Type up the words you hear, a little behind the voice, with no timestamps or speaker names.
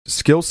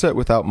skill set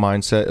without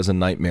mindset is a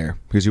nightmare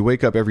because you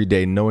wake up every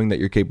day knowing that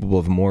you're capable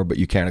of more, but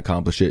you can't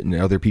accomplish it, and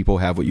other people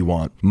have what you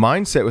want.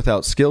 Mindset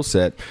without skill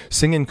set,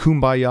 singing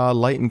Kumbaya,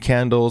 lighting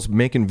candles,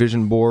 making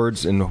vision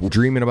boards, and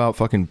dreaming about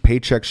fucking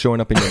paychecks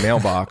showing up in your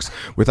mailbox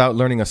without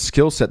learning a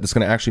skill set that's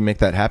going to actually make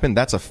that happen,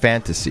 that's a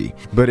fantasy.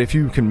 But if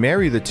you can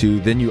marry the two,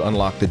 then you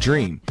unlock the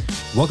dream.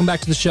 Welcome back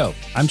to the show.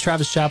 I'm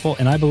Travis Chappell,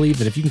 and I believe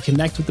that if you can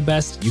connect with the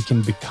best, you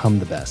can become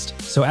the best.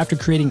 So after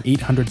creating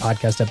 800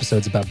 podcast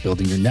episodes about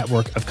building your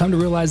network, I've come to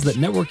realize that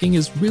networking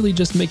is really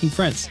just making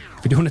friends,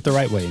 if you're doing it the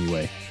right way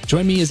anyway.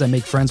 Join me as I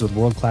make friends with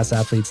world-class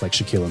athletes like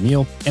Shaquille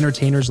O'Neal,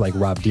 entertainers like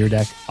Rob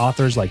Dyrdek,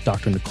 authors like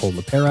Dr. Nicole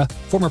LePera,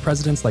 former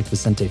presidents like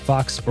Vicente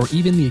Fox, or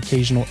even the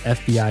occasional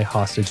FBI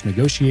hostage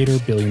negotiator,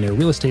 billionaire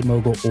real estate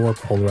mogul, or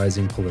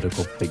polarizing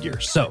political figure.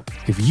 So,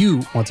 if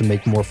you want to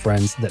make more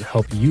friends that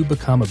help you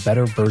become a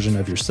better version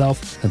of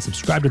yourself, then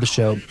subscribe to the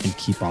show and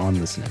keep on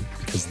listening,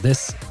 because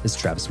this is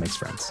Travis Makes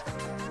Friends.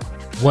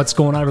 What's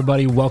going on,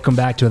 everybody? Welcome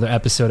back to another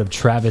episode of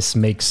Travis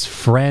Makes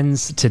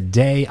Friends.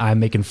 Today, I'm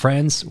making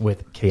friends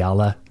with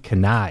KANAE.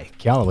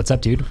 KEALA, what's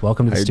up, dude?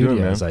 Welcome to the studio.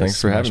 Doing, man? Thanks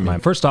for having me.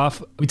 First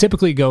off, we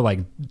typically go like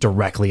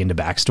directly into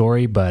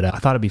backstory, but I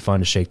thought it'd be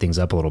fun to shake things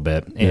up a little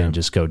bit and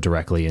just go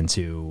directly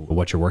into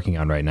what you're working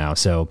on right now.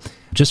 So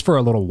just for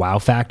a little wow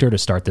factor to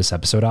start this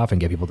episode off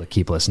and get people to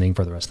keep listening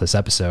for the rest of this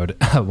episode,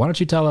 why don't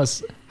you tell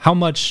us how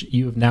much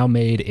you've now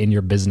made in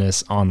your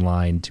business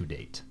online to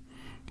date?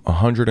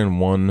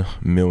 101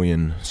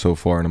 million so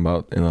far in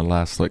the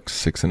last like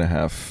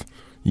 6.5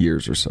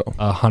 years or so.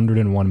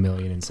 101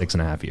 million in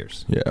 6.5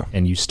 years. Yeah.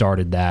 And you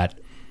started that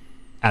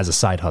as a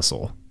side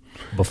hustle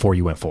before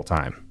you went full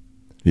time.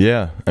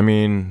 Yeah. I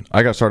mean,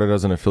 I got started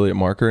as an affiliate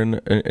marketer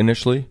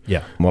initially.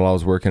 Yeah. While I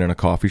was working in a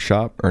coffee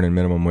shop, earning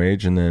minimum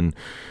wage. And then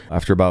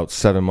after about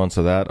 7 months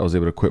of that, I was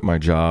able to quit my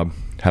job,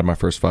 had my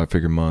first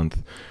 5-figure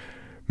month,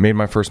 made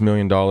my first $1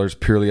 million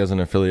purely as an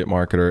affiliate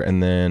marketer.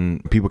 And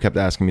then people kept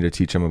asking me to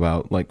teach them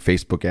about like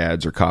Facebook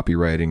ads or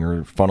copywriting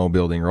or funnel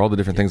building or all the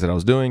different things that I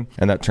was doing.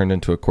 And that turned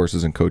into a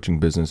courses and coaching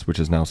business, which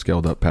is now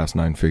scaled up past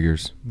 9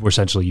 figures. Where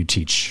essentially you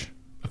teach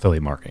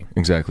affiliate marketing.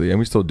 Exactly. And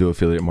we still do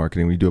affiliate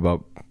marketing. We do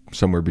about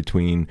somewhere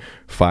between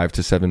 $5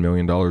 to $7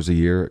 million a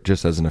year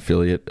just as an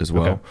affiliate as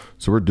well. Okay.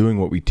 So we're doing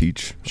what we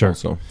teach. Sure.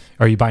 Also.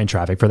 Are you buying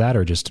traffic for that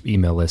or just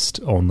email list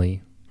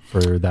only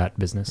for that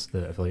business,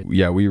 the affiliate?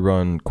 Yeah, we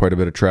run quite a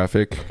bit of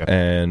traffic. Okay.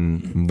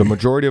 And the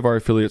majority of our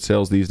affiliate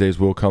sales these days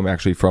will come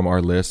actually from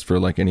our list for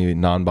like any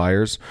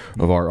non-buyers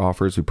of our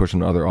offers. We push them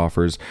to other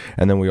offers.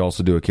 And then we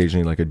also do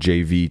occasionally like a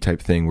JV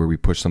type thing where we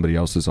push somebody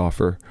else's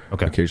offer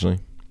occasionally.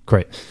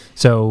 Great.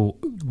 So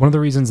one of the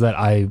reasons that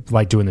I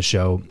like doing the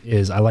show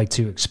is I like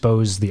to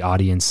expose the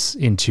audience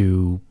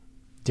into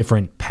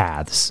different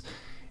paths.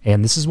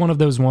 And this is one of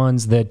those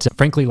ones that,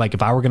 frankly, like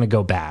if I were going to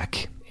go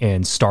back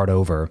and start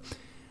over,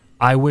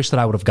 I wish that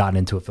I would have gotten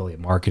into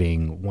affiliate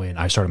marketing when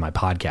I started my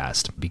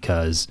podcast,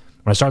 because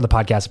when I started the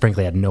podcast,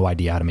 frankly, I had no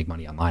idea how to make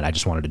money online. I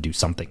just wanted to do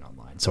something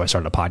online. So I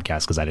started a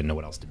podcast because I didn't know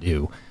what else to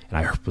do. And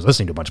I was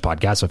listening to a bunch of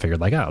podcasts, so I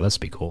figured like, oh, this would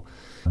be cool.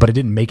 But it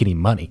didn't make any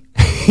money,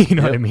 you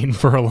know what I mean,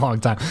 for a long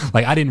time.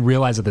 Like I didn't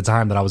realize at the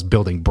time that I was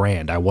building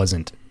brand. I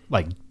wasn't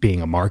like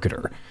being a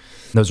marketer.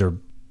 Those are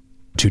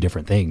two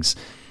different things.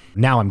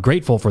 Now I'm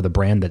grateful for the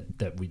brand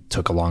that we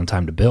took a long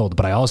time to build,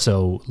 but I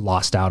also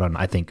lost out on,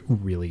 I think,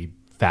 really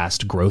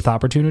fast growth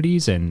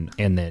opportunities and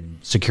then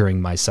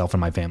securing myself and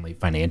my family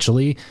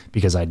financially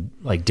because I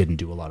like didn't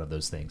do a lot of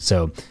those things.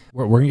 So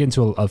we're going to get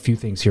into a few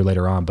things here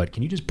later on, but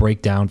can you just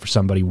break down for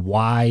somebody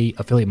why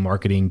affiliate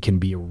marketing can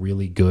be a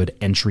really good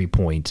entry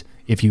point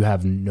if you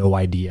have no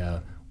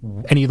idea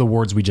any of the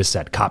words we just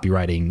said,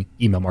 copywriting,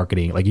 email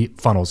marketing, like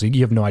funnels,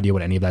 you have no idea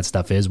what any of that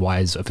stuff is. Why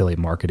is affiliate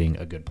marketing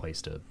a good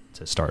place to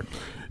start?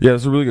 Yeah,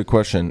 that's a really good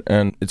question.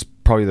 And it's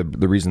probably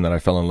the reason that I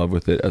fell in love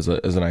with it as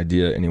an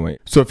idea anyway.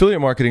 So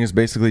affiliate marketing is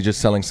basically just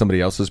selling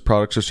somebody else's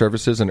products or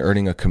services and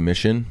earning a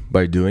commission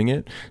by doing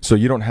it. So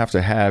you don't have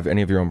to have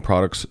any of your own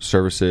products,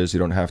 services. You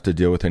don't have to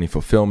deal with any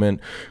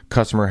fulfillment,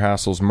 customer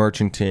hassles,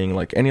 merchanting,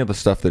 like any of the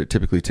stuff that it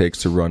typically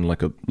takes to run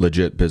like a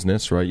legit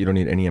business, right? You don't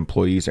need any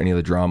employees, any of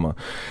the drama.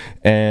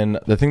 And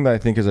the thing that I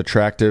think is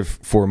attractive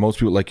for most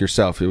people like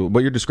yourself,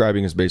 what you're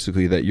describing is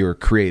basically that you're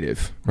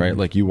creative, right? Mm-hmm.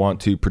 Like you want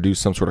to produce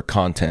some sort of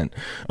content.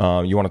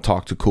 You want to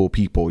talk to cool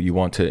people. You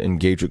want to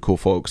engage with cool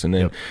folks. And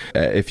then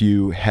if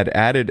you had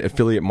added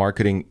affiliate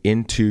marketing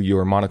into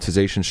your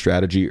monetization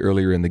strategy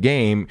earlier in the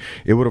game,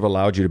 it would have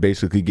allowed you to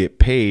basically get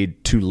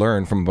paid to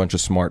learn from a bunch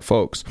of smart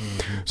folks.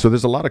 Mm-hmm. So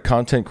there's a lot of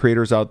content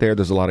creators out there.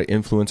 There's a lot of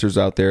influencers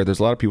out there. There's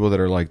a lot of people that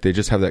are like, they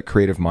just have that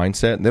creative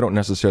mindset and they don't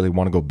necessarily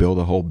want to go build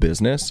a whole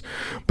business.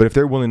 But if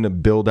they're willing to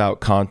build out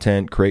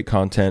content, create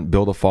content,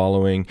 build a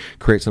following,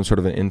 create some sort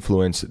of an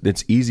influence,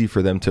 it's easy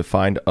for them to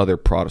find other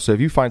products. So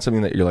if you find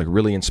something that you're like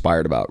really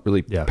inspired about,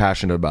 really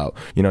passionate about,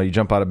 you know, you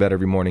jump out of bed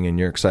every morning and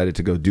you're excited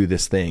to go do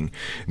this thing,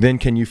 then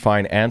can you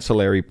find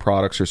ancillary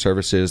products or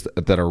services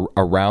that are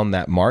around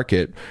that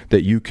market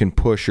that you can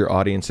push your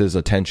audience's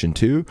attention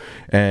to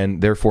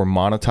and therefore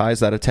monetize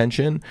that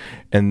attention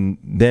and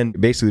then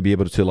basically be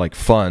able to like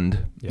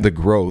fund the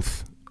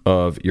growth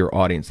of your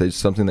audience. It's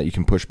something that you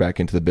can push back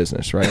into the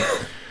business, right?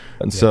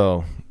 And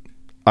so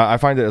I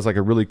find it as like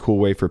a really cool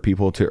way for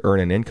people to earn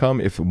an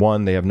income if,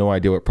 one, they have no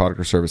idea what product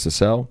or service to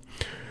sell,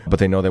 but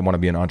they know they want to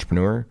be an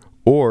entrepreneur,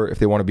 or if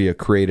they want to be a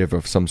creative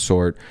of some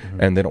sort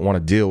and they don't want to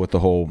deal with the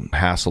whole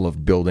hassle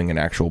of building an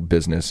actual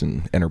business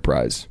and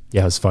enterprise.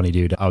 Yeah, it was funny,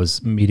 dude. I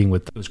was meeting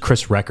with, it was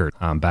Chris Record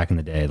back in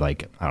the day,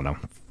 like, I don't know,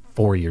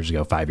 5 years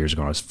ago,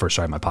 when I was first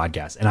starting my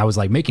podcast. And I was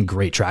like making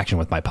great traction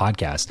with my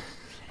podcast.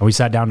 And we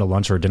sat down to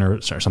lunch or dinner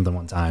or something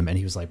one time. And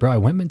he was like, bro, I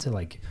went into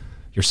like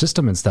your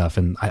system and stuff,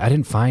 and I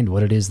didn't find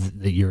what it is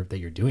that you're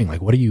doing.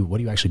 Like, what are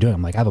you actually doing?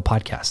 I'm like, I have a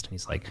podcast. And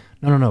he's like,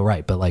 no,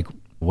 right. But like,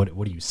 what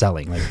are you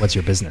selling? Like, what's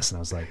your business? And I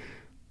was like,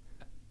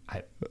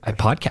 I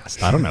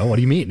podcast. I don't know. What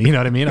do you mean? You know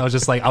what I mean? I was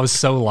just like, I was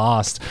so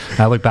lost. And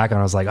I look back and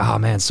I was like, oh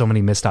man, so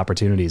many missed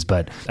opportunities,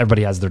 but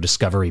everybody has their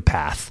discovery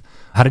path.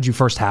 How did you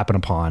first happen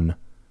upon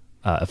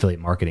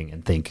affiliate marketing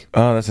and think?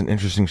 Oh, that's an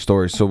interesting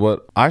story.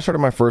 So I started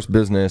my first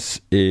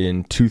business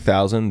in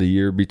 2000, the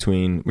year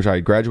between which I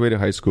graduated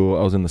high school.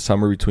 I was in the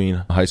summer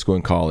between high school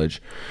and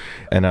college,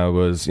 and I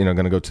was, going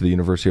to go to the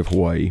University of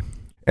Hawaii.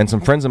 And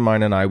some friends of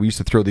mine and I, we used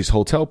to throw these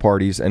hotel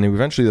parties, and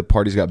eventually the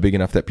parties got big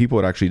enough that people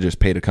would actually just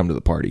pay to come to the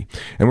party.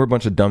 And we're a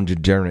bunch of dumb,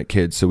 degenerate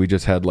kids, so we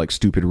just had like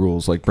stupid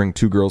rules, like bring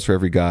 2 girls for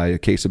every guy, a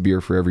case of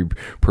beer for every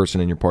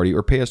person in your party,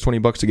 or pay us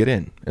 $20 to get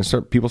in.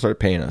 And people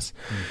started paying us.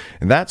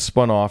 And that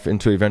spun off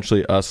into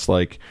eventually us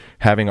like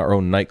having our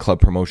own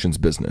nightclub promotions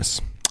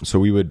business. So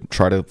we would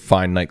try to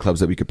find nightclubs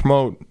that we could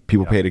promote.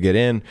 People pay to get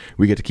in.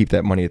 We get to keep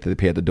that money that they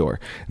pay at the door.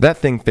 That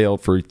thing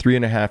failed for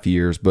 3.5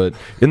 years, but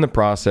in the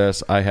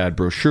process, I had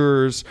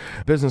brochures,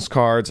 business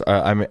cards.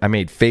 I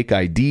made fake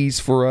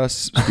IDs for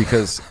us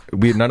because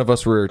none of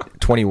us were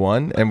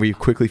 21, and we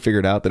quickly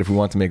figured out that if we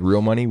wanted to make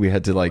real money, we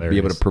had to like be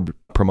able to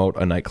promote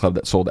a nightclub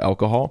that sold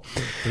alcohol.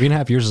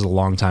 3.5 years is a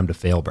long time to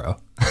fail, bro.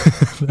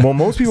 Well,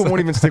 most people won't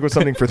even stick with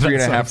something for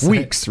 3.5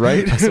 weeks,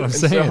 right? That's what I'm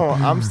saying. So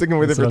I'm sticking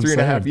with it for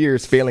 3.5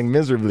 years, failing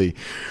miserably.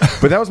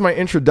 But that was my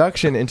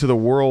introduction into the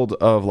world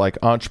of like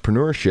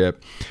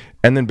entrepreneurship.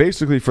 And then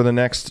basically for the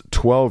next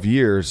 12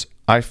 years,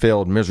 I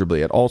failed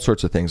miserably at all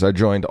sorts of things. I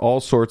joined all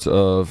sorts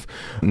of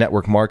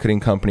network marketing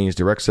companies,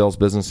 direct sales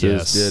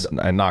businesses.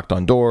 I knocked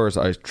on doors.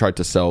 I tried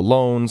to sell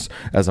loans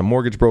as a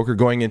mortgage broker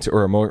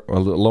or a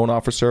loan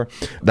officer.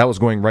 That was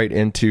going right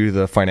into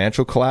the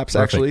financial collapse,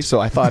 actually. So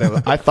I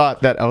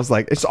thought that I was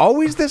like, it's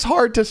always this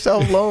hard to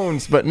sell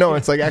loans. But no,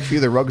 it's like actually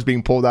the rug's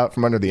being pulled out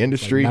from under the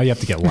industry. Like now you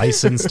have to get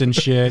licensed and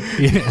shit.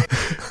 Yeah.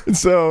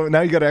 So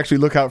now you got to actually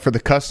look out for the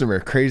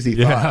customer. Crazy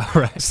thought. Yeah,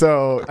 right.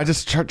 So I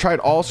just tried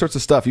all sorts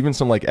of stuff, even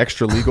some like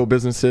extra legal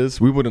businesses.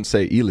 We wouldn't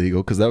say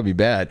illegal because that would be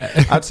bad.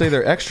 I'd say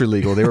they're extra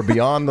legal. They were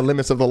beyond the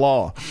limits of the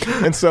law.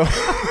 And so,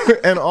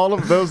 and all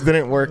of those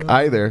didn't work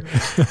either.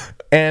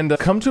 And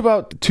come to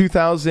about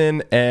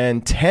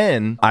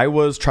 2010, I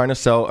was trying to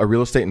sell a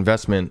real estate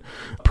investment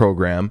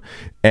program,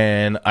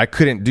 and I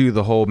couldn't do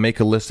the whole make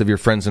a list of your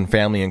friends and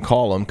family and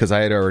call them because I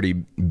had already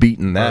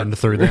beaten that. Burned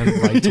through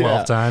them like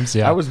 12 times.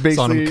 Yeah. I was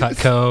basically on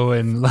Cutco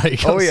and like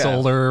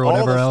Solar or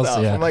whatever else.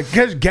 Stuff. Yeah. I'm like,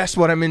 guess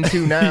what I'm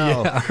into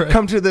now. Yeah, right.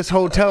 Come to this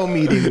hotel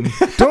meeting.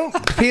 Don't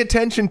pay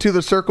attention to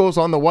the circles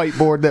on the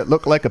whiteboard that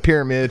look like a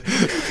pyramid.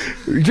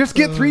 Just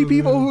get 3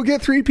 people who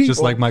get 3 people.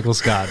 Just like Michael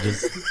Scott.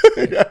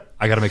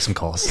 I got to make some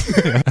calls.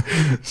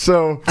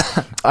 So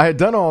I had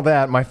done all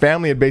that. My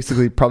family had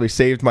basically probably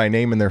saved my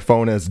name in their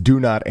phone as do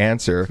not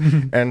answer.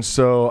 And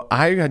so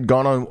I had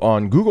gone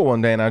on Google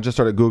one day and I just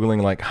started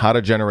Googling like how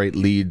to generate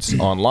leads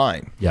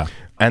online. Yeah.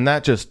 And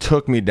that just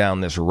took me down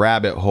this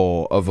rabbit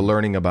hole of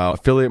learning about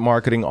affiliate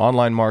marketing,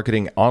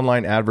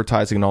 online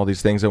advertising, and all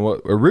these things. And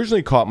what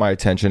originally caught my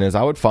attention is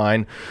I would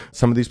find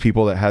some of these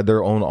people that had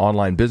their own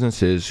online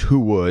businesses who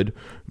would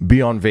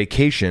be on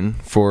vacation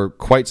for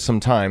quite some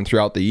time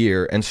throughout the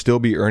year and still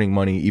be earning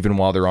money even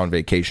while they're on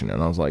vacation.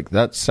 And I was like,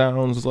 that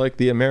sounds like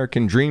the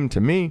American dream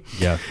to me.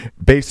 Yeah.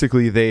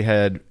 Basically, they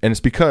had, and it's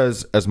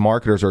because as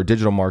marketers or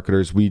digital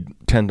marketers, we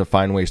tend to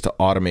find ways to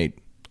automate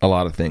a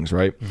lot of things,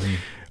 right? Mm-hmm.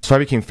 So I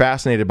became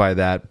fascinated by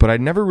that, but I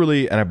never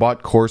really, and I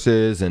bought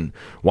courses and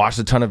watched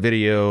a ton of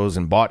videos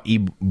and bought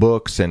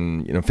ebooks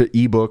and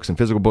ebooks and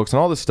physical books and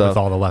all this stuff. With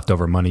all the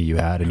leftover money you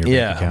had in your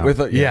bank account.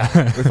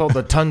 With all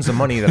the tons of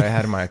money that I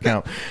had in my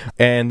account.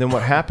 And then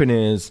what happened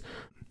is,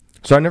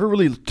 so I never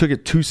really took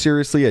it too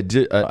seriously.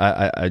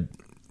 I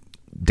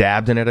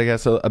dabbed in it, I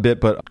guess, a bit.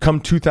 But come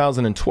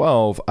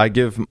 2012,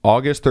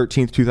 August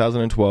 13th,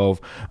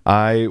 2012,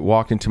 I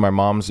walked into my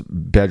mom's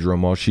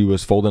bedroom while she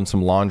was folding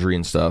some laundry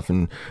and stuff.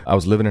 And I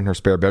was living in her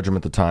spare bedroom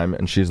at the time.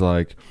 And she's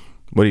like,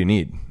 what do you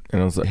need?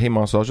 And I was like, hey,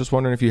 Mom, so I was just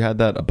wondering if you had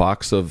that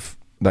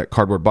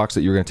cardboard box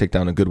that you were going to take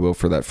down to Goodwill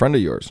for that friend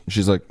of yours. And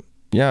she's like,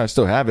 yeah, I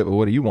still have it, but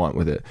what do you want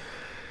with it?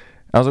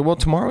 I was like, well,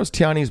 tomorrow's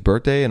Tiani's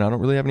birthday and I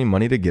don't really have any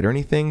money to get her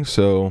anything.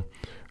 So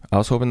I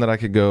was hoping that I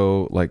could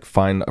go like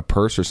find a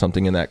purse or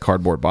something in that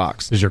cardboard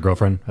box. Is your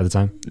girlfriend at the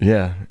time?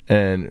 Yeah.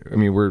 And I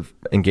mean, we're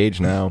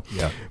engaged now.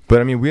 Yeah. But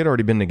I mean, we had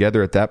already been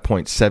together at that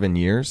point 7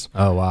 years.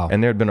 Oh, wow.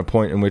 And there had been a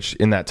point in which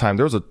in that time,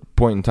 there was a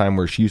point in time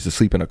where she used to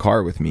sleep in a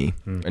car with me,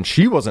 and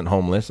she wasn't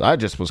homeless. I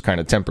just was kind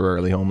of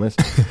temporarily homeless.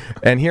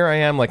 And here I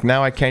am, like,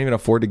 now I can't even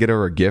afford to get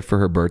her a gift for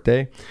her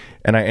birthday.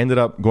 And I ended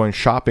up going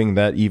shopping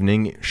that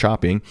evening,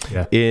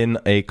 in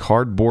a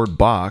cardboard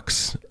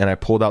box. And I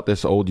pulled out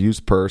this old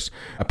used purse.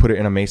 I put it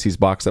in a Macy's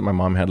box that my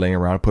mom had laying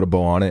around. I put a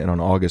bow on it. And on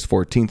August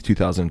 14th,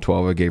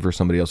 2012, I gave her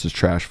somebody else's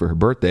trash for her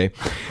birthday.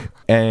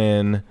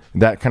 And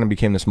that kind of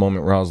became this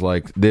moment where I was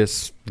like,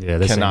 this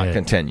cannot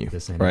continue,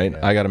 right?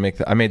 I got to make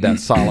that. I made that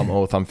solemn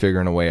oath. I'm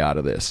figuring a way out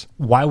of this.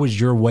 Why was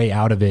your way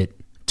out of it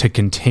to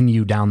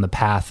continue down the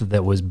path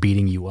that was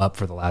beating you up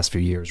for the last few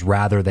years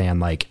rather than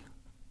like,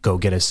 go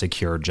get a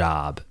secure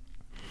job?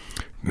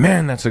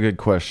 Man, that's a good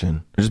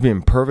question. Just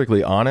being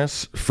perfectly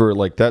honest, for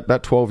like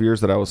that 12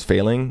 years that I was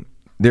failing,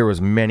 there was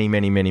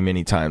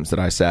many times that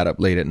I sat up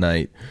late at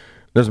night.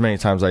 There's many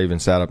times I even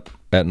sat up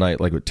at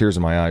night, like with tears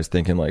in my eyes,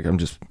 thinking like,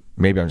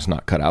 maybe I'm just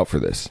not cut out for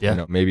this. Yeah. You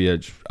know,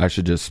 maybe I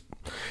should just,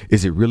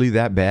 is it really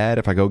that bad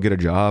if I go get a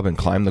job and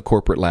climb the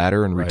corporate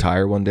ladder and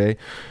retire one day?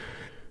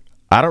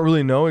 I don't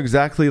really know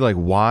exactly like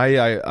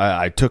why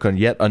I took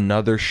yet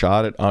another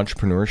shot at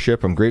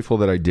entrepreneurship. I'm grateful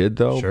that I did,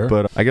 though. Sure.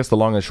 But I guess the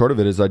long and short of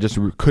it is I just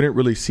couldn't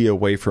really see a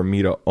way for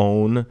me to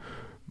own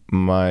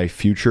my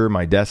future,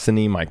 my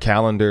destiny, my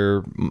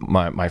calendar,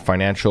 my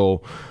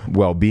financial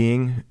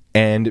well-being,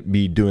 and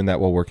be doing that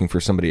while working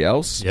for somebody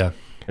else. Yeah.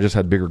 I just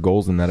had bigger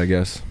goals than that, I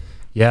guess.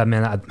 Yeah,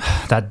 man,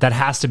 that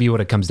has to be what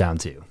it comes down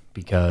to,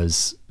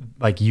 because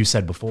like you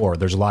said before,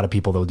 there's a lot of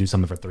people that will do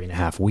something for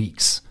 3.5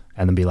 weeks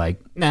and then be like,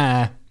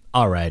 nah,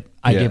 all right,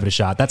 I gave it a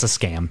shot. That's a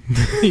scam.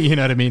 You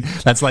know what I mean?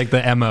 That's like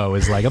the MO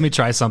is like, let me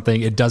try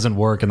something. It doesn't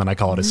work. And then I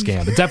call it a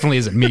scam. It definitely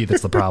isn't me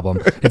that's the problem.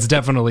 It's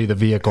definitely the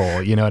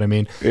vehicle. You know what I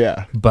mean?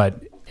 Yeah.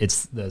 But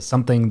it's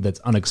something that's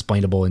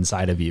unexplainable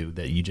inside of you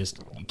that you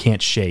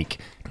can't shake.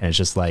 And it's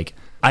just like,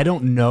 I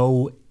don't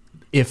know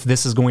if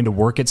this is going to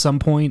work at some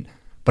point,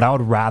 but I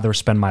would rather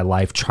spend my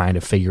life trying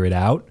to figure it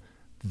out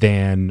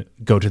than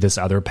go to this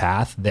other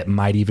path that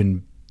might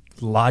even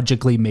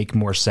logically make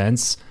more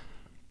sense,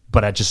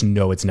 but I just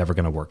know it's never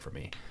going to work for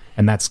me.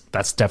 And that's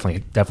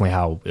definitely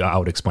how I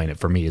would explain it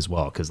for me as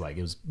well. Cause like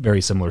it was a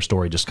very similar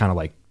story, just kind of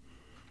like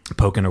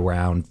poking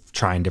around,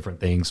 trying different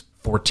things,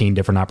 14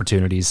 different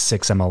opportunities,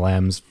 6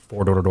 MLMs,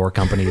 4 door-to-door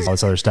companies, all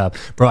this other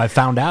stuff. Bro, I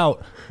found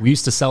out we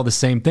used to sell the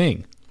same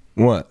thing.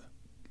 What?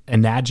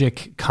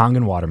 Enagic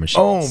Kangen water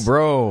machines. Oh,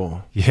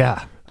 bro.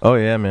 Yeah. Oh,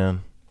 yeah,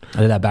 man.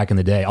 I did that back in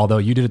the day. Although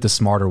you did it the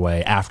smarter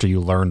way after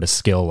you learned a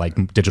skill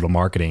like digital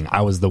marketing.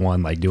 I was the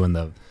one like doing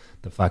the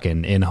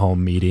fucking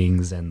in-home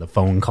meetings and the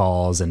phone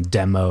calls and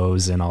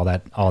demos and all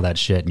that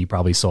shit. And you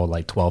probably sold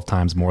like 12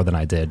 times more than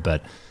I did.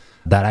 But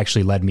that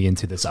actually led me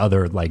into this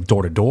other like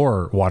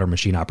door-to-door water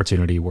machine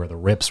opportunity where the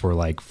rips were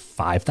like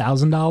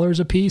 $5,000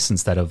 a piece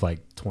instead of like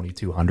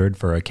 $2,200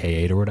 for a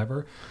K8 or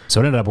whatever.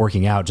 So it ended up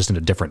working out just in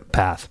a different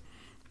path.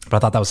 But I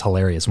thought that was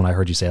hilarious when I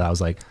heard you say that. I was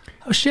like,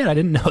 oh shit, I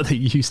didn't know that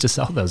you used to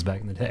sell those back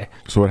in the day.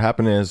 So what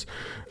happened is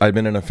I'd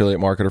been an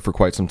affiliate marketer for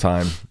quite some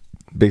time.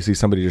 Basically,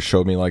 somebody just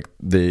showed me like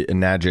the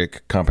Enagic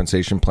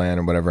compensation plan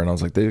or whatever. And I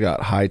was like, they've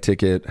got high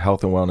ticket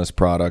health and wellness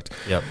product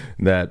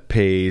that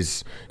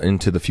pays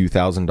into the few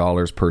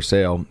 $1,000s per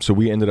sale. So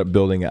we ended up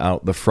building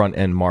out the front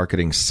end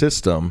marketing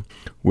system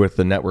with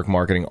the network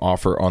marketing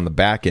offer on the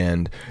back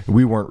end.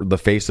 We weren't the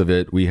face of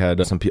it. We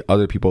had some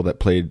other people that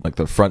played like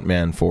the front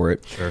man for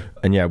it. Sure.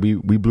 And yeah, we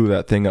blew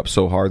that thing up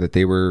so hard that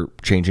they were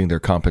changing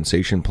their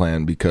compensation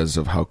plan because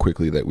of how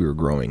quickly that we were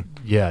growing.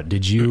 Yeah.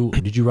 Did you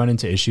run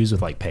into issues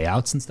with like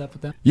payouts and stuff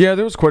with that? Yeah,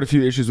 there was quite a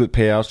few issues with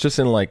payouts, just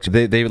in like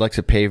they would like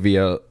to pay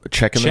via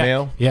check in the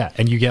mail. Yeah,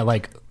 and you get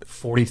like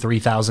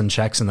 43,000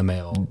 checks in the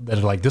mail that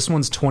are like, this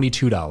one's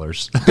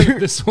 $22.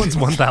 This one's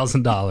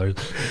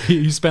 $1,000.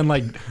 You spend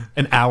like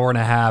an hour and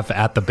a half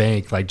at the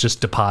bank, like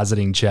just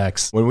depositing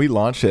checks. When we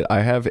launched it,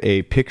 I have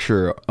a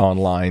picture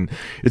online.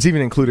 It's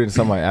even included in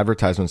some of my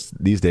advertisements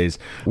these days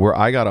where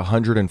I got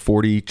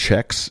 140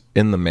 checks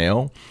in the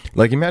mail.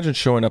 Like imagine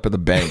showing up at the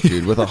bank,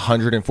 dude, with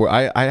 140.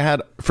 I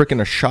had freaking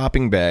a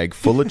shopping bag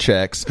full of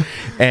checks,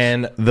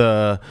 and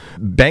the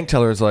bank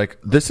teller is like,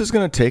 this is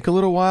going to take a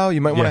little while.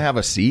 You might want to have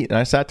a seat. And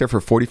I sat there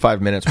for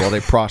 45 minutes while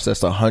they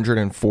processed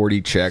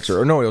 140 checks. It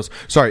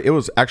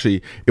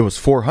was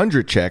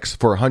 400 checks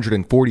for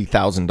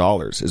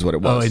 $140,000 is what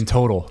it was. Oh, in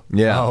total.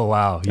 Yeah. Oh,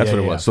 wow. That's what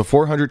it was. So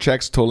 400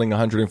 checks totaling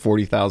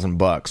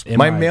 $140,000.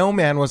 My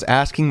mailman was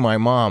asking my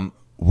mom,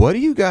 what do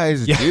you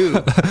guys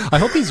do? I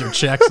hope these are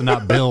checks and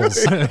not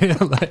bills. I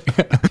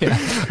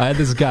had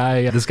this guy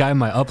in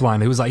my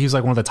upline who was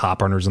like one of the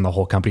top earners in the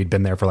whole company. He'd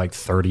been there for like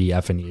 30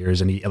 effing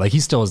years, and he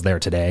still is there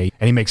today,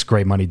 and he makes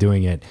great money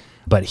doing it.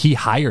 But he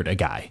hired a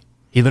guy.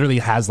 He literally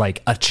has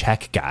like a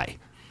check guy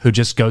who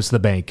just goes to the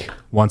bank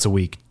once a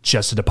week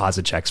just to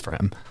deposit checks for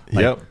him.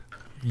 Like,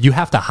 you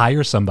have to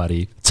hire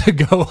somebody to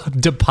go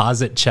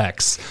deposit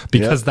checks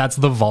because that's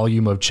the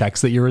volume of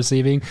checks that you're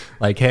receiving.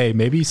 Like, hey,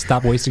 maybe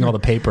stop wasting all the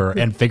paper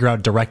and figure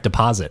out direct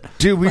deposit.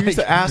 Dude, we used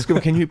to ask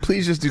him, can you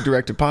please just do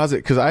direct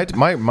deposit? Because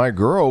my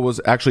girl was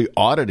actually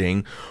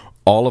auditing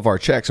all of our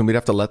checks, and we'd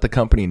have to let the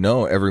company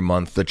know every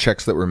month the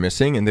checks that were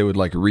missing, and they would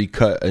like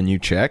recut a new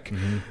check.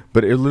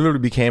 But it literally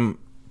became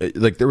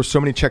like there were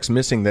so many checks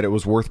missing that it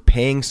was worth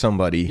paying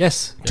somebody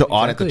to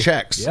audit the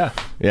checks.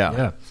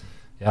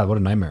 Yeah, what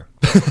a nightmare.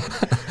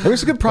 I mean,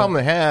 it's a good problem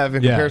to have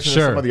in comparison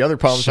to some of the other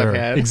problems I've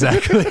had.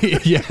 Exactly.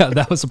 Yeah,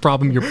 that was a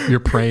problem you're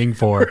praying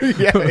for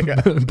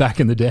back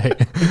in the day.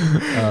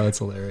 That's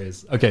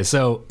hilarious. Okay,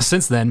 so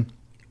since then,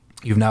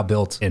 you've now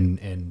built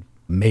and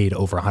made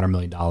over $100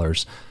 million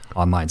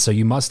online. So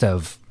you must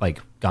have like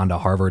gone to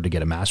Harvard to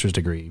get a master's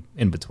degree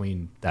in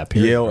between that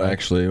period. Yale, right?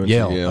 actually. Went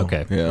Yale. to Yale.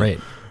 Okay, great.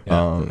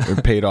 Yeah.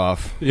 It paid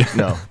off.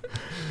 No.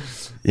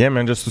 Yeah,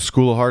 man, just the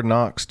school of hard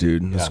knocks,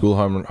 dude. The school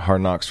of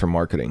hard knocks for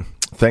marketing.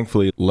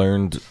 Thankfully,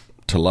 learned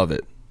to love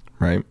it,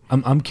 right?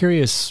 I'm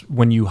curious,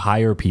 when you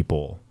hire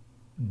people,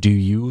 do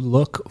you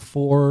look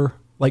for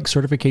like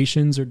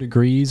certifications or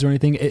degrees or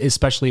anything,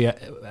 especially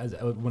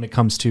when it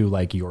comes to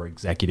like your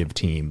executive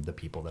team, the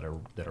people that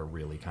are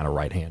really kind of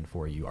right hand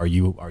for you? Are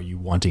you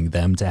wanting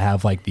them to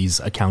have like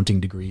these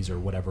accounting degrees or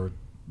whatever,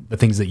 the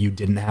things that you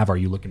didn't have? Are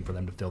you looking for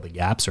them to fill the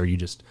gaps, or are you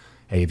just,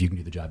 hey, if you can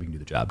do the job, you can do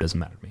the job, doesn't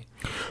matter to me?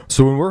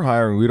 So when we're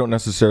hiring, we don't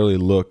necessarily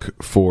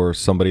look for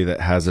somebody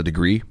that has a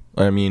degree.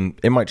 I mean,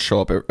 it might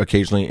show up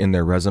occasionally in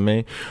their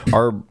resume.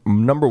 Our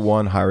number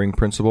one hiring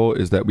principle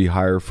is that we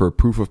hire for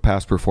proof of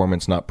past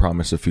performance, not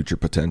promise of future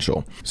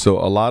potential. So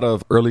a lot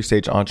of early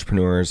stage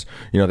entrepreneurs,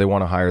 they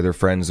want to hire their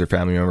friends, their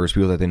family members,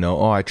 people that they know.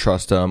 Oh, I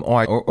trust them.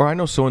 Or I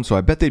know so-and-so.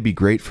 I bet they'd be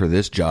great for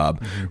this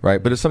job,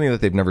 right? But it's something that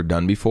they've never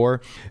done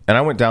before. And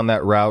I went down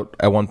that route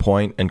at one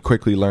point and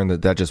quickly learned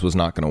that just was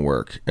not going to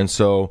work. And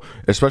so,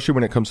 especially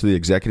when it comes to the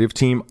executive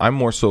team, I'm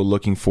more so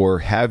looking for,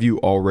 have you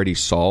already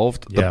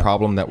solved the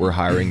problem that we're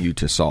hiring you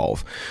to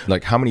solve?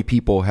 Like, how many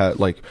people have,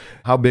 like,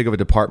 how big of a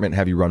department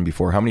have you run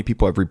before? How many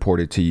people have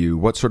reported to you?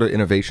 What sort of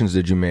innovations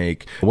did you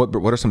make? What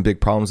are some big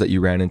problems that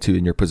you ran into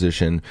in your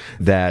position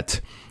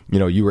that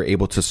you were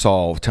able to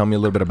solve? Tell me a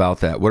little bit about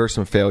that. What are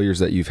some failures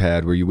that you've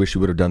had where you wish you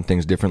would have done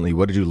things differently?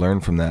 What did you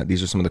learn from that?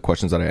 These are some of the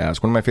questions that I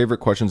ask. One of my favorite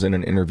questions in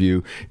an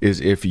interview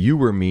is, if you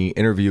were me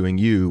interviewing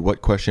you,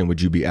 what question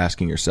would you be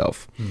asking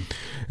yourself?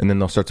 And then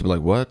they'll start to be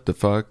like, what the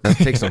fuck? That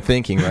takes some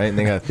thinking, right? And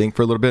they got to think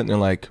for a little bit, and they're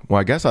like, well,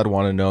 I guess I'd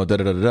want to know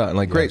da-da-da-da-da. And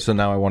like, great, so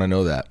now I want to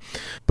know that.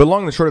 But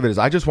long and short of it is,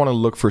 I just want to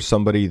look for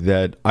somebody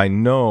that I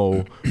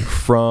know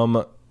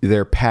from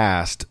their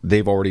past,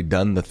 they've already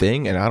done the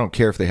thing, and I don't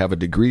care if they have a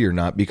degree or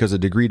not, because a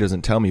degree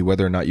doesn't tell me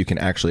whether or not you can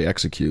actually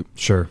execute.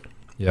 Sure.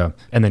 Yeah.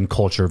 And then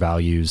culture,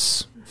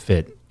 values,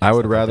 fit. I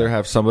would rather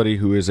have somebody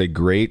who is a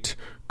great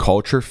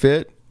culture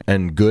fit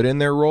and good in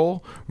their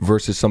role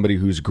versus somebody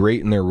who's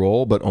great in their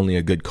role but only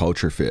a good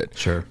culture fit.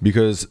 Sure.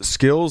 Because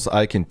skills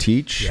I can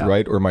teach,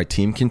 right, or my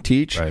team can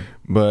teach, right,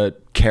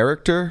 but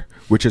character,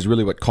 which is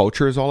really what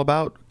culture is all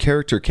about,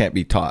 character can't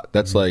be taught.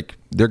 That's like,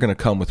 they're going to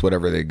come with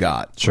whatever they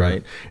got, sure,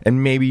 right?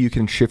 And maybe you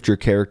can shift your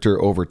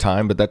character over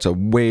time, but that's a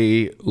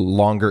way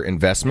longer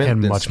investment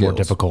and than much skills. More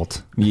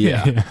difficult.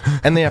 Yeah.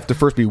 And they have to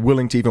first be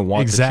willing to even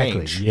want to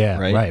change. Yeah,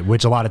 right.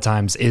 Which a lot of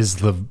times is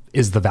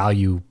the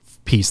value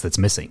piece that's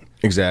missing.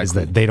 Exactly. Is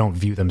that they don't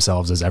view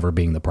themselves as ever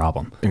being the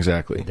problem.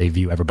 Exactly. They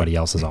view everybody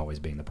else as always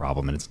being the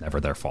problem, and it's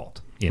never their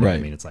fault. You know what I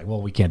mean? It's like,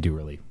 well, we can't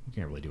really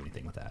do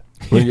anything with that.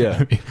 Well,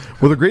 yeah.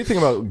 Well, the great thing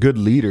about good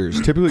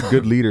leaders, typically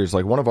good leaders,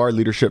 like one of our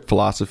leadership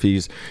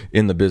philosophies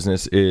in the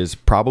business is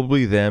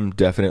probably them,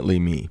 definitely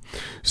me.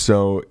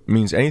 So it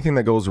means anything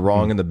that goes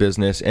wrong in the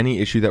business, any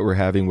issue that we're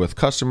having with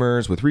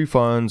customers, with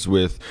refunds,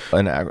 with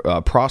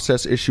a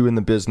process issue in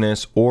the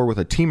business, or with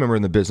a team member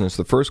in the business,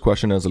 the first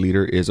question as a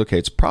leader is, okay,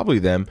 it's probably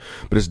them,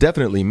 but it's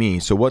definitely me.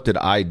 So what did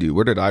I do?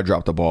 Where did I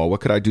drop the ball?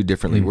 What could I do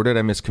differently? Where did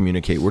I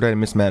miscommunicate? Where did I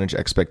mismanage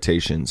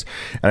expectations?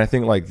 And I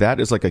think like that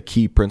is like a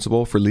key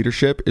principle for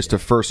leadership, is to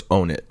first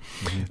own it.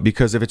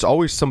 Because if it's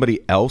always somebody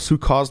else who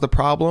caused the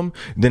problem,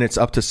 then it's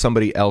up to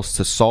somebody else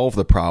to solve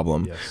the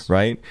problem,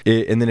 right?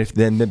 And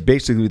then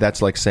basically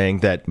that's like saying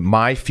that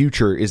my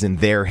future is in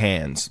their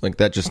hands. Like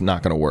that's just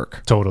not going to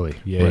work. Totally.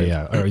 Yeah, right.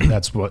 Yeah. Or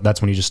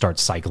that's when you just start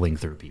cycling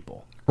through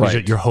people.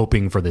 Right. You're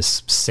hoping for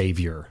this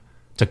savior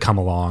to come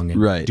along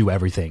and do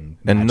everything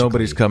magically. And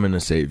nobody's coming to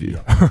save you.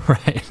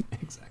 Right.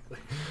 Exactly.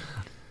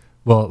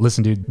 Well,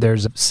 listen, dude,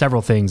 there's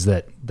several things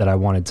that I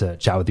wanted to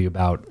chat with you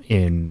about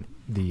in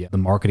the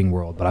marketing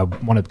world, but I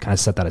want to kind of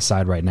set that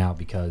aside right now,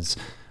 because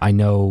I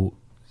know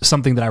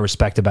something that I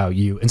respect about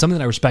you, and something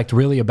that I respect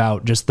really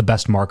about just the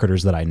best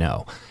marketers that I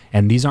know.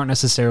 And these aren't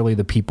necessarily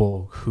the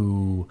people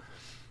who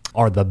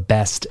are the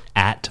best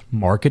at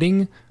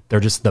marketing. They're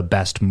just the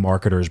best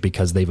marketers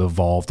because they've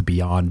evolved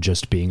beyond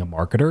just being a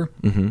marketer.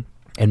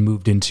 And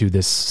moved into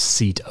this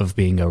seat of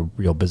being a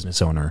real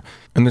business owner.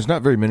 And there's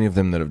not very many of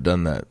them that have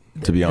done that,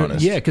 to be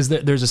honest. Yeah, because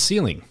there's a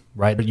ceiling,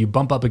 right? You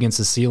bump up against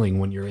the ceiling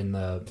when you're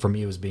for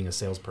me, it was being a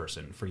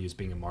salesperson. For you, as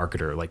being a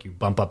marketer, like you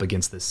bump up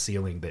against this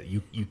ceiling that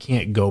you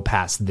can't go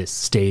past this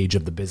stage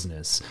of the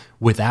business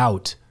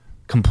without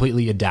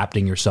completely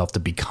adapting yourself to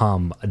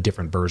become a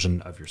different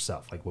version of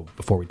yourself. Like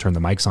before we turned the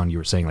mics on, you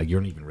were saying like you're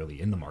not even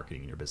really in the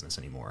marketing in your business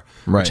anymore,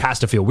 right. Which has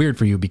to feel weird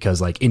for you because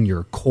like in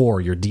your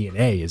core, your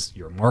DNA is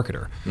you're a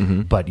marketer,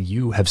 but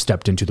you have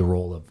stepped into the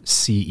role of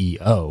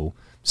CEO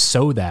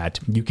so that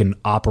you can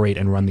operate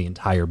and run the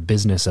entire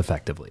business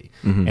effectively.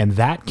 And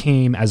that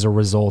came as a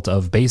result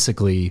of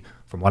basically,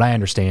 from what I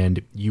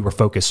understand, you were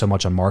focused so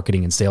much on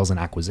marketing and sales and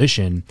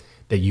acquisition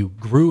that you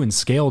grew and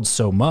scaled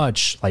so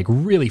much, like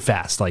really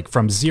fast, like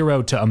from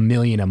 0 to $1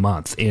 million a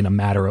month in a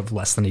matter of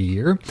less than a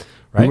year.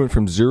 Right?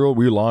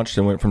 We launched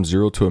and went from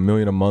 0 to $1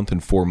 million a month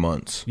in 4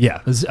 months.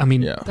 Yeah. I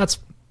mean, that's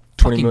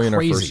 20 million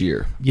crazy. our first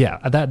year.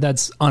 Yeah.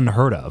 That's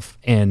unheard of.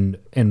 And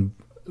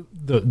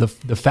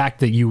the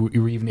fact that you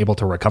were even able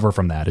to recover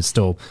from that is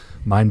still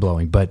mind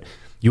blowing. But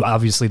you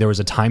obviously, there was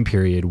a time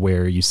period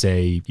where you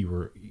say you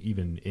were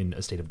even in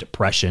a state of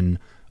depression,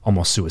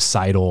 almost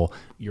suicidal.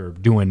 You're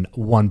doing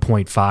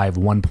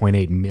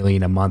 1.8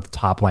 million a month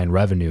top line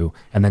revenue,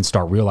 and then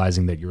start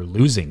realizing that you're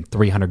losing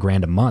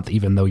 $300,000 a month,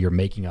 even though you're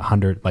making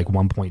 100, like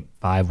 1.5,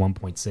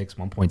 1.6,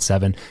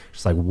 1.7.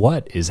 Just like,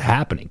 what is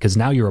happening? Because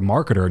now you're a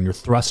marketer and you're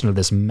thrust into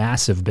this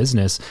massive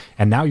business,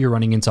 and now you're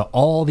running into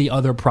all the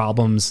other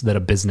problems that a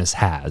business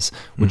has,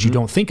 which you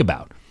don't think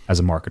about as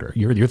a marketer.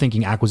 You're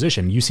thinking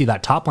acquisition. You see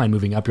that top line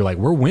moving up, you're like,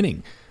 we're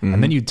winning.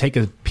 And then you take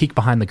a peek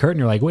behind the curtain,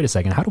 you're like, wait a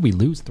second, how do we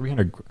lose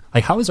 300?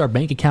 Like, how does our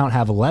bank account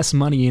have less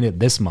money in it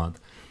this month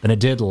than it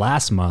did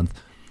last month?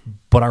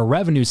 But our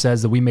revenue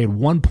says that we made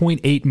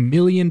 $1.8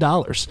 million.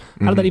 How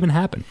did that even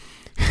happen?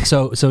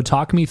 So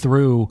talk me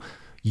through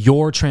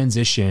your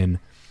transition.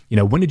 You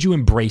know, when did you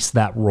embrace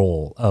that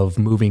role of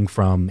moving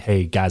from,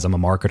 hey guys, I'm a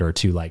marketer,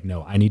 to like,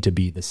 no, I need to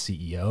be the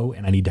CEO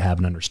and I need to have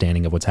an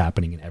understanding of what's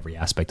happening in every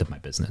aspect of my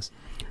business?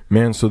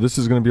 Man, so this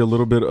is going to be a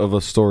little bit of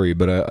a story,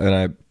 but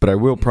I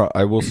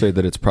will say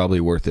that it's probably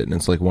worth it. And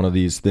it's like one of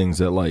these things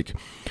that, like,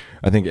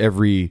 I think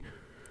everyone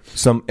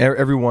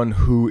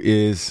who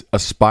is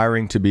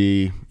aspiring to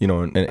be, you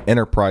know, an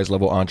enterprise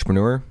level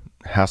entrepreneur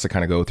has to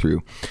kind of go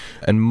through.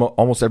 And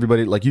almost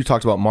everybody, like you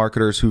talked about,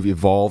 marketers who've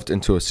evolved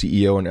into a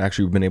CEO and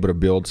actually been able to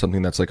build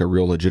something that's like a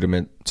real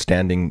legitimate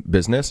standing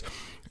business,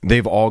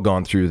 they've all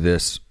gone through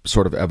this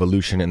sort of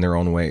evolution in their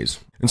own ways.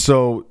 And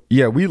so,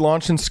 yeah, we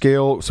launched in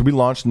scale. So we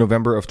launched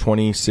November of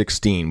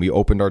 2016. We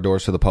opened our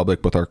doors to the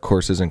public with our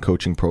courses and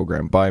coaching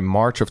program. By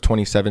March of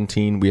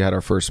 2017, we had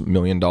our first $1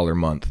 million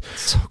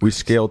month. We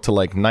scaled to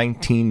like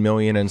 19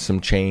 million and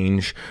some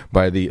change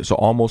so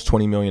almost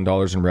 $20 million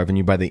in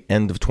revenue by the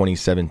end of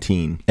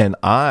 2017. And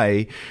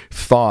I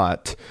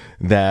thought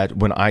that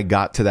when I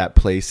got to that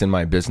place in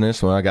my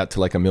business, when I got to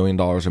like $1 million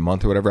a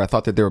month or whatever, I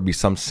thought that there would be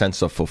some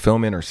sense of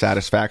fulfillment or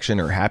satisfaction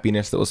or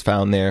happiness that was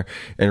found there.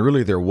 And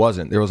really there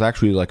wasn't. There was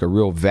actually like a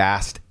real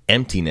vast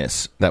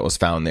emptiness that was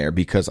found there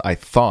because I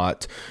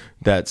thought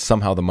that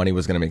somehow the money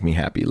was going to make me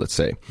happy, let's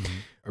say.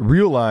 I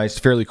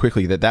realized fairly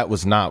quickly that that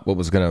was not what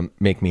was going to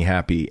make me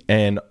happy.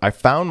 And I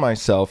found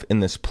myself in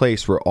this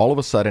place where all of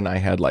a sudden I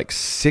had like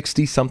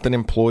 60 something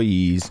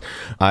employees.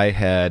 I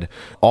had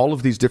all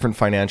of these different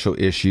financial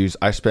issues.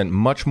 I spent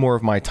much more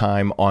of my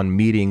time on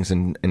meetings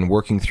and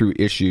working through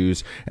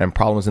issues and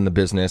problems in the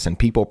business and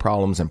people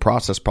problems and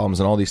process problems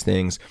and all these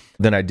things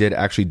than I did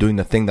actually doing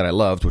the thing that I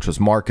loved, which was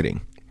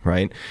marketing,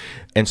 right?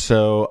 And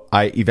so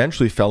I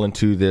eventually fell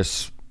into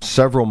this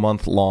several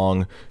month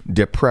long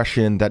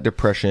depression. That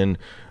depression,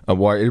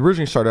 well, it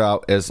originally started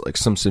out as like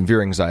some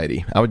severe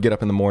anxiety. I would get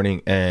up in the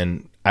morning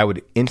and I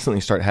would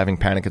instantly start having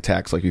panic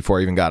attacks like before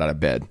I even got out of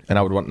bed, and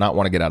I would not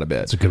want to get out of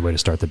bed. It's a good way to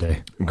start the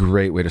day.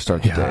 Great way to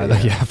start the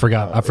day. Yeah, I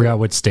forgot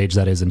what stage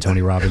that is in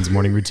Tony Robbins'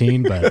 morning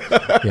routine, but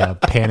yeah,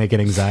 panic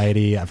and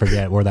anxiety. I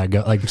forget where that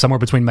goes. Like somewhere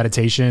between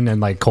meditation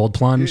and like cold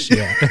plunge.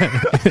 Yeah,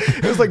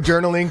 it was like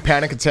journaling,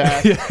 panic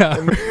attack.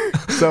 Yeah.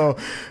 So,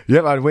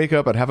 yeah, I'd wake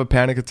up, I'd have a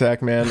panic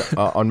attack, man,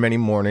 on many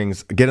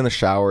mornings, get in the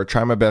shower,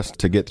 try my best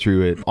to get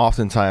through it.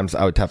 Oftentimes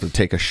I would have to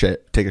take a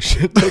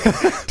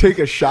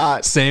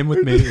shot. Same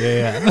with me.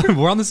 Yeah.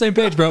 We're on the same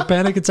page, bro.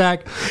 Panic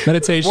attack,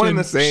 meditation, one and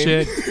the same.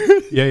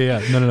 Shit.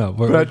 Yeah. No.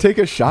 But I'd take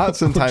a shot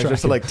sometimes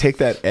just to like take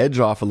that edge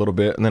off a little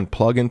bit and then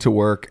plug into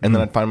work. And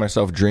then I'd find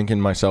myself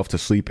drinking myself to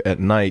sleep at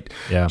night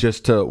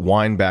just to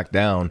wind back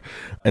down.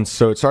 And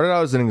so it started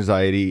out as an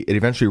anxiety. It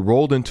eventually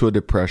rolled into a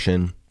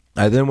depression.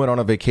 I then went on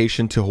a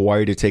vacation to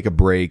Hawaii to take a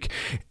break,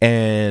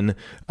 and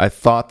I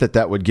thought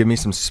that would give me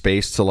some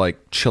space to like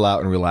chill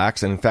out and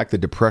relax. And in fact, the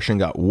depression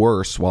got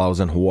worse while I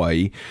was in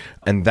Hawaii,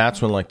 and that's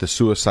when like the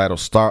suicidal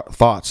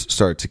thoughts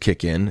started to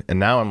kick in. And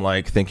now I'm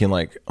like thinking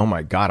like, oh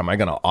my God, am I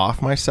going to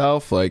off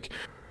myself? Like,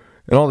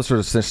 and all this sort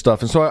of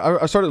stuff. And so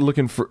I started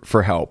looking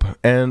for help.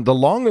 And the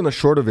long and the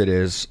short of it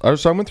is,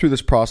 so I went through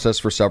this process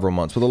for several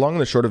months, but the long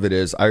and the short of it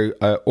is, I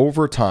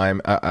over time,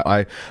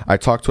 I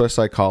talked to a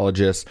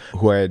psychologist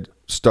who I had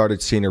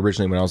started seeing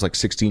originally when I was like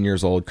 16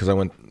 years old, because I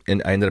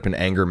ended up in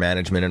anger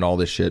management and all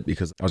this shit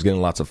because I was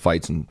getting lots of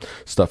fights and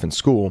stuff in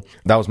school.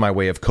 That was my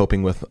way of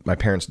coping with my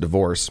parents'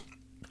 divorce.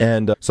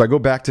 And so I go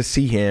back to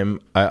see him.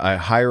 I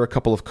hire a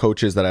couple of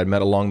coaches that I'd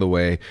met along the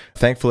way.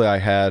 Thankfully, I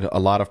had a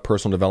lot of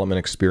personal development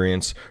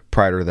experience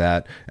prior to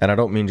that. And I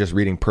don't mean just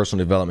reading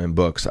personal development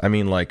books. I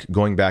mean like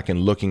going back and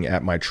looking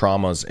at my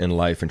traumas in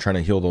life and trying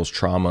to heal those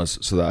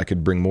traumas so that I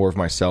could bring more of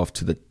myself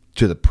to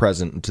the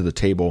present and to the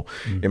table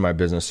in my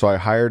business. So I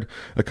hired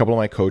a couple of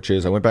my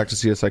coaches. I went back to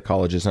see a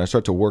psychologist and I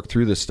started to work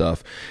through this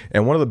stuff.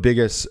 And one of the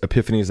biggest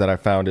epiphanies that I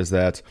found is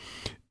that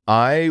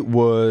I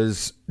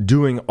was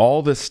doing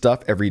all this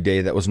stuff every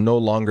day that was no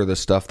longer the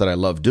stuff that I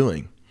love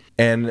doing.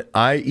 And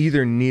I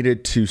either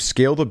needed to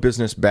scale the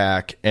business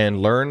back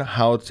and learn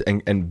how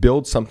to and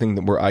build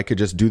something where I could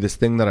just do this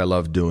thing that I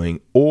love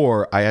doing,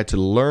 or I had to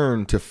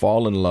learn to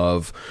fall in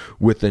love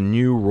with the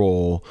new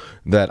role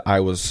that I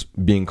was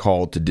being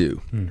called to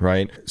do,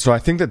 right? So I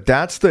think that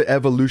that's the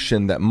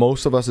evolution that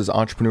most of us as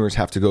entrepreneurs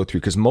have to go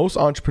through, because most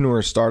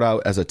entrepreneurs start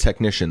out as a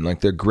technician,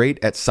 like they're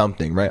great at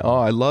something, right? Oh,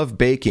 I love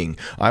baking.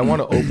 I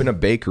want to open a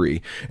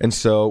bakery. And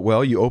so,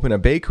 well, you open a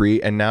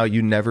bakery and now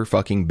you never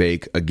fucking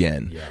bake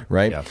again,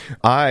 right? Yeah.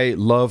 I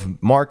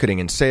love marketing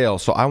and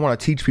sales, so I want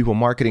to teach people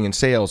marketing and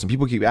sales, and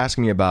people keep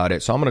asking me about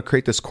it. So I'm going to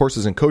create this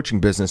courses and coaching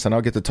business, and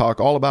I'll get to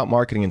talk all about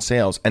marketing and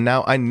sales. And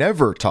now I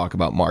never talk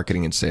about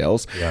marketing and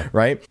sales,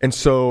 right? And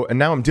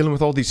now I'm dealing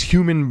with all these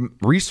human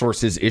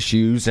resources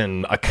issues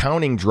and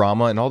accounting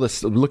drama and all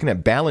this, looking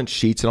at balance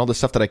sheets and all this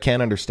stuff that I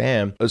can't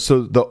understand.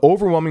 So the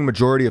overwhelming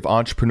majority of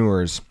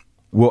entrepreneurs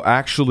will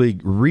actually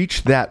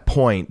reach that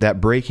point,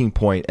 that breaking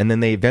point, and then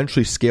they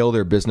eventually scale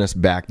their business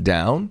back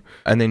down,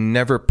 and they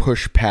never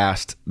push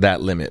past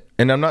that limit.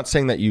 And I'm not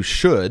saying that you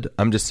should.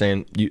 I'm just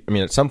saying,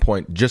 at some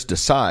point, just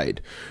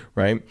decide,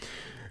 right?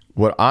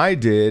 What I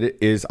did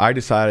is I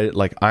decided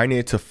like I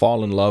needed to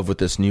fall in love with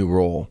this new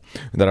role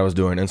that I was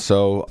doing. And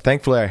so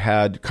thankfully I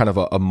had kind of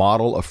a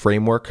model, a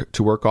framework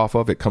to work off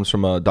of. It comes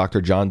from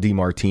Dr. John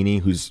Demartini,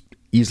 who's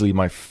easily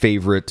my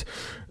favorite,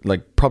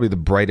 like probably the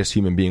brightest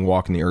human being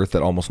walking the earth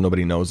that almost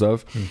nobody knows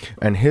of.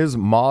 And his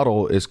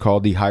model is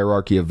called the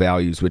hierarchy of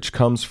values, which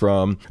comes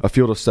from a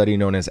field of study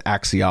known as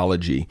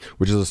axiology,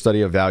 which is a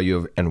study of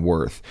value and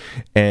worth.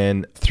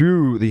 And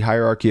through the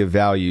hierarchy of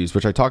values,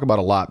 which I talk about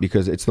a lot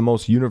because it's the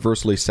most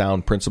universally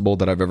sound principle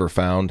that I've ever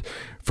found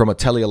from a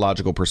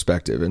teleological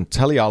perspective. And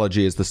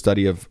teleology is the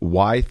study of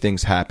why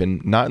things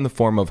happen, not in the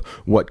form of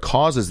what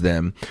causes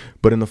them,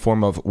 but in the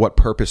form of what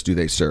purpose do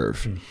they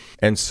serve.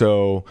 And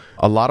so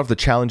a lot of the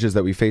challenges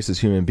that we face as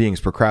human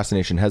beings,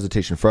 procrastination,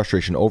 hesitation,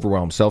 frustration,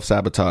 overwhelm,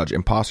 self-sabotage,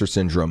 imposter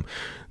syndrome,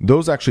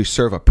 those actually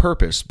serve a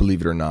purpose,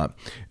 believe it or not.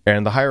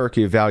 And the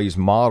hierarchy of values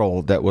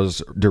model that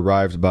was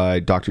derived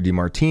by Dr.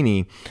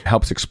 Demartini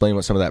helps explain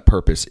what some of that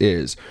purpose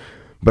is.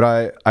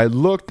 But I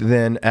looked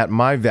then at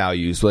my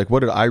values, like what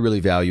did I really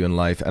value in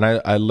life? And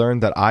I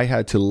learned that I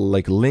had to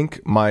like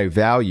link my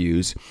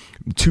values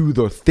to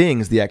the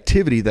things, the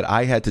activity that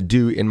I had to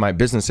do in my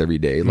business every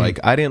day. Like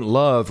I didn't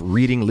love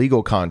reading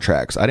legal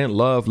contracts. I didn't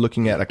love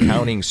looking at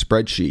accounting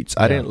spreadsheets.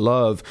 I didn't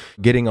love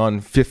getting on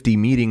 50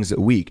 meetings a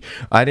week.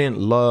 I didn't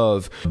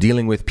love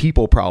dealing with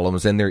people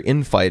problems and their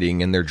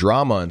infighting and their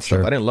drama and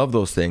stuff. I didn't love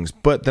those things.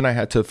 But then I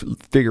had to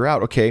figure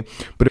out, okay,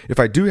 but if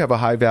I do have a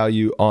high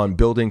value on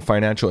building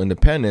financial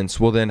independence,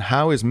 well then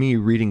how is me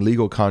reading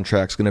legal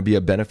contracts going to be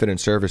a benefit and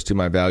service to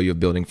my value of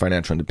building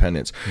financial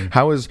independence?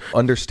 How is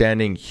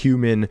understanding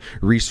human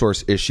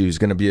resource issues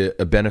going to be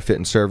a benefit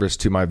and service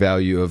to my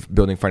value of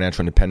building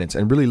financial independence,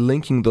 and really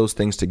linking those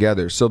things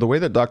together? So the way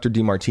that Dr.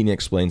 Demartini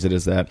explains it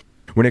is that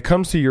when it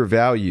comes to your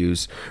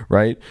values,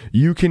 right,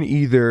 you can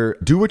either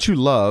do what you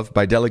love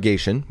by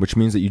delegation, which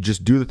means that you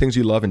just do the things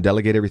you love and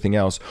delegate everything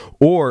else,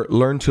 or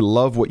learn to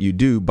love what you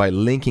do by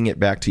linking it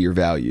back to your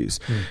values.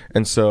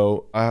 And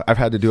so I've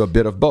had to do a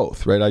bit of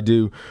both, right? I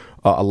do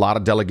a lot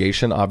of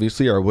delegation,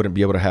 obviously, or I wouldn't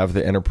be able to have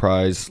the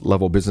enterprise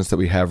level business that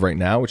we have right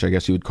now, which I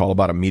guess you would call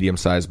about a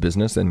medium-sized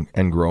business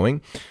and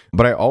growing.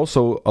 But I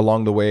also,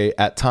 along the way,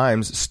 at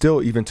times,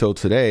 still even till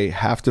today,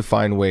 have to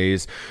find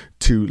ways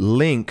to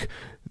link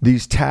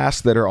these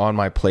tasks that are on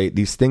my plate,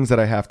 these things that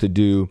I have to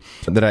do,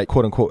 that I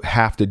quote unquote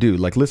have to do.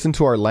 Like listen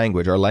to our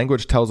language. Our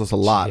language tells us a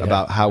lot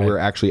about how we're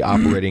actually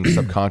operating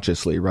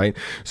subconsciously, right?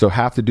 So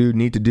have to do,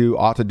 need to do,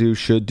 ought to do,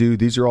 should do.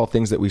 These are all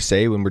things that we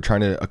say when we're trying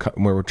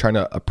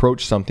to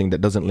approach something that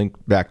doesn't link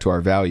back to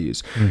our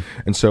values.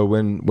 And so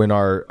when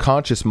our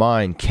conscious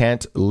mind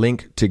can't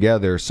link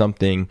together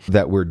something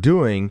that we're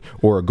doing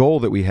or a goal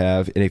that we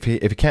have, and if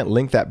it can't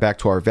link that back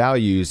to our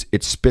values,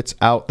 it spits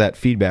out that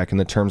feedback in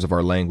the terms of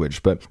our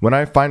language. But when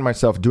I find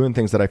myself doing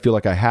things that I feel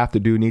like I have to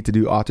do, need to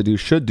do, ought to do,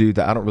 should do,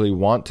 that I don't really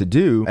want to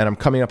do, and I'm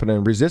coming up in a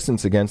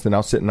resistance against, then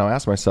I'll sit and I'll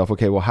ask myself,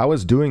 okay, well, how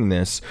is doing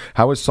this,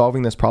 how is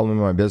solving this problem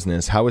in my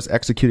business, how is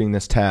executing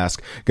this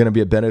task going to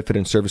be a benefit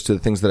and service to the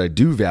things that I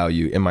do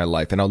value in my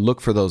life? And I'll look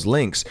for those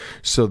links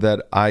so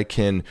that I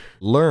can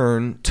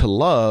learn to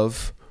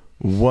love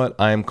what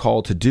I'm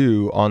called to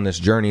do on this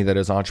journey that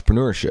is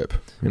entrepreneurship.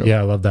 Yeah,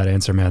 I love that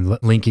answer, man.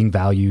 Linking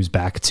values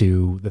back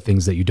to the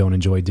things that you don't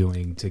enjoy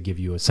doing to give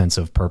you a sense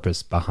of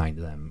purpose behind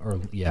them. Or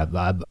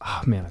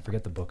I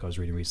forget the book I was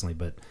reading recently,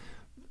 but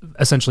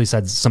essentially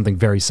said something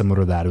very similar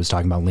to that. It was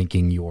talking about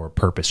linking your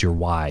purpose, your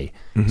why,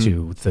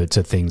 to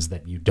things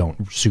that you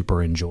don't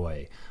super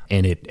enjoy.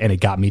 And it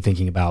got me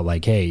thinking about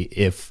like, hey,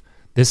 if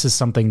this is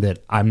something that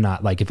I'm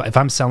not like, if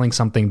I'm selling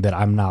something that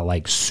I'm not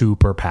like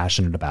super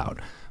passionate about,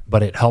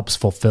 but it helps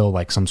fulfill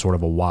like some sort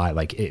of a why,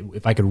 like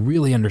if I could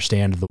really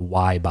understand the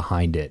why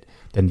behind it,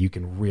 then you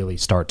can really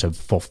start to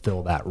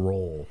fulfill that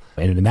role.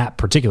 And in that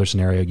particular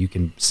scenario, you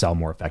can sell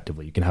more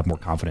effectively. You can have more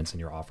confidence in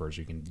your offers.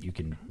 You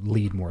can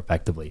lead more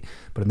effectively.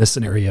 But in this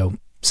scenario,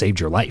 saved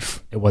your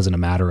life. It wasn't a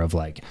matter of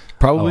like...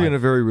 Probably in a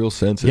very real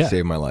sense, it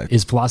saved my life.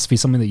 Is philosophy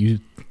something that you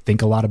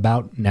think a lot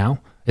about now?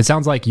 It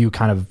sounds like you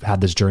kind of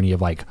had this journey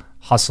of like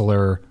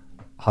hustler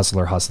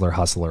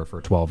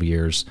for 12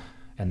 years,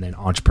 and then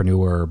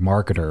entrepreneur,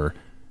 marketer,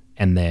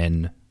 and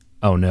then...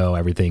 oh no,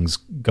 everything's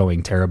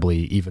going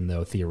terribly, even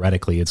though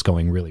theoretically it's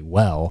going really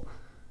well.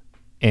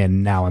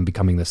 And now I'm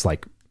becoming this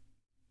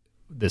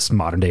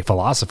modern day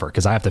philosopher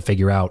because I have to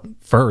figure out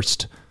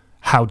first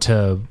how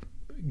to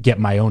get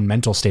my own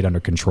mental state under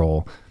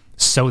control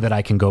so that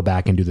I can go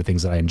back and do the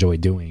things that I enjoy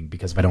doing.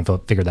 Because if I don't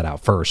figure that out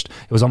first,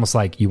 it was almost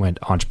like you went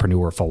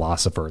entrepreneur,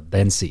 philosopher,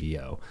 then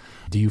CEO.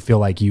 Do you feel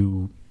like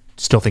you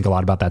still think a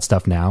lot about that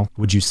stuff now?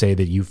 Would you say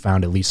that you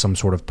found at least some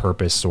sort of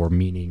purpose or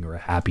meaning or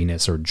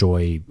happiness or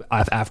joy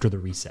after the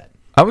reset?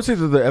 I would say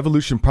that the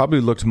evolution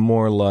probably looked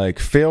more like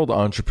failed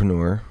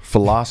entrepreneur,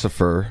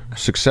 philosopher,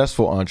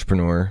 successful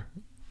entrepreneur,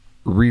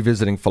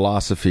 revisiting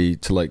philosophy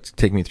to like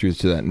take me through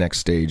to that next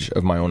stage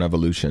of my own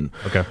evolution.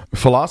 Okay.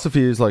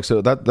 Philosophy is like,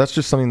 so that's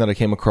just something that I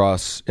came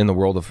across in the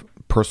world of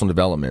personal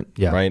development,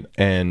 right?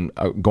 And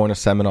going to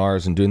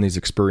seminars and doing these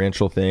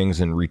experiential things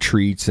and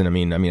retreats. And I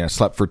mean, I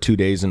slept for 2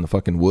 days in the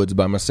fucking woods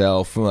by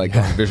myself, like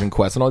on Vision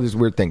Quest and all these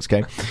weird things.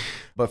 Okay.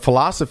 But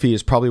philosophy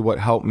is probably what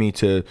helped me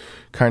to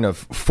kind of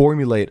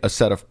formulate a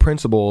set of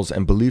principles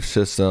and belief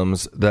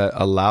systems that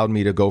allowed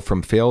me to go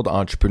from failed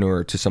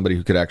entrepreneur to somebody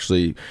who could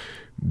actually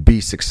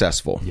be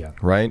successful.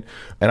 Right.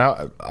 And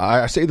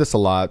I say this a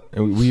lot,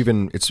 and we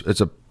even,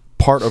 it's a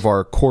part of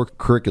our core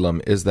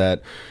curriculum is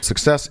that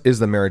success is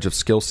the marriage of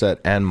skill set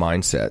and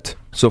mindset.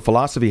 So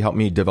philosophy helped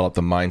me develop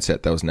the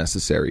mindset that was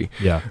necessary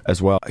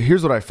as well.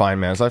 Here's what I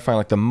find, man, is I find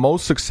like the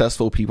most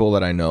successful people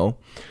that I know,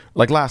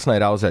 like last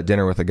night I was at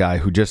dinner with a guy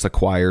who just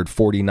acquired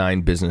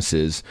 49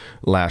 businesses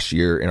last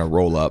year in a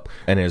roll up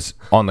and is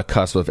on the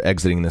cusp of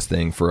exiting this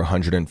thing for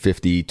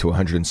 150 to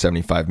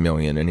 175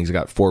 million. And he's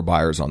got 4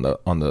 buyers on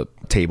the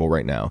table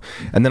right now.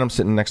 And then I'm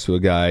sitting next to a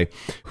guy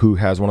who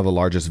has one of the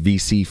largest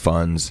VC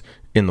funds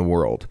in the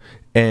world.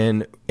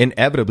 And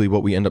inevitably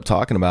what we end up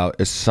talking about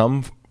is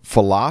some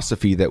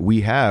philosophy that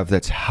we have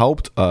that's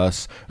helped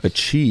us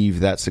achieve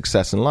that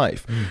success in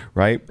life,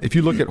 right? If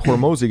you look at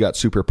Hormozi, got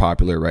super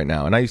popular right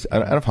now. And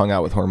I've hung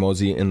out with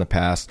Hormozi in the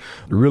past,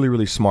 really,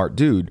 really smart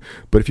dude.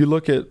 But if you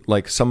look at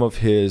like some of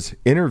his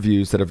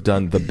interviews that have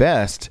done the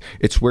best,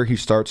 it's where he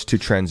starts to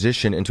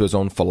transition into his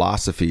own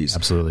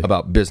philosophies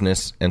about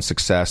business and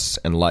success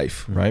and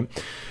life, right?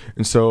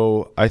 And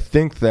so I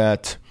think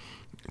that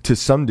to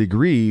some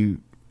degree,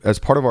 as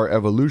part of our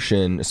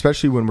evolution,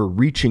 especially when we're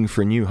reaching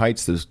for new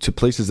heights to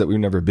places that we've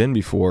never been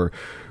before,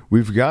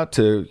 we've got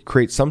to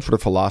create some sort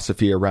of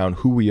philosophy around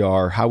who we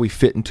are, how we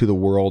fit into the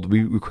world.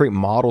 We create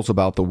models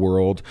about the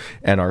world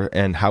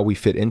and how we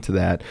fit into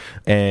that.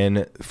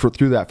 And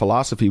through that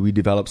philosophy, we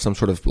develop some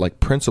sort of like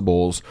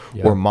principles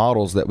or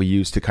models that we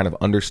use to kind of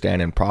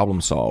understand and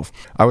problem solve.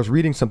 I was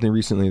reading something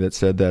recently that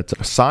said that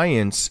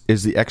science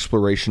is the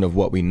exploration of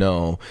what we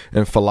know,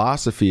 and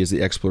philosophy is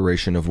the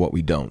exploration of what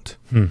we don't.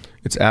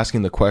 It's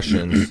asking the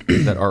questions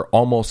that are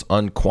almost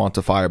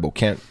unquantifiable,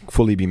 can't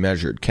fully be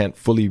measured, can't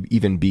fully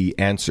even be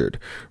answered,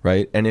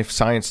 right? And if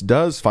science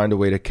does find a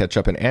way to catch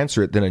up and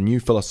answer it, then a new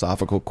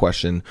philosophical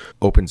question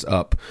opens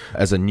up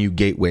as a new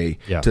gateway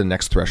to the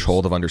next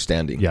threshold of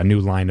understanding. Yeah, a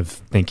new line of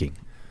thinking.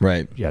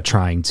 Right. Yeah,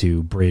 trying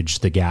to bridge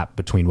the gap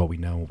between what we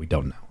know and what we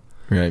don't know.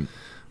 Right.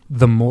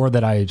 The more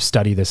that I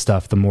study this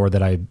stuff, the more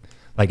that I...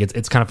 like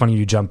it's kind of funny,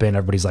 you jump in,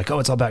 everybody's like, oh,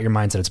 it's all about your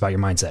mindset. It's about your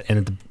mindset.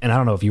 And I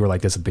don't know if you were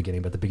like this at the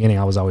beginning, but at the beginning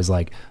I was always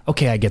like,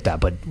 okay, I get that,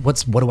 but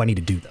what do I need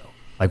to do though?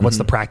 Like, what's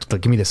the practical,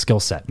 give me the skill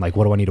set. Like,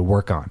 what do I need to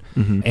work on?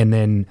 And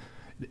then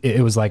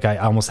it was like, I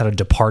almost had a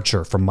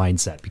departure from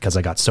mindset because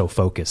I got so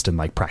focused in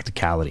like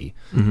practicality.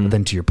 But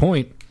then to your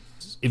point,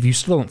 if you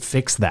still don't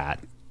fix that,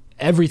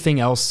 everything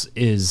else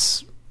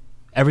is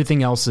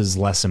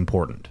less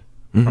important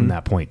from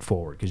that point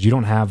forward. Cause you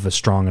don't have a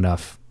strong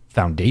enough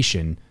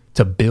foundation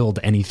to build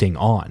anything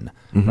on,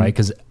 right?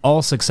 Because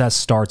all success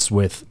starts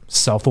with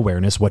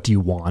self-awareness. What do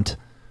you want?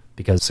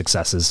 Because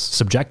success is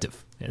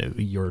subjective.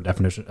 Your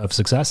definition of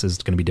success is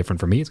going to be different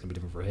for me. It's going to be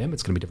different for him.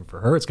 It's going to be different for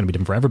her. It's going to be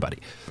different for everybody.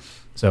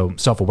 So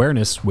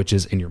self-awareness, which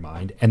is in your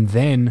mind, and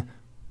then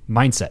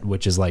mindset,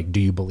 which is like, do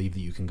you believe that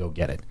you can go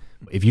get it?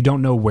 If you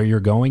don't know where you're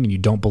going and you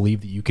don't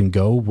believe that you can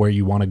go where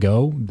you want to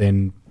go,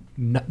 then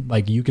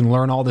like you can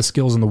learn all the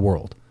skills in the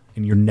world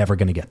and you're never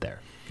going to get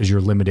there. Because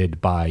you're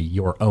limited by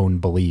your own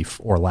belief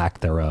or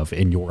lack thereof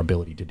in your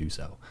ability to do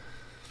so.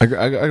 I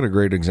got a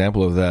great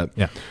example of that.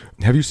 Yeah.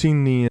 Have you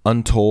seen the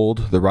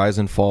Untold, the Rise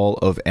and Fall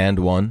of And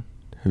One?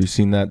 Have you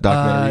seen that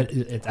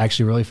documentary? It's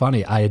actually really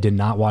funny. I did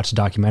not watch the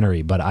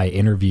documentary, but I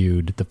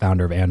interviewed the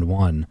founder of And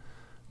One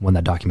when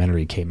that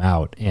documentary came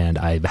out, and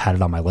I had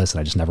it on my list,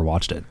 and I just never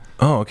watched it.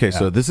 Oh, okay. Yeah.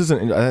 So this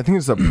isn't. I think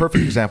it's a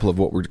perfect example of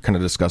what we're kind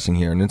of discussing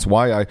here, and it's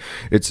why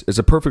it's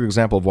a perfect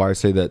example of why I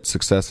say that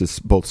success is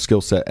both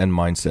skill set and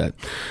mindset,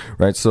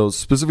 right? So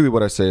specifically,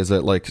 what I say is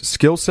that like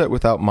skill set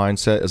without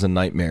mindset is a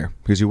nightmare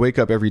because you wake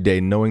up every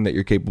day knowing that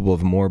you're capable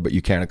of more, but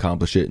you can't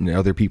accomplish it, and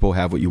other people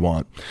have what you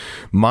want.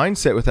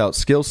 Mindset without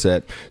skill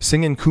set,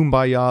 singing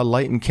Kumbaya,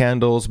 lighting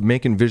candles,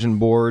 making vision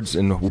boards,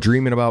 and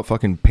dreaming about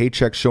fucking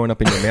paychecks showing up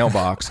in your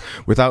mailbox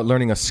without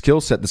learning a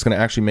skill set that's going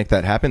to actually make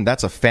that happen.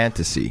 That's a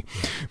fantasy.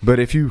 But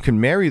if you can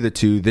marry the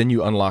two, then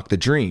you unlock the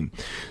dream.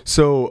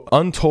 So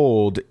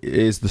Untold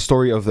is the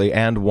story of the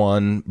And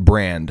One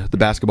brand, the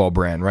basketball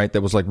brand, right? That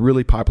was like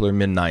really popular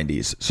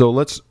mid-90s. So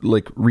let's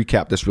like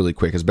recap this really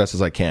quick as best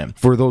as I can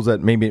for those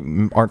that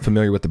maybe aren't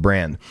familiar with the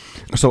brand.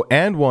 So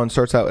And One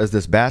starts out as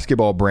this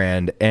basketball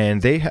brand,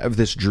 and they have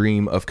this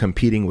dream of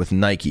competing with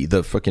Nike,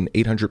 the fucking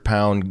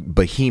 800-pound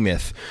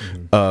behemoth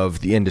of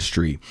the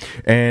industry.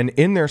 And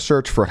in their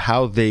search for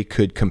how they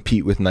could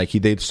compete with Nike,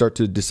 they start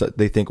to decide,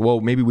 they think,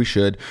 well, maybe we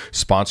should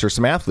sponsor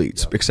some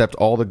athletes, except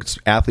all the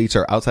athletes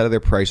are outside of their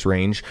price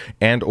range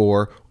and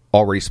or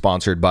already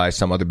sponsored by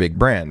some other big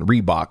brand,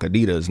 Reebok,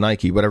 Adidas,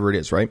 Nike, whatever it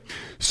is, right?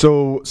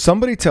 So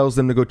somebody tells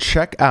them to go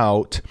check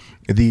out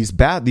these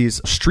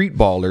street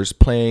ballers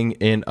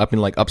playing up in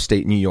like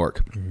upstate New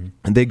York.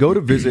 And they go to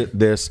visit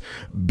this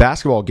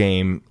basketball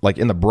game, like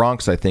in the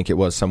Bronx, I think it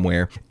was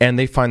somewhere, and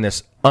they find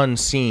this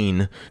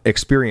unseen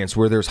experience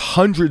where there's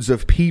hundreds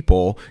of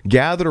people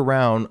gathered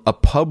around a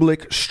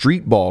public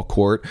street ball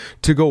court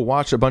to go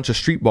watch a bunch of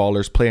street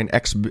ballers play an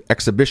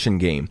exhibition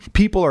game.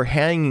 People are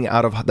hanging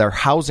out of their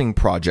housing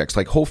projects,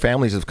 like whole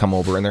families have come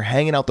over and they're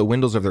hanging out the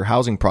windows of their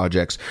housing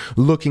projects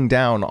looking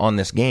down on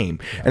this game.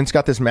 And it's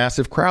got this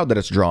massive crowd that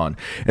it's drawn.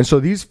 And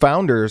so these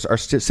founders are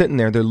sitting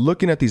there, they're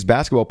looking at these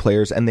basketball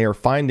players, and they are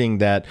finding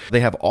that they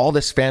have all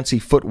this fancy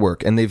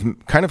footwork, and they've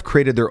kind of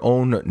created their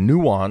own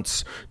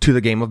nuance to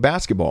the game of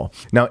basketball.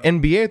 Now,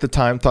 NBA at the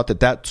time thought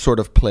that sort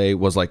of play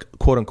was like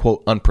quote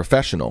unquote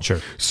unprofessional. Sure.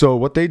 So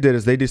what they did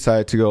is they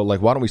decided to go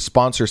like, why don't we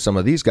sponsor some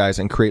of these guys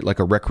and create like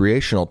a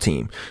recreational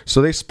team?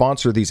 So they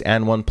sponsor these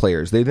And One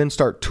players. They then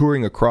start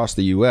touring across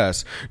the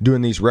U.S.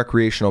 doing these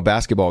recreational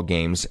basketball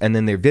games, and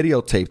then they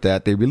videotape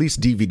that. They release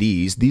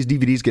DVDs. These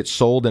DVDs get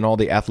sold in all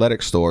the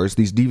athletic stores.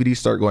 These DVDs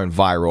start going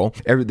viral.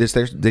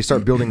 They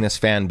start building this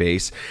fan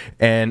base,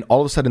 and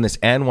all of a sudden this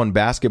And One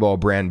basketball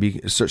brand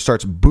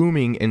starts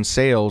booming in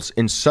sales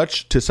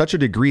to such a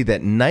degree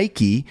that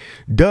Nike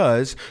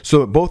does.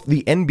 So both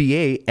the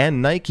NBA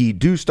and Nike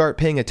do start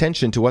paying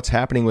attention to what's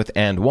happening with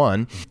And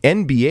One.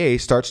 NBA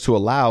starts to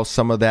allow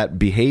some of that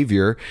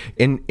behavior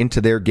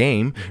into their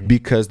game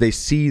because they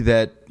see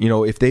that, you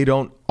know, if they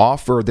don't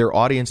offer their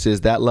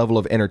audiences that level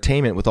of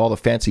entertainment with all the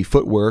fancy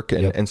footwork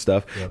and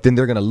stuff, then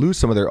they're going to lose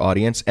some of their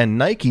audience. And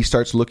Nike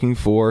starts looking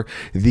for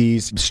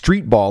these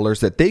street ballers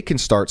that they can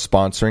start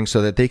sponsoring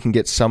so that they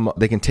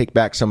can take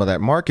back some of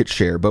that market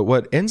share. But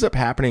what ends up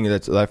happening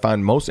that I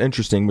find most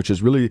interesting, which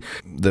is really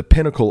the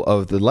pinnacle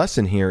of the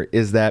lesson here,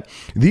 is that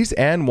these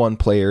And One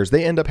players,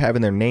 they end up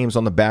having their names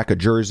on the back of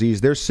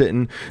jerseys. They're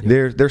sitting,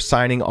 they're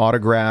signing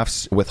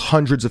autographs with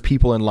hundreds of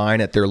people in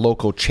line at their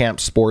local Champ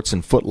Sports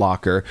and Foot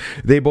Locker.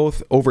 They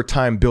both over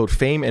time build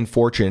fame and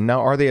fortune.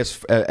 Now, are they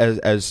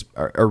as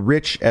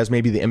rich as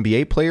maybe the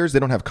NBA players? They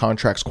don't have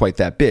contracts quite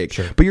that big.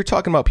 Sure. But you're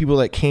talking about people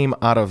that came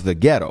out of the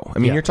ghetto. I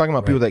mean, you're talking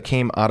about people that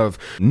came out of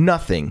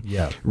nothing,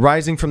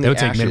 rising from the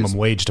ashes. They would take minimum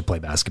wage to play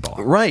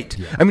basketball. Right.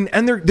 Yeah. I mean,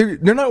 and they're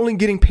not only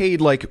getting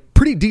paid like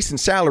pretty decent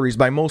salaries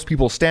by most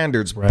people's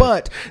standards,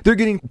 but they're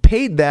getting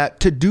paid that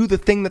to do the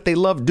thing that they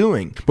love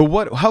doing.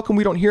 But how come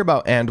we don't hear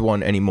about And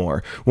One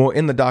anymore? Well,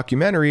 in the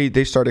documentary,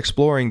 they start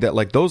exploring that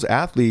like those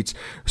athletes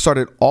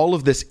started all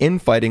of this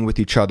infighting with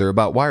each other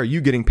about why are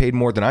you getting paid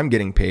more than I'm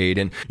getting paid,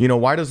 and you know,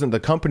 why doesn't the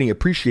company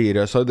appreciate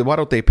us? So why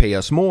don't they pay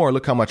us more?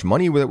 Look how much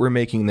money that we're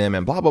making them,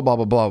 and blah blah blah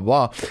blah blah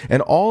blah.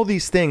 And all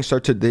these things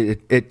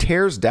it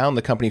tears down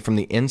the company from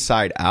the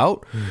inside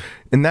out.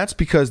 And that's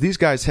because these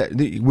guys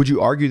would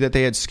you argue that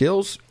they had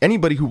skills?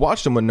 Anybody who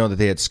watched them would know that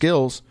they had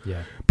skills.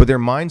 But their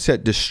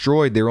mindset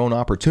destroyed their own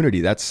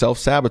opportunity. That's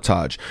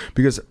self-sabotage.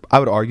 Because I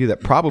would argue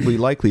that probably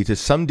likely to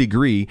some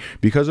degree,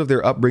 because of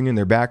their upbringing,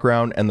 their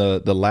background, and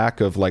the lack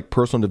of like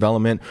personal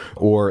development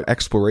or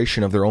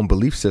exploration of their own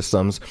belief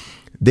systems,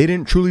 they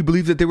didn't truly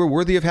believe that they were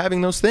worthy of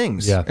having those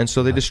things. And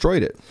so they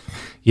destroyed it.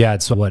 Yeah,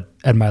 it's what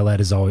Ed Milet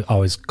is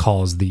always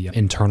calls the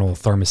internal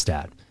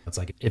thermostat. It's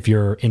like if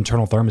your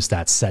internal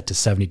thermostat's set to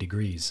 70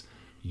 degrees,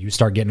 you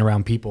start getting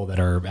around people that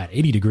are at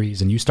 80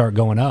 degrees and you start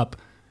going up,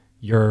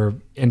 your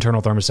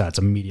internal thermostat's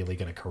immediately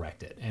going to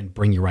correct it and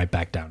bring you right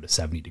back down to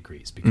 70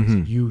 degrees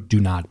because you do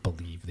not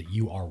believe that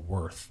you are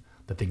worth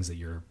the things that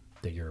you're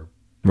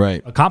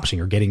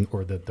accomplishing or getting,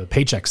 or the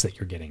paychecks that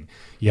you're getting.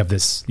 You have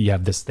this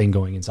thing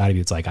going inside of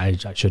you. It's like, I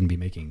shouldn't be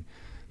making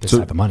this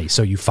type of money.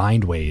 So you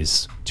find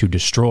ways to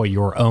destroy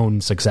your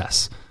own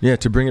success. Yeah,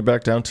 to bring it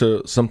back down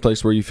to some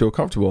place where you feel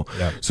comfortable.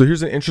 Yeah. So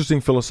here's an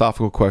interesting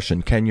philosophical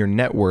question. Can your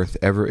net worth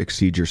ever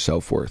exceed your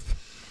self-worth?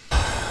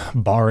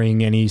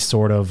 Barring any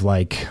sort of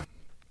like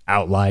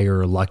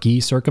outlier lucky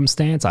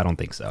circumstance, I don't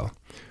think so.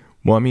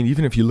 Well, I mean,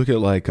 even if you look at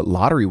like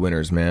lottery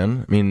winners,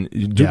 man, I mean,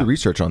 you do the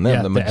research on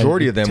them. The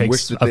majority of them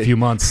wish that a few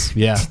months,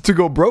 to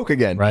go broke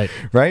again. Right.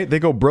 They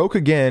go broke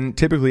again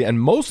typically,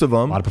 and most of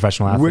them, a lot of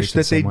professional athletes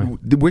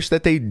wish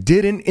that they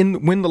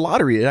didn't win the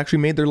lottery. It actually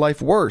made their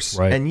life worse.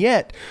 Right. And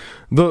yet,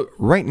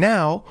 right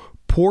now,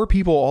 poor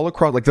people all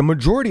across, like the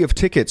majority of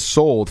tickets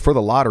sold for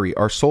the lottery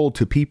are sold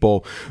to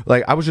people.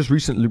 Like I was just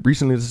recently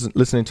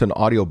listening to an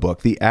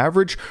audiobook. The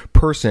average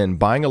person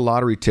buying a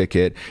lottery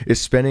ticket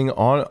is spending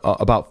on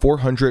about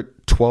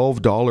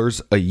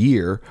 $412 a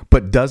year,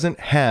 but doesn't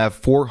have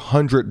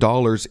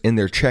 $400 in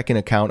their checking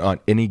account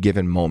on any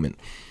given moment.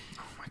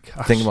 Oh my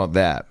gosh. Think about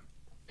that.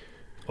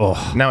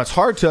 Oh. Now, it's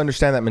hard to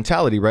understand that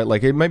mentality, right?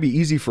 Like, it might be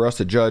easy for us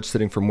to judge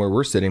sitting from where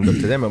we're sitting, but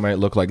to them, it might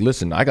look like,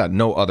 listen, I got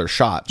no other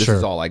shot. This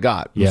is all I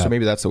got. Yeah. So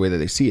maybe that's the way that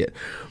they see it.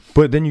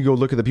 But then you go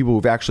look at the people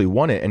who've actually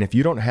won it, and if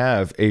you don't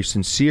have a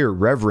sincere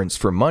reverence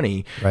for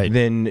money,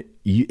 then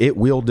it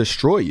will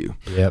destroy you.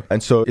 Yep.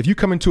 And so if you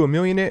come into $1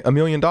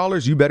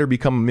 million, you better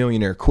become a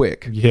millionaire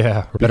quick.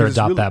 Yeah. Better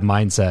adopt that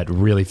mindset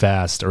really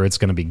fast, or it's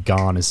going to be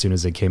gone as soon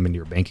as it came into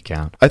your bank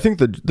account. I think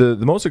the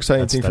most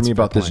exciting thing for me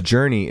about this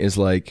journey is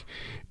like,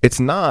 it's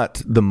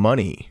not the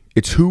money.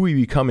 It's who we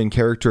become in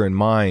character and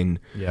mind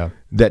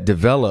that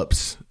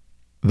develops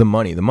the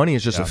money. The money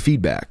is just a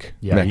feedback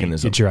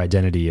mechanism. It's your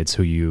identity. It's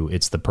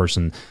it's the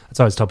person. That's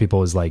what I always tell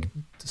people is like,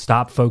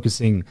 stop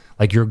focusing.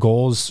 Like your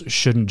goals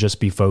shouldn't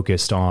just be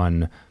focused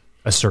on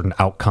a certain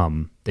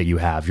outcome that you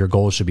have. Your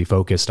goals should be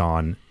focused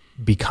on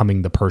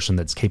becoming the person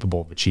that's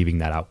capable of achieving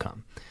that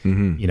outcome.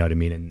 Mm-hmm. You know what I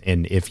mean?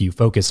 And if you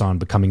focus on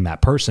becoming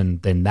that person,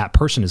 then that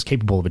person is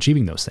capable of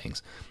achieving those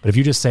things. But if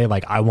you just say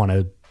like, I want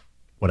to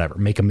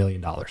make $1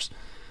 million,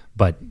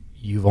 but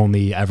you've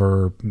only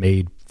ever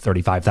made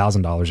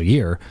 $35,000 a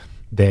year,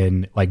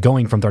 then like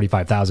going from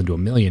 35,000 to $1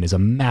 million is a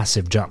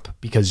massive jump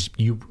because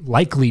you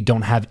likely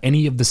don't have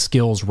any of the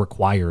skills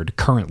required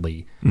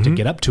currently to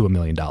get up to $1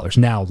 million.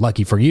 Now,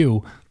 lucky for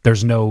you,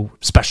 there's no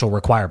special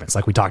requirements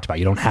like we talked about.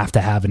 You don't have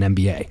to have an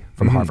MBA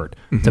from Harvard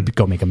to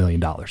go make $1 million.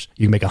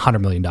 You can make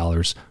 $100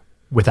 million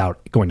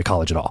without going to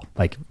college at all.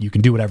 Like you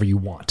can do whatever you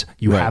want.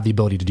 You have the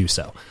ability to do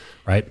so,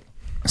 right?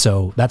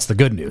 So that's the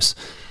good news.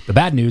 The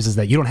bad news is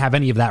that you don't have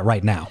any of that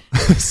right now.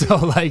 So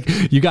like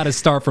you got to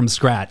start from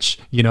scratch.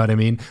 You know what I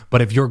mean?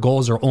 But if your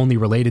goals are only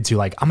related to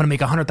like, I'm going to make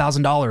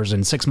 $100,000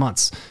 in 6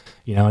 months,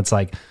 you know, it's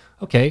like,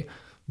 okay,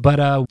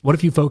 but what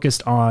if you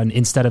focused on,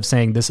 instead of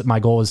saying this, my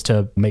goal is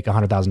to make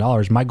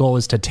 $100,000, my goal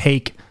is to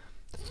take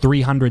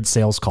 300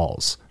 sales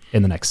calls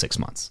in the next 6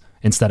 months.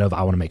 Instead of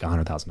I want to make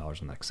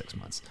 $100,000 in the next 6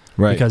 months.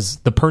 Right. Because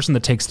the person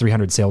that takes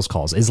 300 sales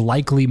calls is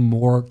likely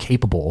more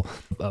capable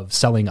of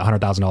selling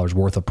 $100,000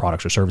 worth of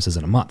products or services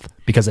in a month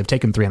because they've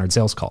taken 300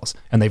 sales calls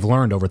and they've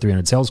learned over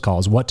 300 sales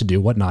calls what to do,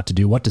 what not to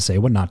do, what to say,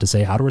 what not to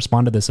say, how to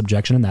respond to this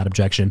objection and that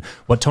objection,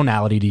 what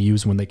tonality to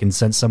use when they can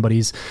sense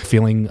somebody's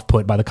feeling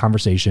put by the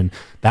conversation.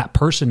 That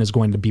person is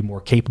going to be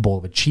more capable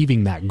of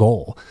achieving that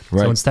goal.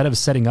 Right. So instead of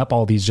setting up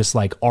all these just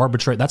like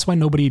arbitrary, that's why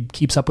nobody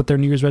keeps up with their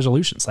New Year's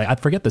resolutions. Like I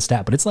forget the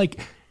stat, but it's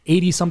like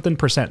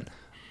 80-something%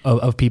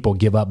 of people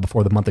give up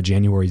before the month of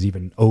January is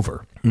even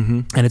over.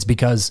 And it's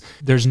because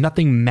there's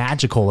nothing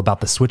magical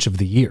about the switch of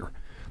the year.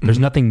 There's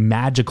nothing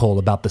magical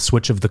about the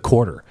switch of the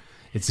quarter.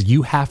 It's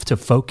you have to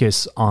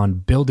focus on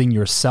building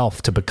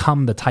yourself to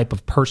become the type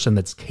of person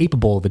that's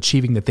capable of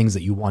achieving the things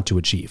that you want to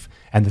achieve.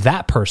 And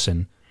that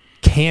person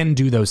can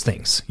do those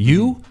things.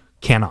 You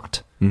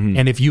cannot.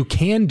 And if you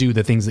can do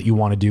the things that you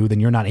want to do,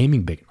 then you're not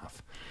aiming big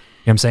enough. You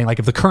know what I'm saying? Like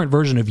if the current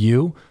version of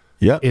you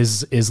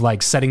is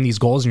like setting these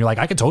goals and you're like,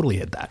 I could totally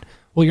hit that.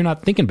 Well, you're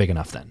not thinking big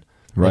enough then.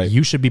 Right. Like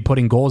you should be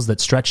putting goals that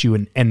stretch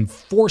you and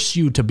force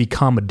you to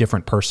become a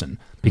different person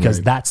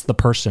because that's the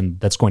person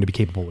that's going to be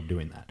capable of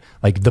doing that.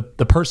 Like the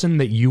person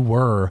that you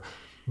were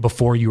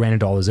before you ran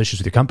into all those issues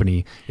with your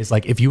company is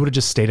like, if you would have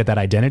just stayed at that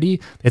identity,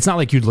 it's not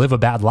like you'd live a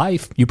bad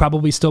life. You'd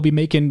probably still be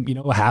making, you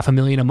know,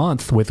 $500,000 a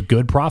month with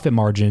good profit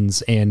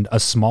margins and a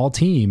small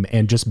team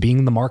and just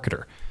being the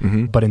marketer.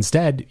 But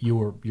instead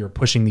you're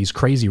pushing these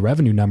crazy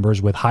revenue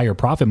numbers with higher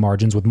profit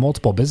margins with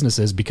multiple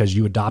businesses because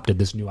you adopted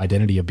this new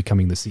identity of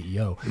becoming the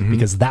CEO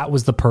because that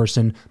was the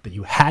person that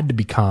you had to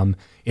become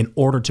in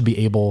order to be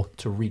able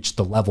to reach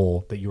the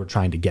level that you were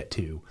trying to get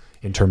to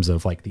in terms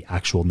of like the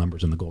actual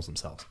numbers and the goals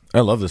themselves. I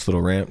love this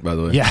little rant, by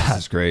the way. Yeah, this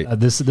is great.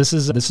 This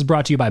is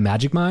brought to you by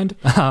Magic Mind.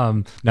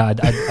 No,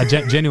 I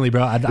genuinely,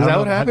 bro. Is that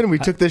what happened? We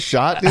took this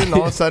shot, dude, and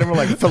all of a sudden we're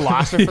like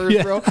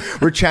philosophers, bro.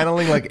 We're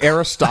channeling like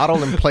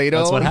Aristotle and Plato.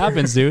 That's what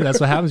happens, dude.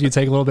 That's what happens. You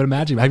take a little bit of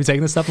magic. Have you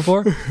taken this stuff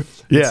before?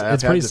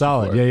 It's pretty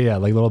solid. Before. Yeah.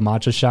 Like a little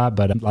matcha shot,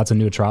 but lots of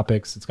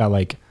nootropics. It's got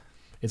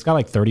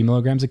like 30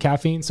 milligrams of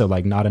caffeine, so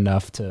like not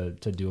enough to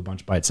do a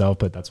bunch by itself,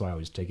 but that's why I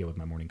always take it with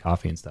my morning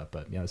coffee and stuff.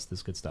 But yeah, this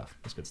is good stuff.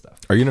 It's good stuff.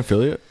 Are you an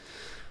affiliate?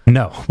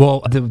 No.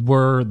 Well,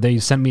 they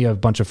sent me a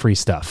bunch of free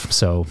stuff.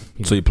 So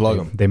you plug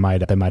them. They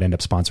might end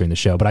up sponsoring the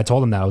show. But I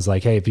told them that. I was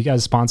like, hey, if you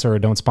guys sponsor or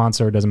don't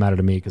sponsor, it doesn't matter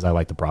to me because I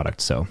like the product.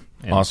 So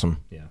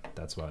awesome. Yeah,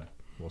 that's why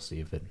we'll see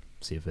if it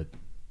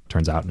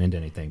turns out into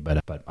anything,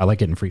 but I like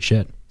getting free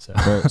shit. So,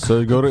 right,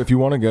 so go to, if you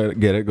want to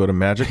get it, go to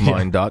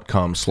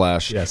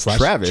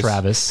magicmind.com/Travis.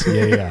 Travis.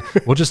 Yeah.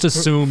 We'll just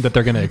assume that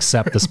they're going to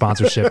accept the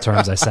sponsorship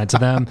terms I sent to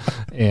them,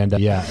 and go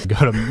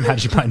to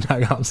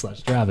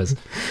magicmind.com/Travis.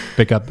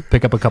 Pick up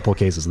a couple of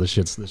cases. This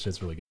shit's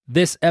really good.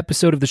 This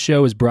episode of the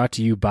show is brought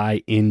to you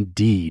by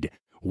Indeed.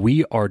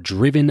 We are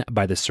driven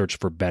by the search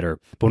for better,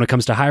 but when it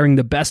comes to hiring,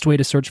 the best way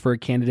to search for a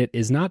candidate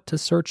is not to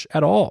search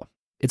at all.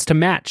 It's to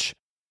match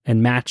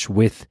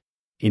with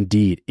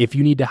Indeed. If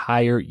you need to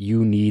hire,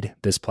 you need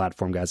this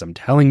platform, guys. I'm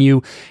telling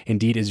you,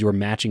 Indeed is your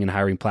matching and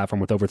hiring platform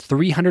with over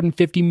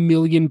 350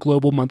 million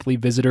global monthly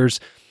visitors,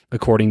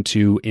 according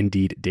to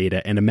Indeed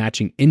data, and a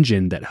matching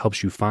engine that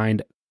helps you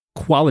find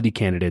quality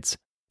candidates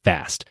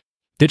fast.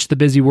 Ditch the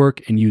busy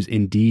work and use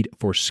Indeed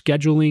for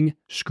scheduling,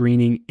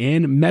 screening,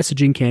 and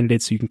messaging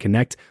candidates so you can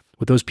connect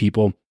with those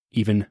people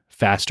even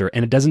faster.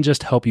 And it doesn't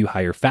just help you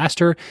hire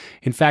faster.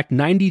 In fact,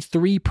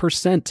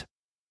 93%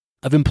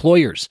 of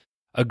employers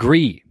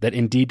agree that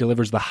Indeed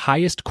delivers the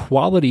highest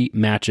quality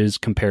matches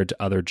compared to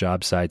other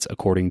job sites,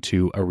 according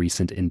to a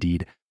recent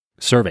Indeed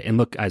survey. And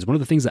look, guys, one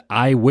of the things that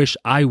I wish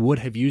I would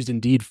have used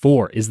Indeed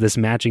for is this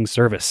matching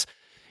service.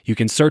 You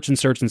can search and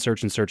search and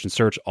search and search and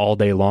search all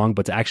day long,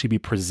 but to actually be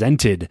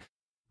presented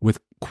with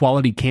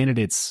quality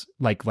candidates,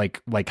 like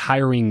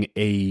hiring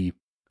a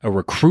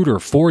recruiter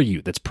for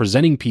you that's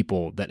presenting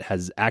people that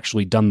has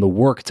actually done the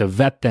work to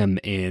vet them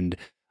and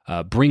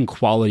bring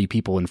quality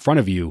people in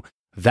front of you.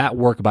 That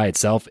work by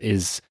itself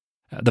is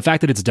the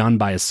fact that it's done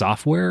by a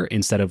software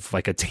instead of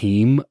like a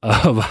team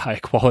of high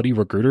quality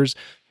recruiters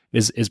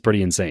is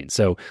pretty insane.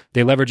 So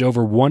they leverage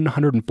over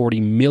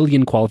 140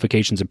 million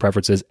qualifications and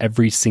preferences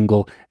every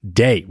single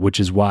day,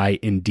 which is why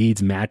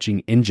Indeed's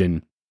matching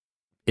engine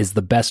is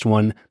the best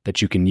one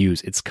that you can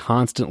use. It's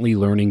constantly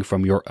learning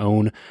from your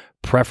own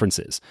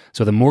preferences.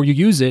 So the more you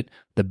use it,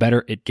 the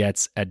better it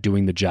gets at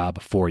doing the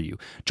job for you.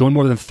 Join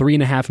more than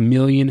 3.5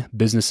 million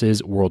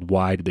businesses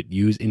worldwide that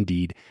use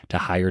Indeed to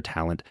hire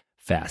talent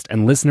fast.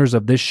 And listeners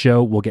of this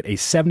show will get a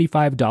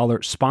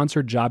 $75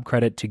 sponsored job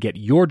credit to get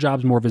your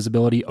jobs more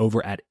visibility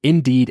over at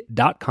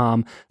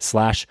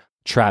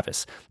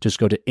Indeed.com/Travis. Just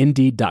go to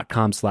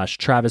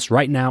Indeed.com/Travis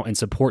right now and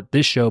support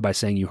this show by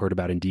saying you heard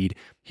about Indeed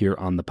here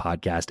on the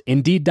podcast.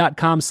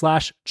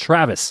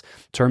 Indeed.com/Travis.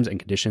 Terms and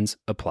conditions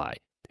apply.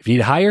 If you need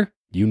to hire,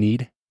 you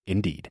need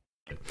Indeed.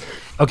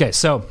 Okay,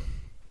 so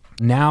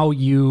now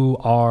you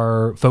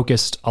are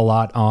focused a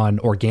lot on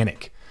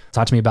organic.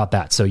 Talk to me about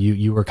that. So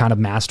you were kind of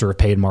master of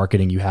paid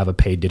marketing. You have a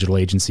paid digital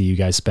agency. You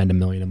guys spend $1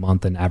 million a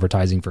month in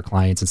advertising for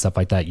clients and stuff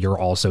like that. You're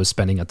also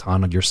spending a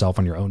ton on yourself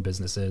on your own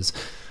businesses.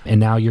 And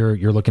now you're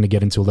looking to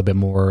get into a little bit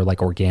more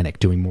like organic,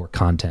 doing more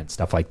content,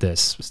 stuff like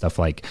this, stuff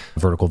like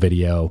vertical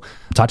video.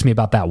 Talk to me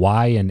about that.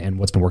 Why and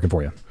what's been working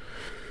for you?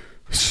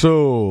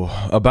 So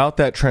about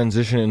that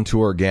transition into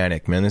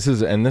organic, man, this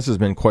has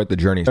been quite the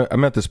journey.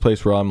 I'm at this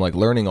place where I'm like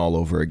learning all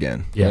over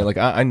again. Yeah. Right? Like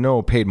I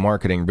know paid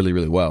marketing really,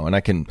 really well, and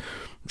I can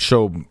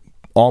show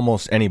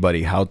almost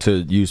anybody how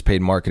to use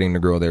paid marketing to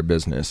grow their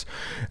business.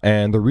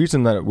 And the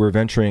reason that we're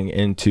venturing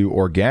into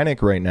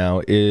organic right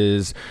now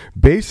is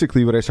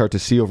basically what I start to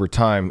see over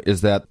time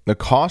is that the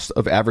cost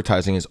of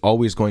advertising is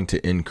always going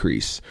to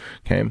increase.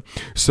 Okay.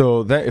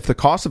 So that if the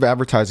cost of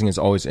advertising is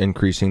always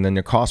increasing, then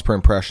your cost per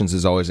impressions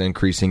is always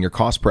increasing. Your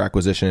cost per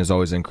acquisition is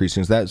always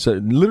increasing. So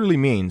it literally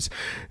means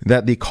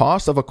that the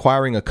cost of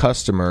acquiring a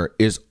customer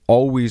is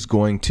always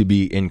going to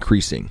be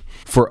increasing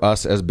for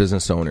us as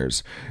business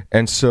owners.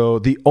 And so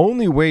the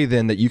only way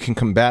then that you can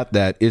combat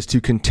that is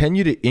to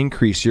continue to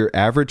increase your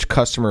average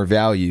customer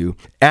value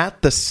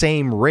at the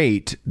same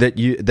rate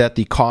that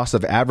the cost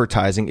of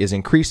advertising is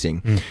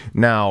increasing.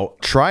 Now,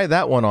 try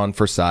that one on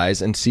for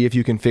size and see if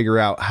you can figure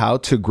out how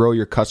to grow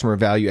your customer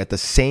value at the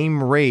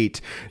same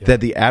rate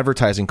that the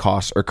advertising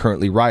costs are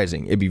currently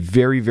rising. It'd be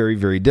very, very,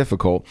 very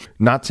difficult.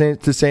 Not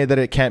to say that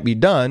it can't be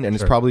done, and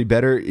it's probably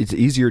better, it's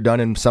easier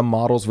done in some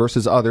models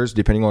versus others,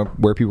 depending on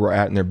where people are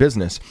at in their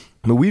business.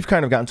 But we've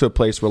kind of gotten to a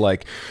place where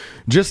like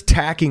just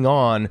tacking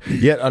on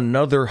yet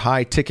another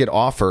high ticket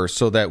offer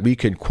so that we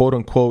could quote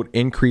unquote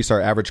increase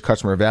our average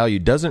customer value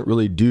doesn't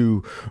really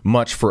do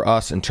much for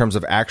us in terms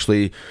of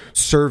actually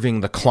serving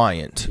the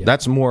client. Yeah.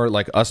 That's more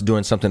like us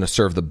doing something to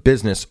serve the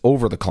business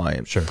over the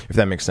client, if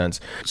that makes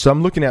sense. So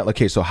I'm looking at,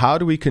 okay, so how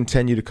do we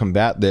continue to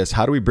combat this?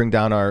 How do we bring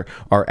down our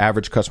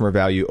average customer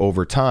value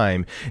over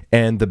time?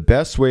 And the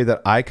best way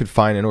that I could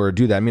find in order to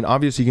do that, I mean,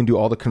 obviously you can do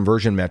all the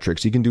conversion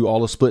metrics, you can do all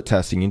the split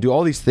testing, you can do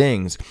all these things.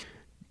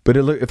 But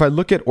if I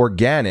look at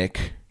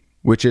organic,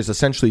 which is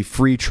essentially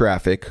free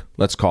traffic,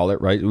 let's call it,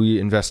 right? We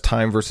invest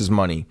time versus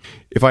money.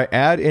 If I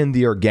add in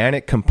the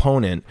organic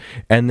component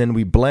and then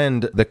we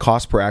blend the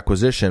cost per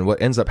acquisition,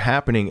 what ends up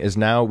happening is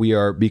now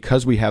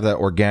because we have that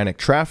organic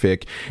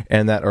traffic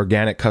and that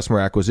organic customer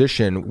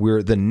acquisition,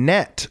 the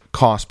net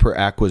cost per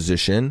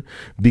acquisition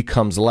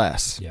becomes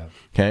less. Yeah.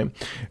 Okay.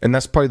 And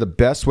that's probably the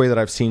best way that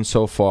I've seen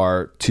so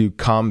far to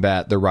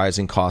combat the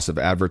rising cost of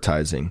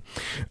advertising.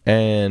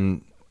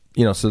 And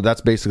so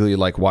that's basically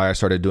like why I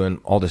started doing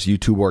all this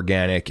YouTube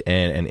organic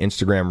and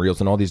Instagram Reels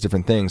and all these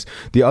different things.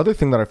 The other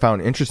thing that I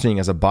found interesting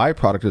as a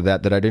byproduct of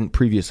that I didn't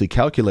previously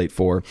calculate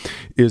for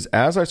is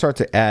as I start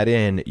to add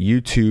in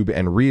YouTube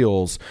and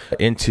Reels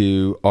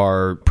into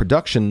our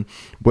production,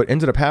 what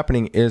ended up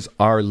happening is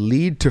our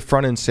lead to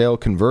front end sale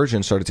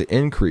conversion started to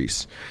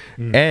increase.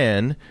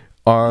 And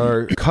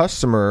our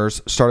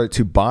customers started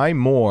to buy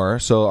more,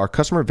 so our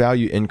customer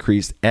value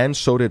increased, and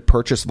so did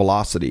purchase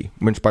velocity,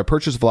 which by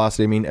purchase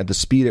velocity I mean at the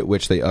speed at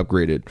which they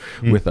upgraded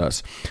with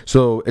us.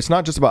 So it's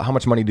not just about how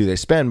much money do they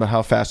spend, but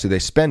how fast do they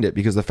spend it,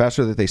 because the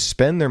faster that they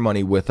spend their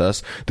money with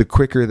us, the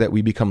quicker that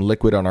we become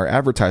liquid on our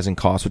advertising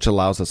costs, which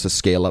allows us to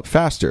scale up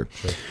faster.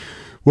 Sure.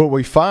 What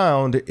we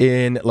found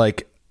in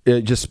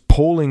just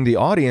polling the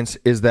audience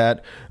is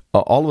that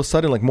all of a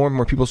sudden, more and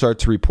more people started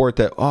to report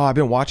that, I've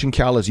been watching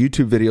KEALA's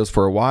YouTube videos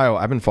for a while.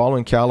 I've been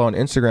following KEALA on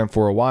Instagram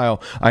for a while.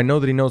 I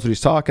know that he knows what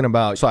he's talking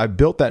about. So I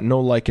built that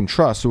know, like, and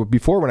trust. So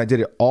before, when I did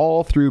it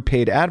all through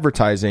paid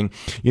advertising,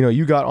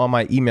 you got on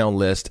my email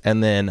list,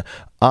 and then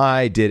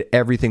I did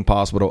everything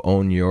possible to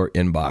own your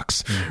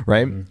inbox,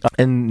 right?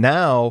 And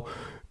now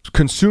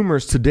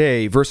consumers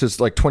today versus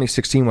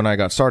 2016 when I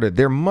got started,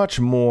 they're much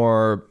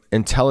more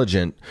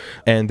intelligent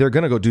and they're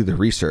going to go do the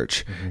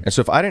research. And so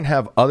if I didn't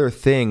have other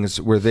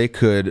things where they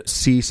could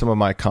see some of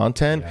my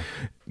content,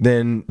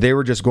 then they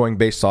were just going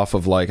based off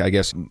of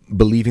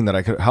believing that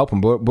I could help them.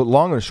 But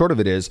long and short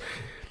of it is,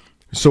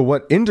 so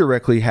what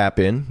indirectly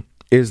happened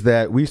is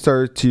that we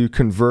started to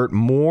convert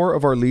more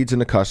of our leads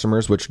into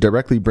customers, which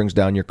directly brings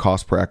down your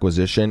cost per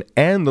acquisition.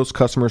 And those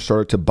customers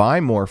started to buy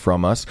more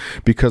from us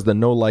because the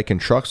know, like, and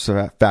trust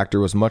factor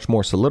was much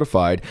more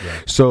solidified.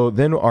 Yeah. So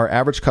then our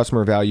average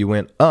customer value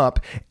went up,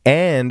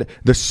 and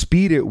the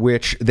speed at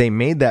which they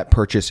made that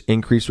purchase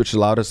increased, which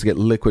allowed us to get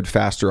liquid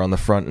faster on the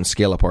front and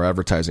scale up our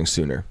advertising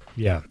sooner.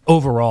 Yeah.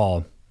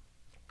 Overall,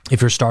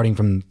 if you're starting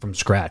from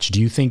scratch, do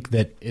you think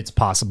that it's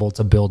possible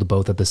to build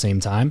both at the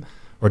same time?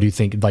 Or do you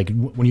think,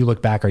 when you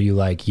look back, are you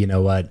like, you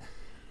know what?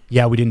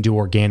 Yeah, we didn't do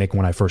organic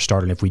when I first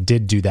started. And if we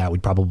did do that,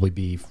 we'd probably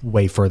be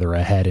way further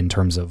ahead in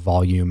terms of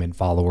volume and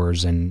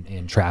followers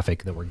and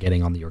traffic that we're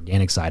getting on the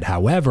organic side.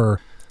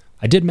 However,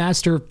 I did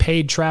master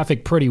paid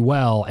traffic pretty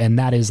well, and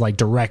that is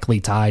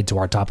directly tied to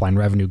our top line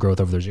revenue growth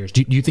over those years.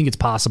 Do you think it's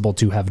possible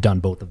to have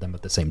done both of them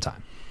at the same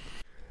time?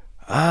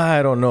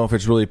 I don't know if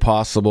it's really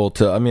possible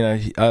to. I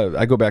mean,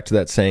 I go back to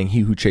that saying,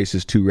 he who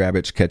chases two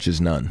rabbits catches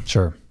none.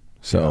 Sure.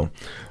 So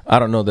I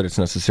don't know that it's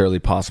necessarily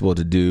possible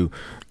to do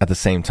at the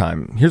same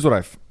time. Here's what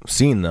I've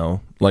seen,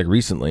 though,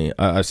 recently.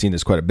 I've seen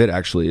this quite a bit,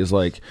 actually, is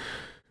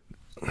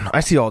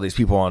I see all these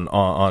people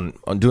on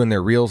doing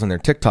their Reels and their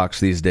TikToks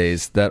these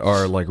days that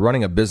are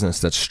running a business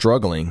that's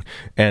struggling,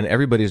 and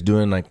everybody's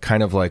doing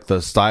kind of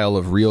the style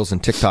of Reels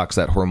and TikToks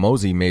that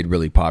Hormozi made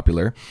really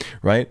popular,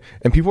 right?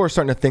 And people are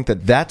starting to think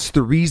that that's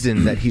the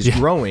reason that he's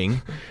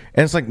growing.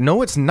 And it's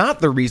no, it's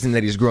not the reason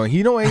that he's growing.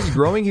 You know why he's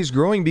growing? He's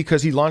growing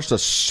because he launched a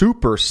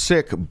super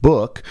sick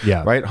book,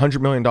 right? $100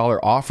 million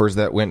offers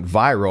that went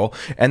viral.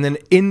 And then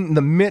in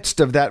the midst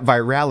of that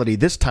virality,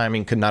 this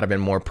timing could not have been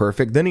more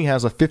perfect. Then he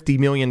has a $50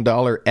 million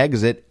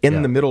exit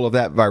in the middle of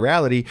that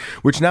virality,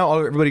 which now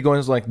everybody going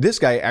is this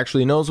guy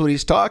actually knows what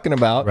he's talking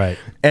about. Right.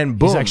 And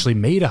boom. He's actually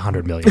made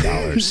 $100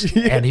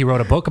 million. And he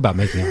wrote a book about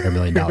making $100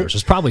 million.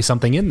 There's probably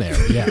something in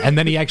there. Yeah. And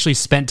then he actually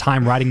spent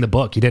time writing the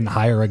book. He didn't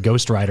hire a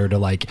ghostwriter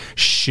to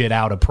shit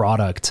out a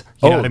product.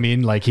 You know what I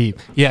mean?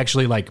 He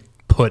actually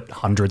put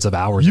hundreds of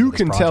hours. You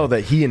can tell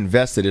that he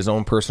invested his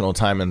own personal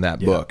time in that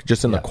book,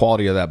 just in the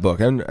quality of that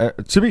book. And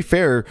to be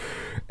fair,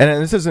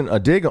 and this isn't a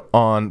dig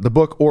on the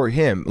book or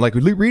him,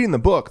 reading the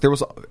book, there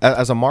was,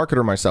 as a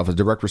marketer myself, a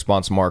direct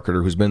response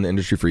marketer who's been in the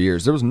industry for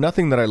years, there was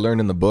nothing that I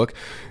learned in the book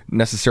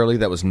necessarily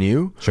that was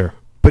new. Sure.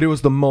 But it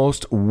was the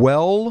most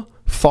well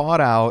thought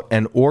out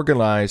and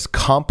organized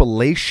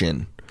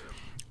compilation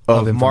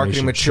of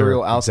marketing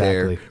material out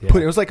there. Yeah.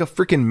 It was like a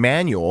freaking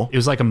manual. It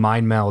was like a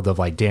mind meld of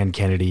Dan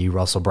Kennedy,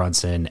 Russell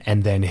Brunson,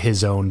 and then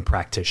his own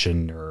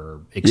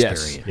practitioner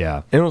experience. Yes.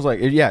 Yeah. And it was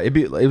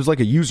it was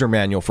like a user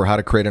manual for how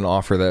to create an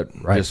offer that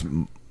just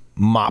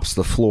mops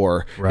the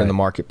floor in the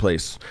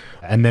marketplace.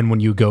 And then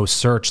when you go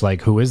search,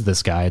 who is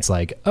this guy? It's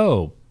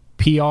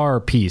PR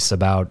piece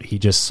about he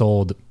just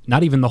sold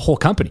not even the whole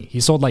company.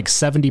 He sold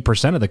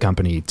 70% of the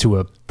company to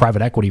a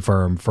private equity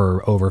firm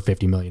for over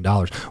 $50 million,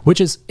 which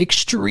is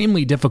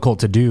extremely difficult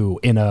to do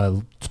in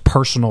a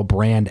personal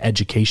brand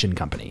education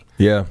company.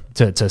 Yeah.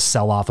 To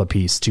sell off a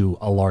piece to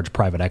a large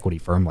private equity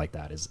firm like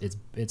that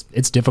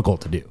it's difficult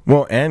to do.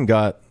 Well, and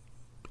got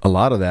a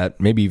lot of that,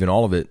 maybe even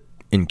all of it,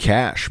 in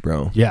cash,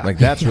 bro. Yeah. Like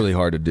that's really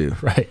hard to do.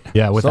 Right.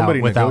 Yeah. Without like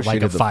a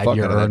negotiated the fuck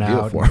 5-year out of that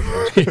deal earnout. for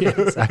him.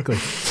 Yeah, exactly.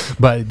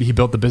 But he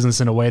built the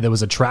business in a way that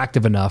was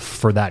attractive enough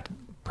for that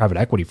private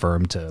equity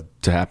firm to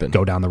happen,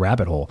 go down the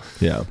rabbit hole.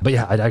 Yeah. But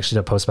yeah, I actually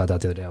did a post about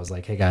that the other day. I was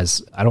like, hey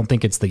guys, I don't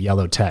think it's the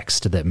yellow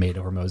text that made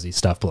Hormozy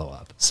stuff blow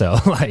up. So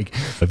like,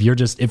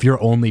 if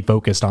you're only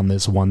focused on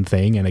this one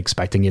thing and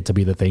expecting it to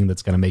be the thing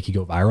that's going to make you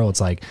go viral,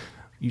 it's like,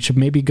 you should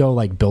maybe go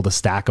like build a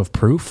stack of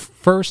proof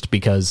first,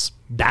 because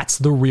that's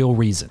the real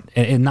reason.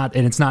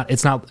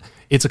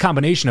 It's a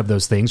combination of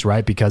those things,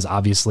 right? Because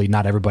obviously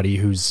not everybody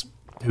who's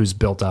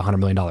built a $100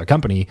 million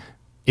company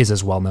is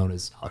as well known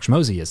as Alex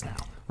Hormozy is now,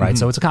 right? Mm-hmm.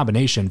 So it's a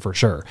combination for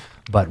sure.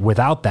 But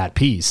without that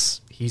piece,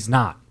 he's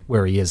not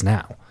where he is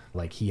now.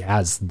 Like, he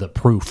has the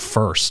proof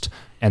first,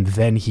 and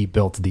then he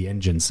built the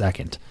engine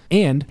second.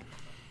 And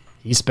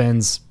he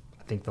spends,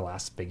 I think the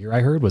last figure I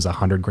heard was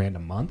 $100,000 a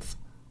month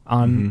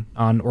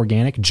on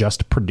organic,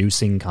 just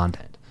producing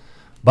content.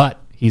 But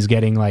he's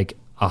getting like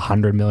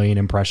 100 million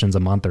impressions a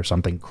month or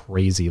something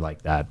crazy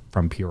like that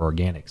from pure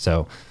organic.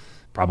 So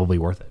probably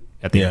worth it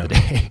at the end of the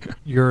day.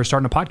 You're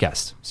starting a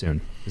podcast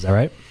soon. Is that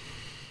right?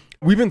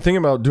 We've been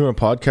thinking about doing a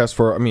podcast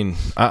for, I mean,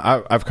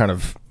 I've kind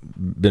of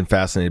been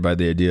fascinated by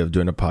the idea of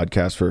doing a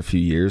podcast for a few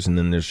years. And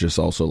then there's just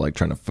also like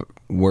trying to,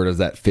 where does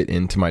that fit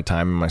into my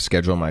time and my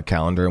schedule and my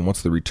calendar? And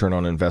what's the return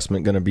on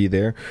investment going to be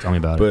there? Tell me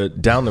about it.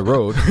 But down the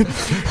road,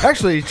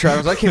 actually,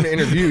 Travis, I came to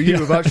interview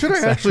you about, should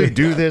I actually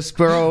do this,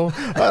 bro?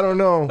 I don't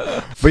know.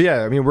 But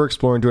yeah, I mean, we're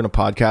exploring doing a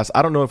podcast.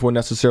 I don't know if we'll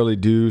necessarily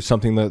do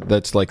something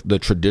that's like the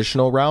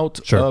traditional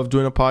route of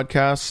doing a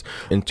podcast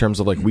in terms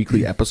of like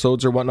weekly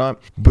episodes or whatnot.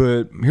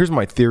 But here's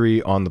my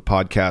theory on the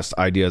podcast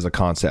idea as a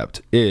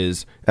concept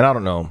is, and I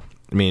don't know,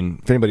 I mean,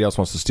 if anybody else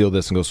wants to steal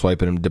this and go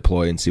swipe it and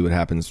deploy and see what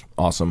happens,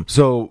 awesome.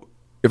 So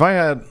if I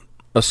had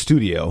a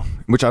studio,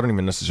 which I don't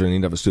even necessarily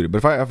need to have a studio, but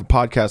if I have a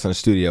podcast in a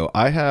studio,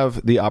 I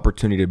have the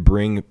opportunity to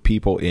bring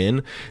people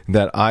in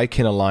that I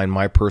can align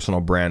my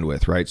personal brand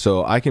with, right?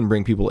 So I can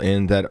bring people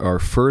in that are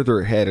further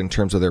ahead in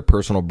terms of their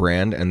personal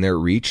brand and their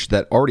reach,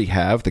 that already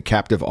have the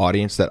captive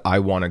audience that I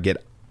want to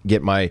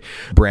get my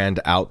brand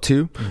out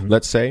to,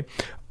 let's say.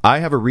 I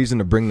have a reason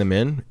to bring them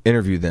in,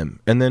 interview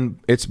them, and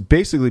then it's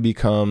basically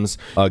becomes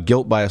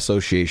guilt by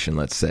association,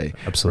 let's say.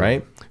 Absolutely.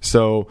 Right?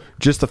 So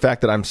just the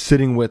fact that I'm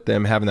sitting with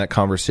them, having that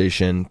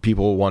conversation,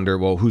 people wonder,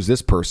 well, who's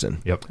this person?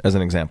 Yep. As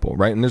an example,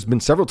 right? And there's been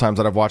several times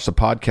that I've watched a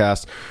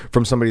podcast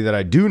from somebody that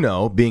I do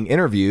know being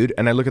interviewed,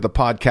 and I look at the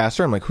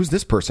podcaster, I'm like, who's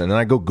this person? And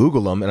I go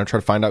Google them, and I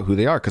try to find out who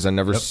they are, because I've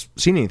never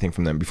seen anything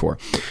from them before.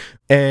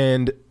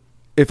 And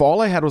if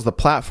all I had was the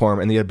platform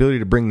and the ability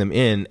to bring them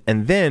in,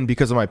 and then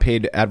because of my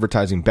paid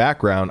advertising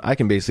background, I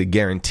can basically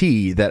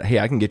guarantee that, hey,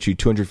 I can get you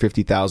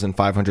 250,000,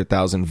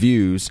 500,000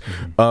 views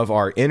of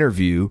our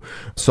interview.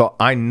 So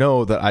I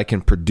know that I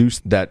can produce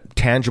that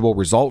tangible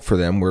result for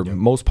them, where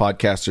most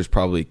podcasters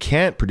probably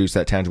can't produce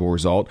that tangible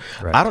result.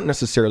 Right. I don't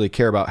necessarily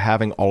care about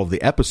having all of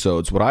the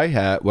episodes. What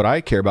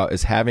I care about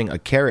is having a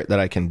carrot that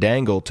I can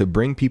dangle to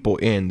bring people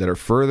in that are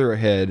further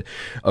ahead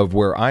of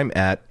where I'm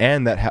at,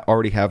 and that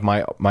already have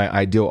my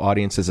ideal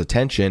audience's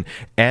attention,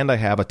 and I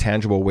have a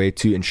tangible way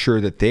to ensure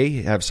that they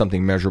have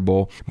something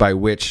measurable by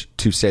which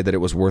to say that it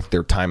was worth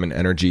their time and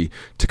energy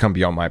to come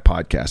be on my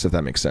podcast, if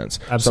that makes sense.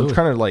 Absolutely. So I'm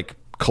trying to like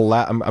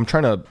I'm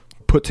trying to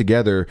put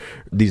together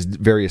these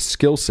various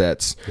skill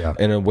sets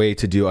in a way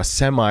to do a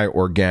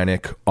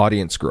semi-organic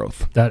audience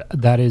growth. That's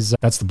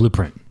the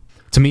blueprint.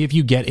 To me, if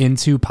you get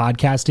into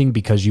podcasting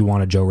because you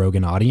want a Joe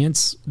Rogan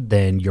audience,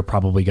 then you're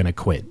probably going to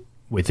quit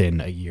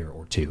within a year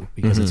or two,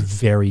 because it's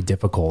very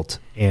difficult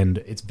and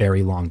it's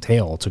very long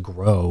tail to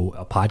grow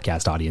a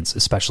podcast audience,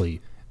 especially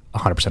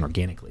 100%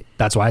 organically.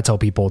 That's why I tell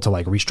people to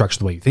like restructure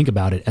the way you think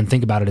about it, and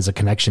think about it as a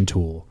connection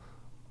tool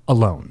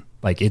alone.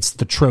 Like, it's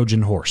the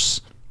Trojan horse.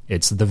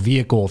 It's the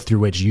vehicle through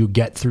which you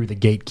get through the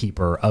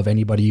gatekeeper of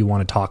anybody you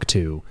want to talk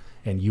to,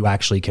 and you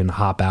actually can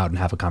hop out and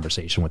have a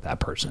conversation with that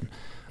person.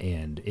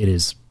 And it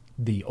is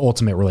the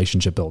ultimate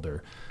relationship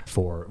builder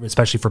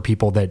especially for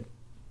people that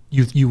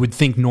you would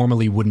think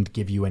normally wouldn't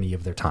give you any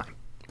of their time.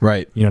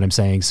 Right. You know what I'm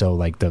saying? So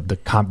like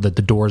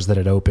the doors that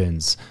it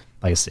opens,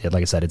 like I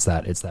said, it's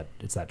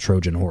that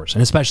Trojan horse.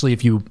 And especially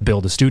if you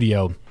build a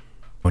studio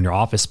in your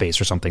office space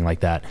or something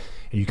like that,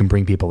 and you can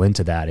bring people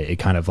into that, it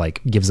kind of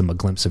like gives them a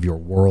glimpse of your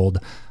world.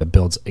 It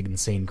builds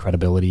insane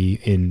credibility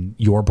in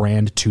your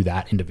brand to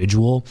that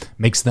individual,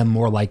 makes them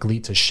more likely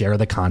to share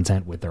the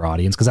content with their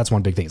audience. Because that's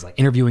one big thing. It's like,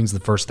 interviewing is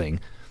the first thing.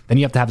 Then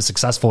you have to have a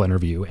successful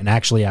interview and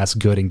actually ask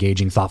good,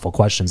 engaging, thoughtful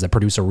questions that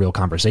produce a real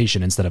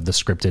conversation instead of the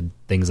scripted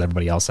things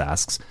everybody else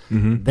asks.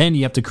 Then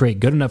you have to create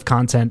good enough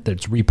content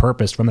that's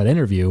repurposed from that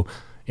interview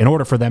in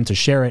order for them to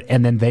share it.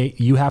 And then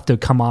you have to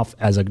come off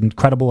as an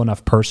incredible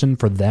enough person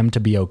for them to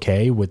be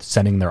okay with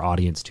sending their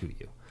audience to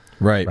you.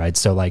 Right.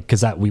 So like,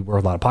 because we were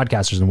a lot of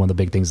podcasters, and one of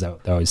the big things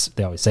that they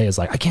always say is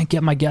like, I can't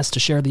get my guests to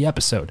share the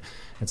episode.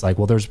 It's like,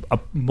 well, there's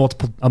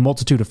a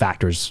multitude of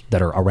factors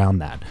that are around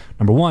that.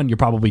 Number one, you're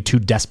probably too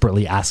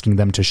desperately asking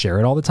them to share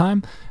it all the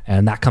time,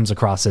 and that comes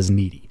across as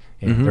needy.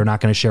 And they're not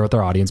going to share with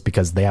their audience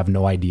because they have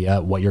no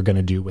idea what you're going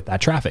to do with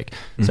that traffic.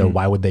 So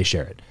why would they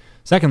share it?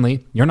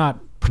 Secondly, you're not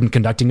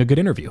conducting a good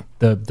interview.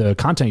 The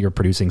content you're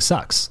producing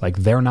sucks. Like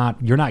you're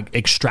not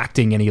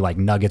extracting any like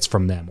nuggets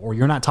from them, or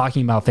you're not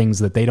talking about things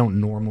that they don't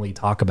normally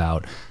talk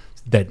about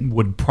that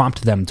would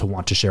prompt them to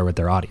want to share with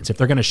their audience. If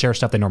they're going to share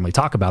stuff they normally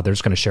talk about, they're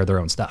just going to share their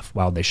own stuff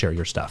while they share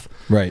your stuff.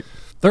 Right.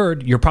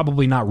 Third, you're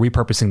probably not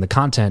repurposing the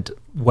content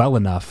well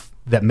enough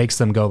that makes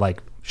them go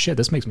like, shit,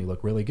 this makes me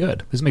look really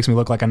good. This makes me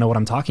look like I know what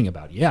I'm talking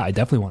about. Yeah, I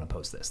definitely want to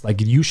post this.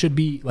 Like you should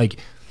be like,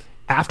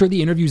 after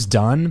the interview's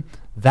done,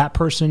 that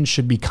person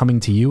should be coming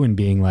to you and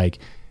being like,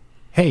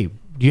 hey,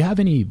 do you have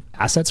any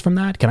assets from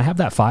that? Can I have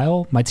that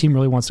file? My team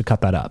really wants to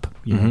cut that up.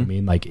 You know what I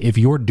mean? Like if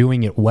you're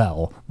doing it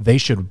well, they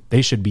should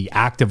be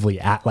actively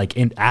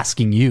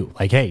asking you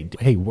like, hey,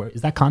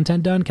 is that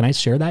content done? Can I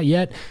share that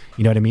yet?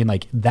 You know what I mean?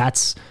 Like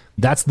that's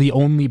the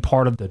only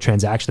part of the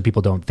transaction that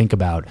people don't think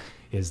about,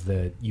 is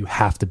that you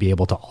have to be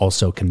able to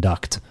also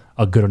conduct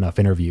a good enough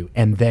interview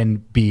and then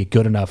be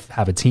good enough,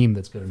 have a team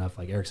that's good enough,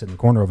 like Eric's in the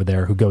corner over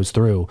there, who goes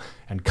through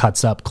and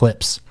cuts up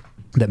clips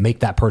that make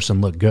that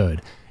person look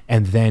good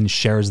and then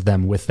shares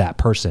them with that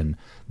person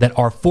that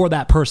are for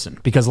that person.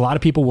 Because a lot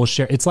of people will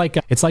share. It's like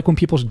when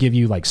people give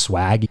you like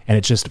swag and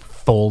it's just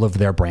full of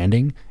their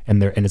branding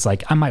and it's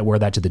like, I might wear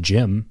that to the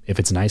gym if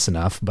it's nice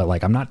enough, but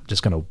like, I'm not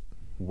just going to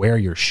wear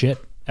your shit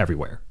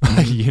everywhere.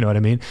 You know what I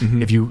mean?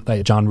 If you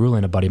like John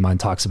Rulin, a buddy of mine,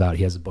 talks about,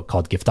 he has a book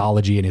called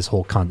Giftology, and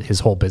his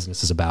whole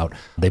business is about,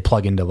 they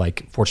plug into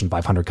like Fortune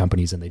 500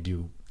 companies and they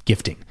do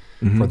gifting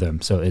for them.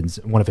 So it's,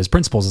 one of his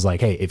principles is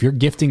like, hey, if you're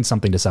gifting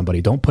something to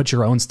somebody, don't put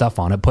your own stuff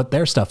on it, put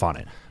their stuff on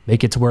it.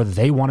 Make it to where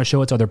they want to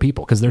show it to other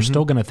people, because they're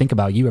still going to think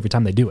about you every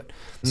time they do it.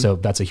 So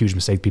that's a huge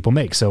mistake people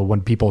make. So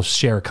when people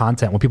share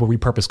content, when people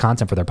repurpose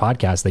content for their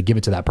podcast, they give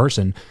it to that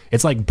person.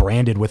 It's like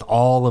branded with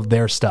all of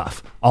their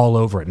stuff all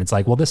over it. And it's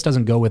like, well, this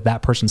doesn't go with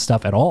that person's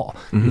stuff at all.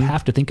 You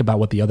have to think about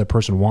what the other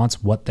person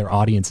wants, what their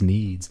audience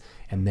needs.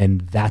 And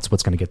then that's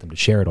what's going to get them to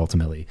share it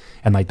ultimately.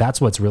 And like, that's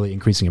what's really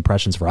increasing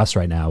impressions for us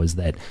right now, is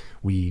that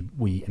we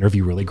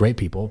interview really great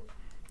people.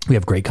 We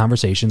have great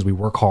conversations. We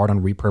work hard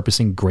on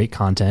repurposing great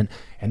content.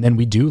 And then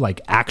we do like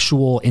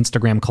actual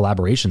Instagram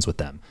collaborations with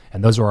them.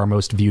 And those are our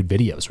most viewed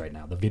videos right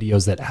now. The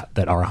videos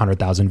that are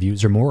 100,000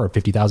 views or more, or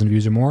 50,000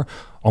 views or more,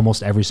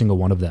 almost every single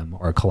one of them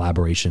are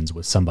collaborations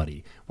with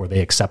somebody where they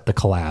accept the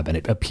collab and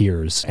it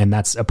appears. And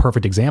that's a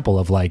perfect example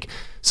of like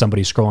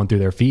somebody scrolling through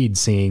their feed,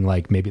 seeing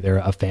like maybe they're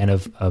a fan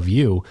of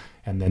you,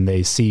 and then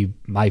they see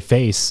my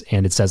face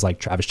and it says like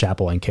Travis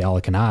Chappell and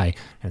KEALA, KANAE.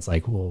 And it's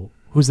like, well,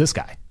 who's this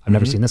guy? I've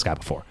never seen this guy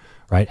before.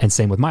 Right. And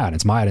same with my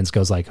audience. My audience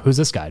goes like, who's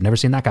this guy? I've never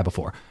seen that guy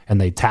before. And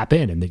they tap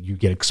in, and that you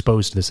get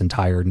exposed to this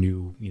entire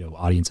new,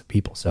 audience of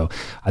people. So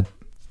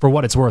for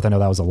what it's worth, I know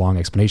that was a long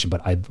explanation,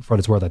 but for what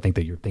it's worth, I think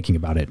that you're thinking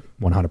about it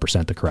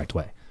 100% the correct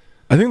way.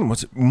 I think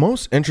what's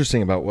most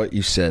interesting about what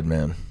you said,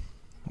 man,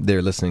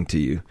 they're listening to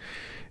you,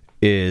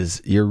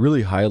 is you're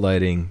really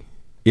highlighting,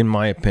 in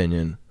my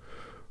opinion,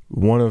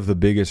 one of the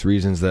biggest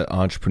reasons that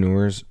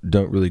entrepreneurs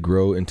don't really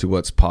grow into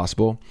what's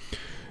possible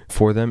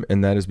for them,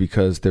 and that is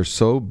because they're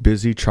so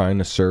busy trying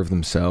to serve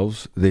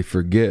themselves, they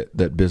forget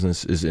that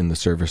business is in the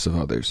service of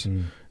others.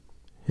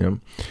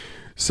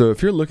 So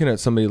if you're looking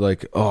at somebody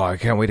like, oh, I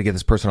can't wait to get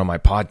this person on my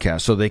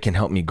podcast so they can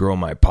help me grow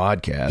my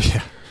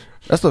podcast,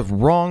 that's the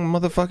wrong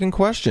motherfucking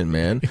question,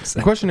 man. Exactly.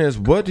 The question is,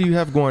 what do you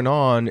have going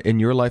on in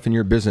your life and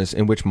your business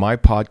in which my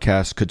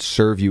podcast could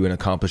serve you in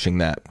accomplishing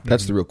that?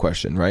 That's the real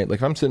question, right? Like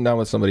if I'm sitting down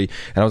with somebody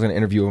and I was going to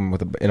interview them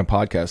in a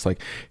podcast,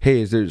 like,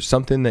 hey, is there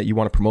something that you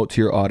want to promote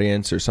to your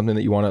audience, or something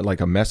that you want to,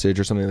 like a message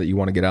or something that you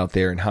want to get out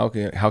there? And how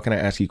can I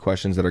ask you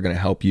questions that are going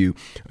to help you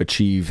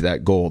achieve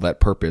that goal,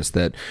 that purpose,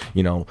 that,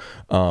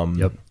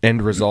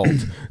 end result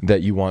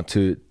that you want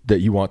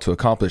to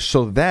accomplish,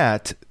 so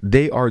that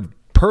they are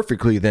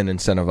perfectly then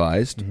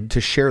incentivized to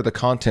share the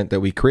content that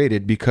we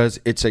created, because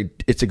it's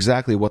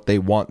exactly what they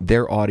want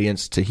their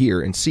audience to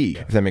hear and see,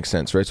 if that makes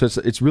sense, right? So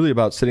it's really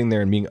about sitting there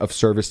and being of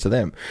service to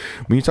them.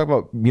 When you talk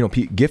about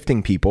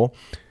gifting people,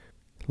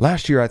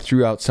 last year I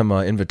threw out some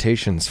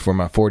invitations for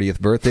my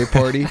 40th birthday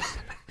party.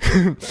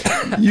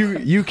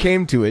 You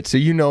came to it, so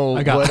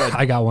I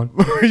got one.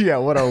 Yeah,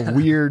 what a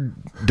weird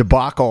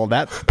debacle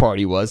that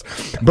party was.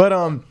 But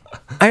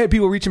I had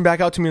people reaching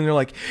back out to me, and they're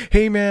like,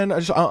 hey man,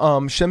 I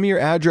just send me your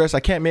address. I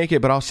can't make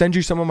it, but I'll send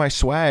you some of my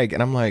swag.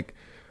 And I'm like,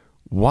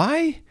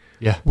 why?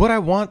 Yeah. Would I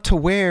want to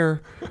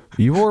wear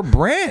your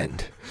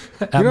brand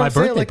at my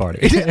birthday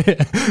party?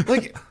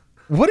 Like,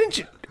 wouldn't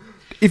you?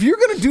 If you're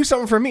going to do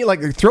something for me,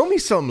 like throw me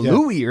some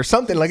Louis or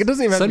something. Like, it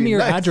doesn't even have to be Send me your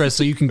nice. Address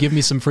so you can give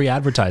me some free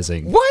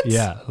advertising. What?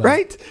 Yeah.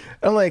 Right?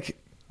 I'm like,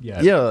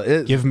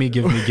 give me.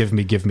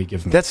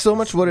 That's so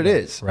much what it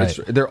is. Right.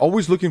 They're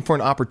always looking for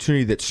an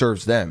opportunity that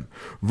serves them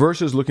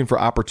versus looking for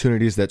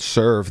opportunities that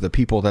serve the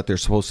people that they're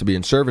supposed to be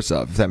in service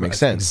of, if that makes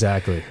sense.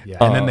 Exactly. Yeah.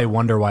 And then they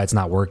wonder why it's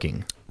not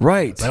working.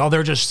 Right. It's like, oh,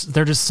 they're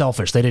just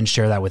selfish. They didn't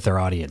share that with their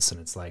audience.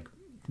 And it's like,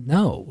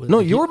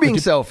 No, you're being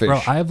selfish.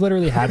 Bro, I've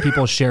literally had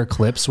people share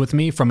clips with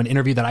me from an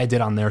interview that I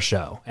did on their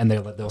show, and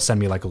they'll send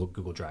me like a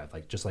Google Drive,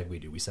 like just like we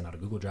do. We send out a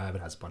Google Drive.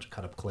 It has a bunch of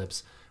cut up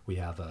clips. We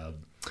have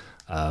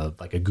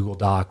like a Google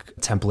Doc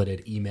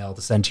templated email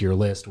to send to your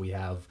list. We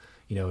have,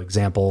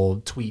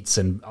 example tweets,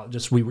 and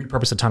we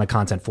repurpose a ton of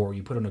content for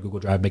you. Put it on a Google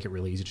Drive, make it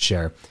really easy to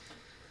share.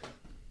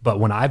 But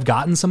when I've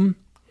gotten some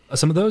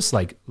of those,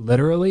 like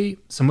literally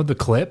some of the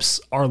clips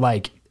are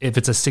like, if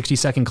it's a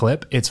 60-second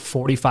clip, it's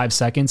 45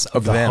 seconds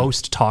of the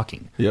host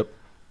talking. Yep.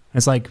 And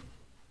it's like,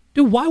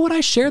 dude, why would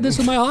I share this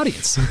with my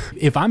audience?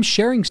 If I'm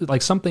sharing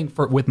like something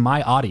with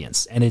my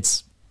audience and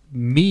it's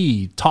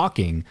me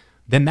talking,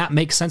 then that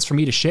makes sense for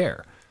me to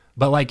share.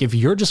 But like, if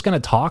you're just going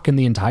to talk in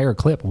the entire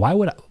clip, why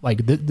would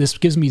this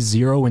gives me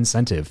zero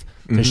incentive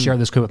to share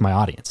this clip with my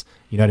audience?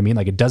 You know what I mean?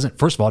 Like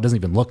first of all, it doesn't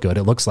even look good.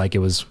 It looks like it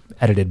was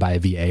edited by a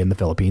VA in the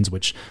Philippines,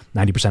 which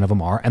 90% of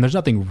them are. And there's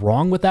nothing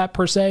wrong with that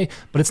per se,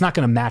 but it's not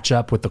going to match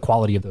up with the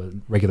quality of the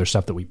regular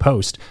stuff that we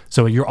post.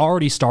 So you're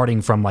already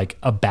starting from like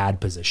a bad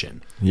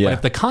position. Yeah. But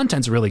if the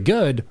content's really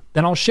good,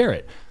 then I'll share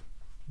it.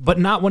 But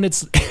not when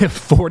it's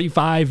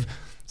 45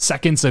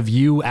 seconds of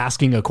you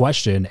asking a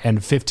question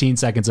and 15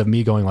 seconds of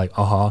me going like,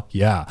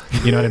 yeah.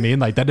 You know what I mean?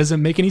 Like that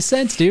doesn't make any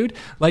sense, dude.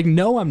 Like,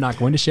 no, I'm not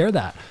going to share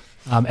that.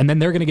 And then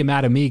they're going to get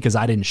mad at me because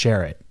I didn't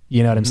share it.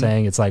 You know what I'm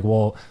saying? It's like,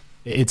 well,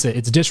 it's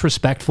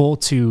disrespectful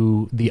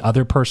to the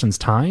other person's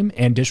time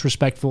and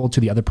disrespectful to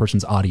the other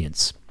person's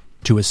audience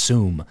to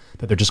assume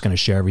that they're just going to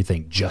share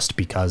everything just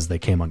because they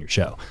came on your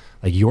show.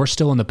 Like you're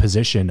still in the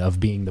position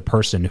of being the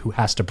person who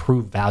has to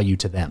prove value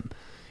to them.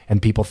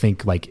 And people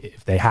think like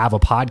if they have a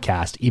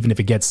podcast, even if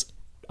it gets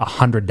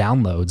 100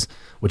 downloads,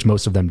 which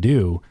most of them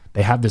do,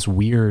 they have this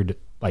weird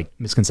like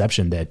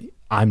misconception that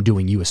I'm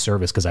doing you a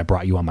service because I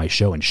brought you on my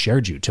show and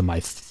shared you to my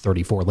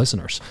 34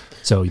 listeners.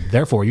 So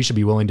therefore you should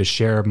be willing to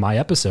share my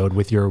episode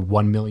with your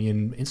 1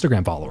 million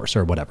Instagram followers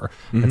or whatever.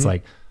 It's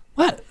like,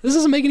 what? This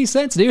doesn't make any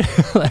sense, dude.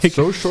 Like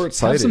so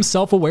short-sighted. Have some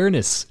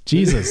self-awareness.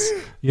 Jesus.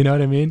 You know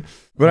what I mean?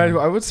 But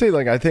I would say,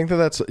 like, I think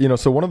that's,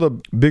 so one of the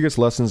biggest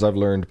lessons I've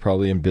learned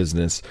probably in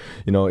business,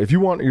 if you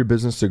want your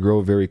business to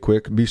grow very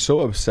quick, be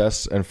so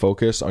obsessed and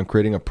focused on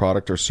creating a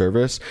product or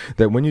service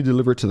that when you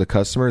deliver it to the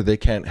customer, they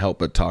can't help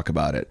but talk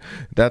about it.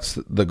 That's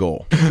the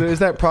goal. Is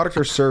that product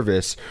or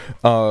service,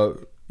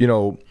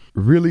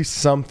 really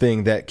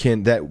something that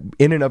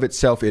in and of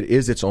itself, it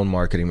is its own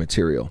marketing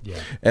material. Yeah.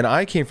 And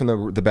I came from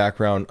the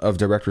background of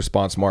direct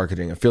response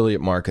marketing, affiliate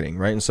marketing,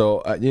 right? And so,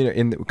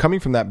 coming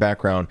from that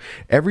background,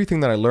 everything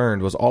that I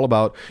learned was all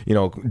about,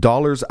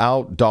 dollars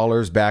out,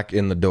 dollars back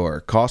in the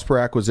door, cost per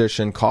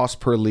acquisition,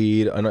 cost per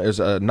lead, and it's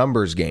a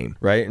numbers game,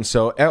 right? And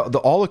so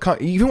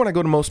even when I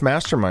go to most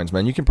masterminds,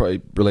 man, you can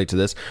probably relate to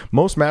this.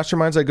 Most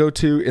masterminds I go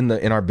to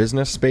in our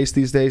business space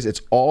these days,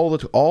 it's all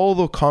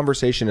the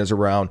conversation is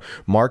around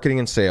marketing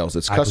and sales.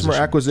 It's customer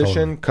acquisition,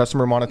 totally.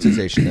 Customer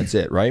monetization. That's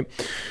it, right?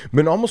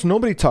 But almost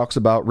nobody talks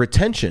about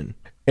retention.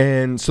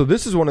 And so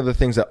this is one of the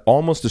things that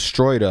almost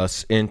destroyed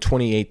us in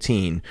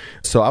 2018.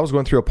 So I was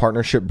going through a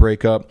partnership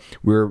breakup.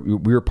 We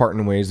were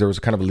parting ways. There was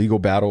kind of a legal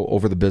battle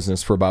over the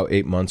business for about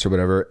 8 months or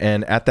whatever.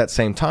 And at that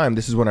same time,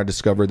 this is when I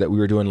discovered that we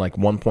were doing like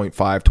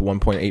 $1.5 to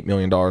 $1.8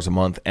 million a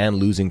month and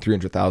losing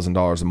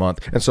 $300,000 a month.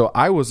 And so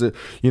I was,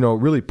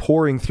 really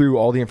pouring through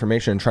all the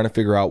information and trying to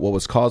figure out what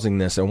was causing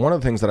this. And one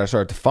of the things that I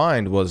started to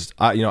find was,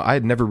 I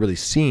had never really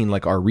seen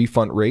like our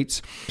refund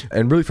rates,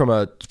 and really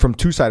from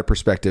two-sided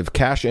perspective,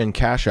 cash in,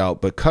 cash out,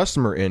 but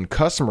customer in,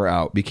 customer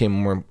out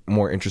became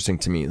more interesting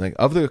to me. Like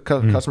of the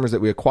customers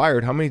that we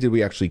acquired, how many did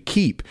we actually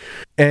keep?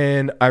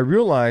 And I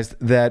realized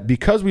that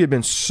because we had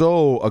been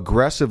so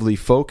aggressively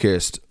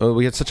focused,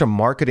 we had such a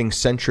marketing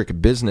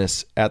centric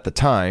business at the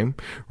time,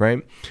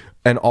 right?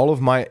 And all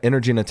of my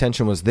energy and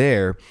attention was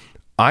there.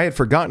 I had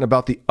forgotten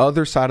about the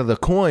other side of the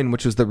coin,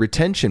 which was the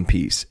retention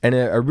piece. And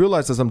I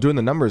realized as I'm doing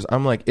the numbers,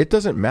 I'm like, it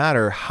doesn't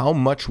matter how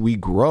much we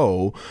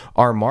grow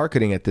our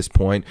marketing at this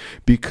point,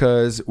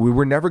 because we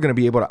were never going to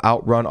be able to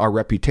outrun our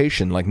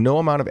reputation. Like no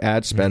amount of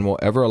ad spend will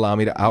ever allow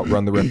me to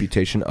outrun the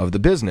reputation of the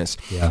business.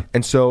 Yeah.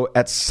 And so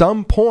at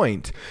some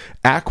point,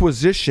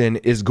 acquisition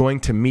is going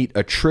to meet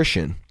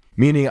attrition.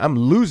 Meaning I'm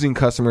losing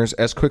customers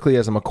as quickly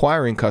as I'm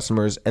acquiring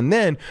customers. And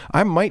then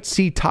I might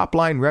see top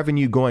line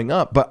revenue going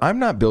up, but I'm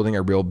not building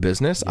a real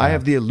business. Yeah. I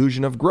have the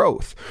illusion of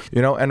growth,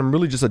 and I'm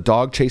really just a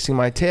dog chasing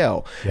my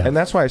tail. Yeah. And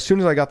that's why as soon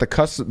as I got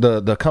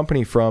the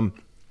company from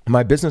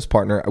my business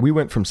partner, we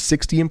went from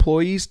 60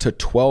 employees to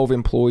 12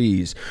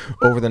 employees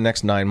over the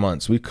next 9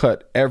 months. We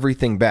cut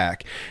everything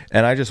back.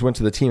 And I just went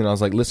to the team and I was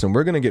like, listen,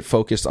 we're going to get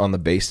focused on the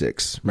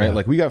basics, right? Yeah.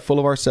 Like we got full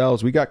of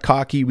ourselves. We got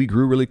cocky. We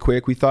grew really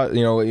quick. We thought,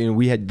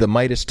 we had the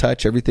Midas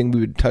touch. Everything we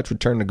would touch would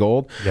turn to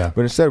gold. Yeah.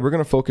 But instead, we're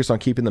going to focus on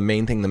keeping the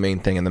main thing. And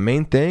the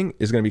main thing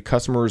is going to be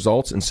customer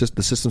results and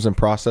the systems and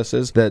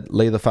processes that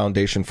lay the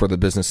foundation for the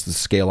business to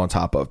scale on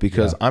top of.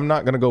 Because I'm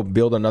not going to go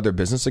build another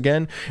business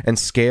again and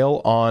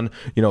scale on,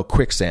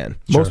 quicksand.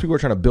 Most people are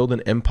trying to build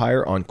an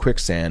empire on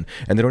quicksand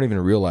and they don't even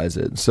realize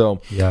it.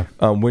 So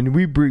when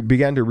we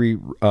began to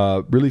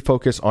really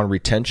focus on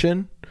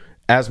retention,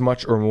 as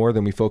much or more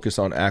than we focus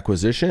on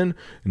acquisition,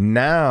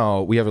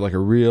 now we have like a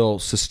real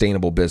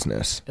sustainable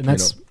business. And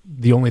that's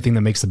the only thing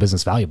that makes the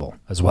business valuable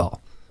as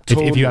well.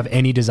 If you have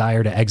any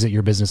desire to exit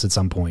your business at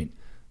some point,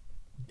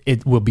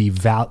 it will be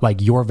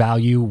like your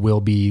value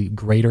will be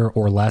greater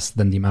or less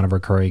than the amount of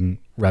recurring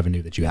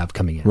revenue that you have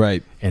coming in.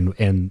 Right.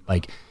 And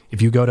like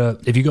if you go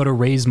to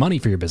raise money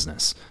for your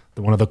business,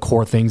 one of the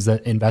core things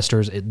that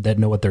investors that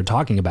know what they're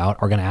talking about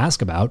are going to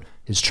ask about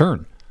is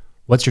churn.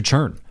 What's your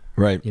churn?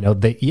 Right. You know,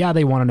 they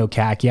want to know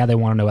CAC. Yeah, they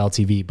want to know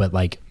LTV, but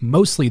like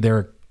mostly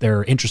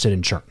they're interested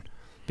in churn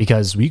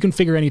because you can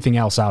figure anything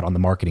else out on the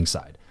marketing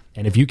side.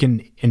 And if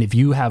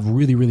you have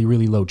really, really,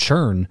 really low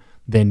churn,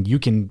 then you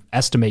can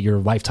estimate your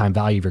lifetime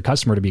value of your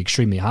customer to be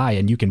extremely high,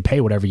 and you can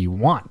pay whatever you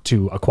want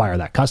to acquire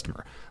that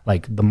customer.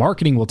 Like the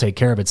marketing will take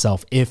care of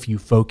itself if you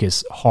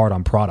focus hard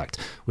on product,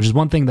 which is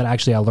one thing that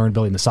actually I learned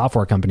building the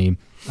software company.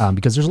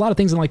 Because there's a lot of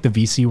things in like the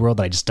VC world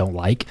that I just don't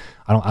like.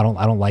 I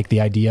don't like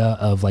the idea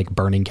of like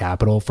burning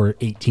capital for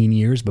 18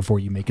 years before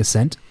you make a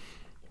cent.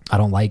 I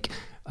don't like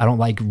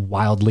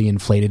wildly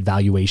inflated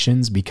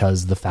valuations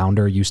because the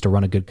founder used to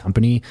run a good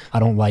company. I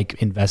don't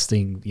like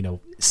investing,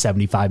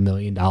 $75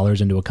 million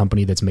into a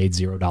company that's made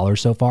 $0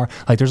 so far.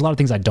 Like there's a lot of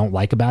things I don't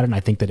like about it. And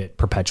I think that it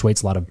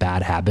perpetuates a lot of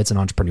bad habits in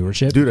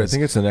entrepreneurship. Dude, I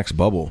think it's the next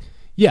bubble.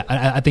 Yeah.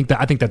 I think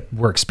that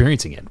we're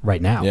experiencing it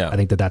right now. Yeah. I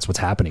think that that's what's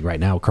happening right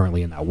now,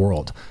 currently in that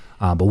world.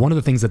 But one of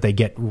the things that they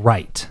get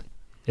right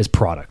is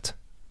product.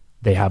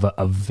 They have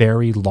a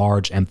very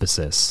large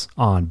emphasis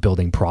on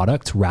building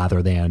product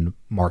rather than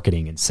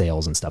marketing and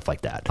sales and stuff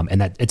like that. And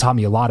that it taught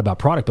me a lot about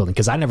product building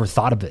because I never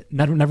thought of it,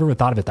 never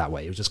thought of it that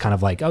way. It was just kind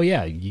of like, oh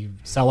yeah, you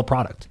sell a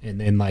product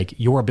and like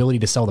your ability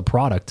to sell the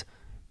product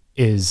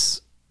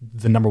is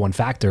the number one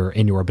factor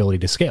in your ability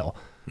to scale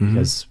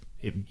because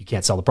if you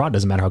can't sell the product, it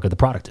doesn't matter how good the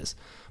product is.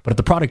 But if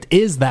the product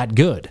is that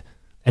good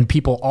and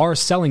people are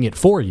selling it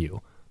for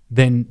you,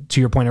 then to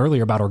your point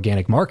earlier about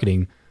organic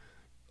marketing,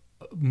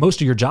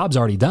 most of your job's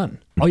already done.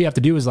 All you have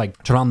to do is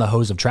like turn on the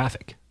hose of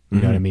traffic.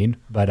 You know what I mean?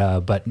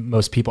 But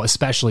most people,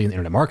 especially in the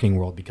internet marketing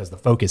world, because the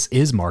focus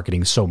is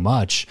marketing so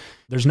much,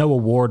 there's no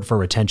award for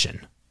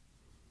retention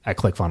at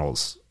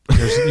ClickFunnels.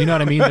 You know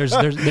what I mean?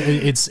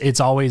 It's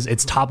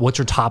always top. What's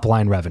your top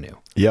line revenue?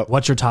 Yep.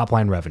 What's your top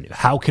line revenue?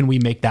 How can we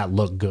make that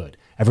look good?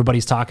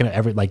 Everybody's talking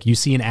to like you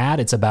see an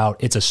ad, it's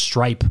a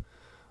Stripe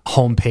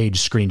homepage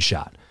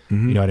screenshot. You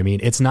know what I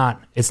mean? It's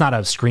not a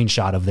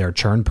screenshot of their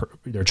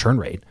churn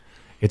rate.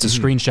 It's a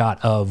screenshot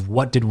of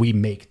what did we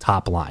make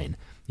top line,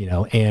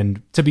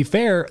 and to be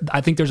fair,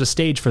 I think there's a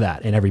stage for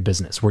that in every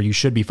business where you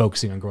should be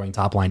focusing on growing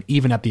top line,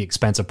 even at the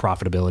expense of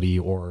profitability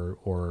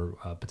or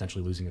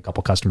potentially losing a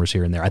couple customers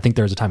here and there. I think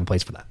there's a time and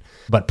place for that,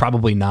 but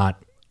probably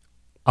not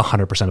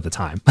 100% of the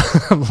time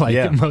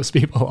like most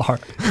people are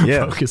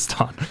focused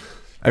on.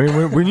 I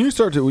mean, when you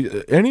start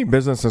to, any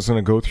business that's going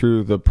to go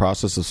through the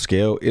process of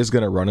scale is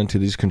going to run into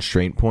these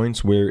constraint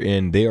points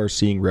wherein they are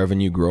seeing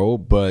revenue grow,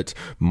 but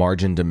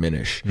margin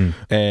diminish.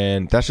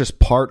 And that's just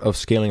part of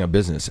scaling a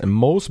business. And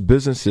most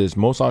businesses,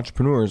 most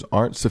entrepreneurs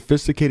aren't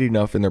sophisticated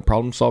enough in their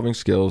problem solving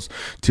skills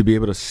to be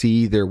able to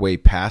see their way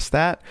past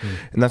that.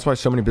 And that's why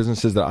so many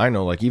businesses that I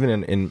know, like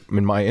even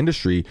in my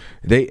industry,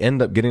 they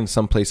end up getting to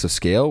some place of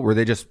scale where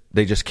they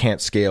just can't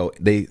scale.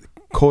 They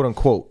quote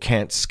unquote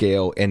can't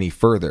scale any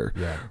further,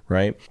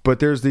 right? But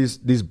there's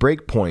these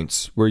break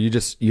points where you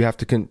have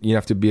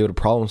to be able to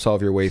problem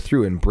solve your way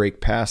through and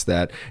break past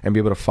that and be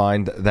able to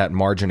find that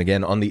margin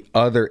again on the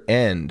other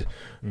end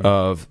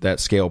of that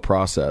scale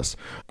process.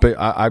 But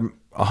I'm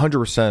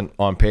 100%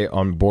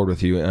 on board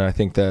with you, and I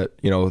think that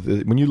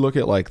when you look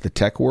at like the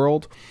tech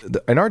world,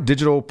 in our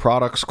digital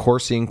products,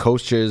 coursing,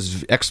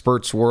 coaches,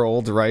 experts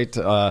world, right?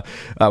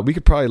 We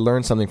could probably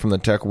learn something from the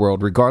tech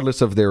world,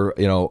 regardless of their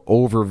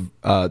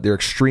their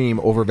extreme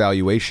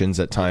overvaluations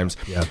at times.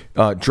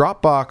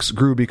 Dropbox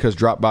grew because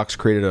Dropbox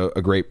created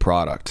a great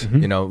product.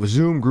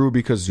 Zoom grew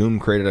because Zoom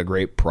created a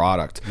great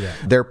product.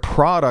 Their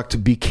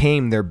product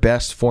became their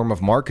best form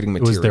of marketing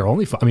material. It was their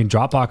only.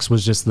 Dropbox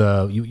was just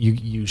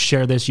you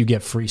share this, you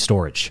get free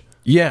storage.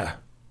 Yeah,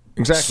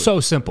 exactly. So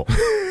simple.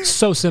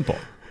 So simple.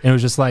 And it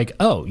was just like,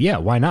 oh yeah,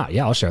 why not?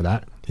 Yeah, I'll share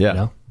that.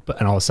 Yeah.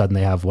 And all of a sudden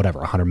they have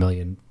 100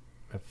 million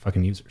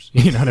fucking users.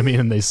 You know what I mean?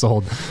 And they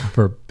sold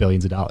for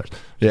billions of dollars.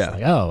 It's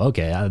like, oh,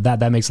 okay.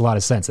 That makes a lot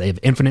of sense. They have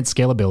infinite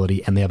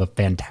scalability and they have a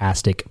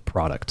fantastic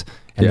product.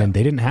 And then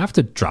they didn't have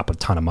to drop a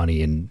ton of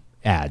money in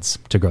ads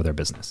to grow their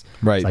business.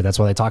 Right. Like that's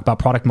why they talk about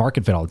product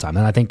market fit all the time.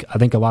 And I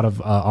think a lot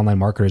of online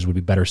marketers would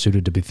be better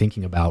suited to be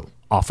thinking about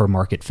offer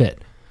market fit.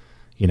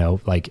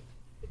 Like,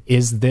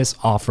 is this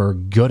offer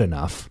good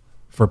enough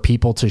for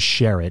people to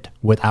share it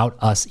without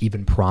us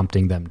even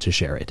prompting them to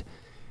share it?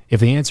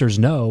 If the answer is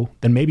no,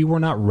 then maybe we're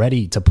not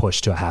ready to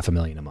push to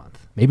 $500,000 a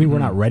month. Maybe we're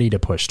not ready to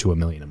push to $1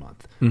 million a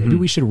month. Maybe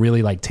we should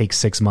really like take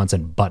 6 months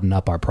and button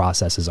up our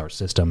processes, our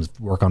systems,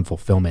 work on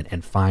fulfillment,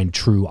 and find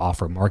true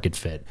offer market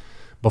fit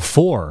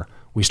before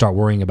we start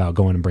worrying about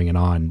going and bringing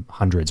on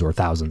hundreds or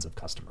thousands of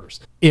customers.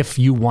 If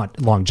you want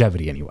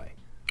longevity anyway.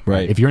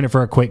 Right. If you're in it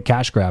for a quick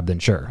cash grab, then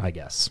sure, I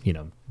guess, you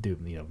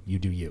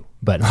do you.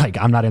 But like,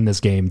 I'm not in this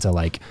game to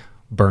like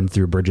burn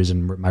through bridges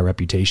and my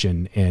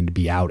reputation and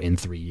be out in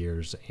 3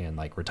 years and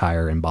like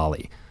retire in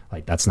Bali.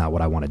 Like, that's not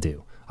what I want to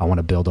do. I want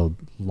to build a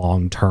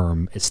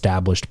long-term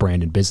established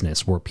brand and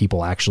business where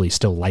people actually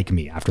still like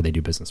me after they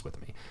do business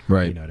with me.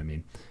 Right. You know what I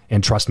mean?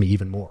 And trust me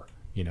even more.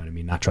 You know what I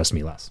mean? Not trust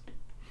me less.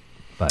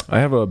 But I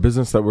have a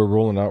business that we're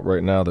rolling out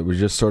right now that we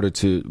just started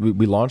to,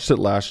 we launched it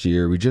last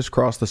year. We just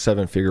crossed the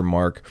 7-figure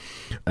mark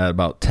at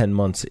about 10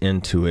 months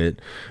into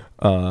it.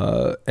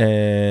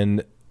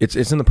 And it's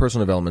in the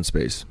personal development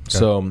space. Okay.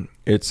 So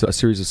it's a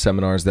series of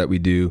seminars that we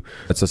do.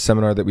 It's a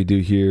seminar that we do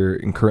here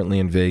and currently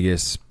in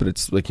Vegas, but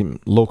it's like a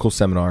local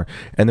seminar.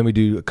 And then we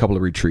do a couple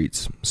of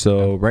retreats.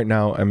 So right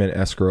now I'm in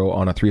escrow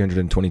on a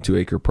 322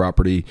 acre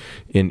property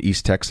in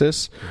East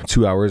Texas,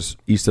 2 hours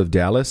east of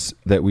Dallas,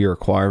 that we are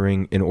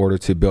acquiring in order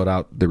to build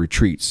out the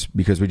retreats,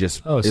 because we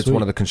just, it's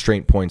one of the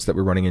constraint points that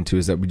we're running into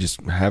is that we just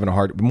having a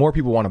hard, more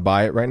people want to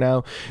buy it right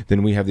now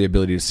than we have the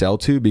ability to sell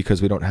to, because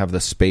we don't have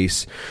the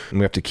space and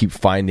we have to keep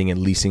finding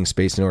and leasing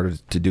space in order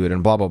to do it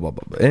and blah, blah, blah,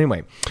 blah. Anyway,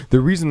 the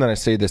reason that I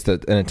say this,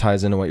 and it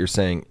ties into what you're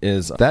saying,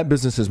 is that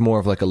business is more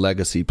of like a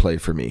legacy play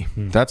for me.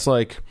 That's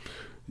like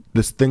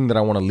this thing that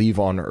I want to leave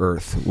on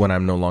earth when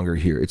I'm no longer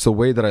here. It's a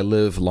way that I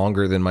live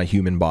longer than my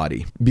human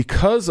body.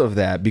 Because of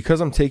that,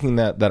 because I'm taking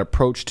that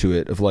approach to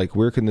it of like,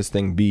 where can this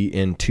thing be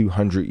in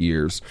 200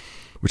 years?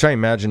 Which I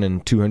imagine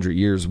in 200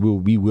 years,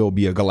 we will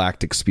be a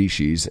galactic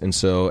species. And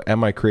so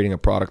am I creating a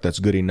product that's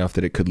good enough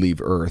that it could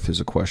leave Earth is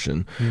a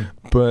question.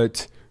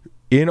 But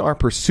in our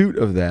pursuit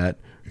of that,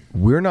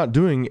 we're not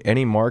doing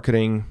any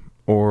marketing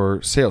or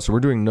sales. So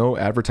we're doing no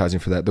advertising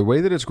for that. The way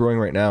that it's growing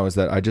right now is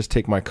that I just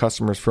take my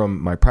customers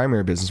from my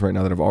primary business right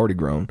now that have already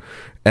grown,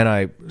 and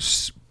I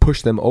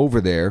push them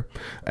over there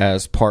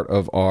as part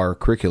of our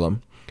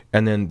curriculum.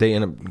 And then they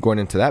end up going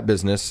into that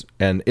business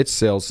and its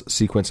sales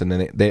sequence, and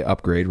then they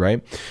upgrade,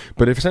 right?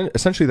 But if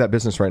essentially that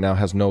business right now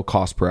has no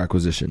cost per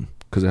acquisition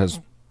because it has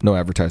no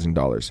advertising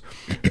dollars.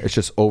 It's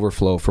just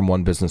overflow from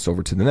one business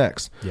over to the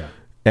next. Yeah.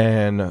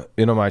 And,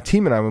 my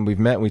team and I, when we've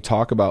met, we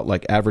talk about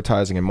like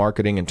advertising and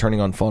marketing and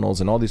turning on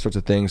funnels and all these sorts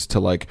of things to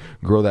like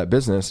grow that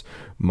business.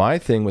 My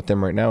thing with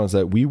them right now is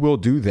that we will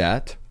do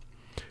that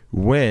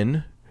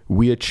when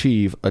we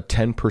achieve a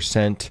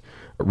 10%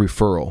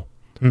 referral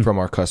from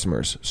our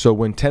customers. So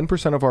when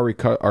 10% of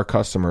our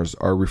customers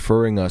are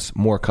referring us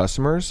more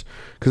customers,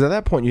 because at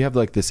that point you have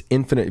like this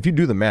infinite, if you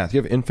do the math, you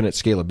have infinite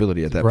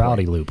scalability at that point.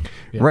 Virality loop.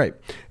 Yeah. Right.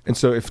 And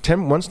so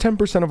once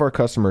 10% of our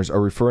customers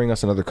are referring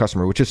us another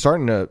customer, which is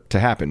starting to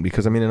happen,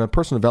 because I mean, in a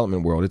personal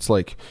development world, it's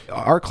like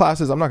our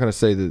classes, I'm going to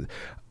say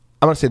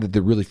that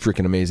they're really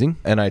freaking amazing.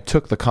 And I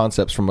took the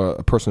concepts from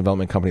a personal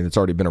development company that's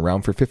already been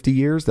around for 50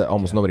 years that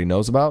almost nobody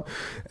knows about.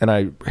 And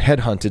I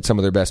headhunted some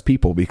of their best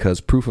people, because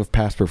proof of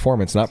past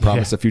performance, not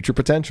promise of future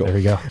potential. There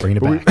we go. Bringing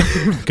it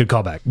back. Good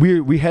callback.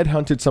 We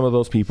headhunted some of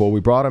those people.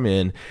 We brought them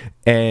in,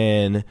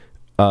 and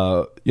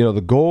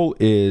the goal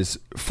is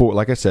for,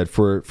 like I said,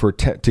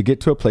 to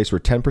get to a place where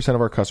 10% of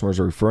our customers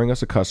are referring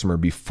us a customer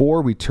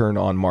before we turn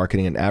on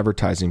marketing and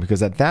advertising,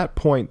 because at that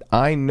point,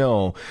 I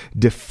know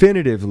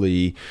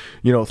definitively,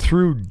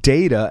 through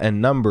data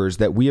and numbers,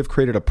 that we have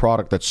created a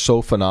product that's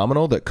so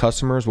phenomenal that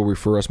customers will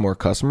refer us more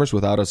customers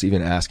without us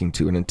even asking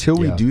to. And until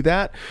we do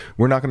that,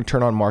 we're not going to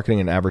turn on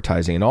marketing and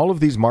advertising. And all of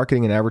these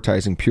marketing and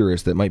advertising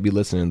purists that might be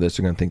listening to this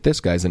are going to think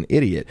this guy's an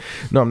idiot.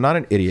 No, I'm not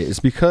an idiot. It's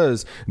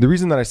because the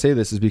reason that I say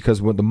this is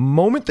because when the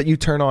moment that you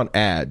turn on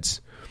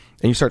ads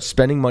and you start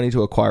spending money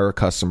to acquire a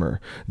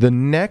customer, the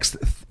next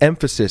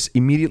emphasis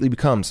immediately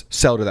becomes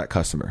sell to that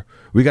customer.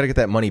 We got to get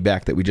that money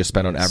back that we just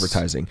spent on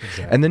advertising.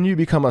 Exactly. And then you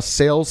become a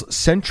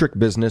sales-centric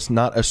business,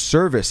 not a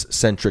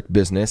service-centric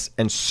business.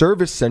 And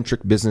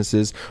service-centric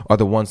businesses are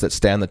the ones that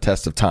stand the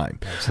test of time.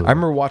 Absolutely. I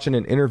remember watching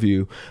an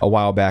interview a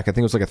while back. I think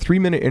it was like a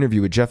 3-minute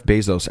interview with Jeff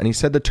Bezos, and he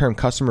said the term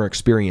customer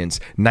experience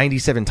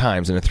 97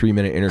 times in a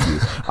 3-minute interview.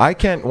 I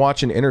can't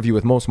watch an interview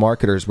with most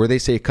marketers where they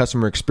say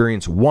customer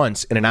experience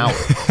once in an hour.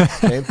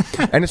 Okay?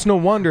 And it's no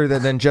wonder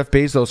that then Jeff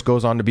Bezos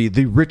goes on to be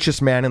the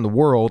richest man in the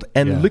world.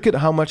 And look at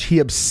how much he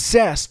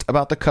obsessed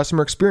about the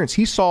customer experience.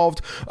 He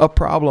solved a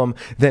problem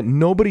that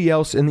nobody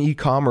else in the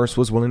e-commerce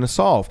was willing to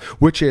solve,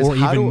 which is or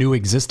even knew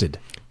existed.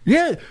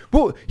 Yeah,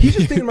 well, he's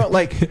just thinking about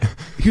like,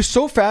 he's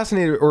so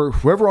fascinated, or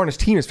whoever on his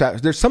team is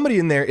fascinated. There's somebody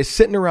in there is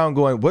sitting around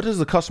going, what does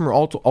the customer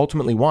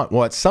ultimately want?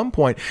 Well, at some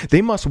point,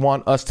 they must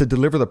want us to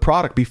deliver the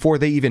product before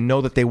they even know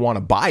that they want to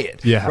buy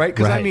it. Yeah, right?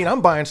 Because I mean, I'm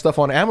buying stuff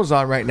on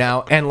Amazon right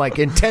now, and like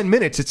in 10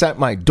 minutes, it's at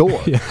my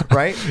door,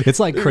 right? It's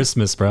like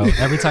Christmas, bro.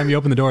 Every time you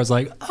open the door, it's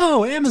like,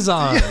 oh,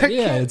 Amazon.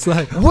 Yeah, it's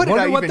like,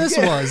 wonder what this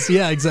was.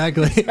 Yeah,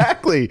 exactly.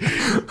 Exactly.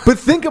 But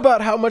think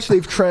about how much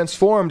they've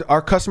transformed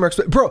our customer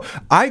experience. Bro,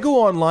 I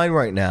go online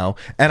right now, now,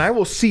 and I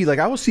will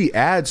see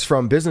ads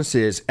from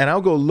businesses, and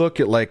I'll go look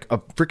at like a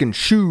freaking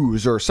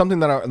shoes or something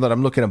that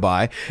I'm looking to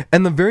buy,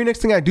 and the very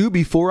next thing I do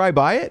before I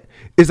buy it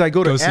is I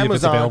go to see Amazon. if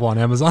it's available on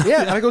Amazon.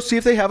 Yeah, and I go see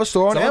if they have a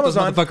store on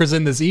Amazon. Motherfuckers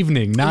in this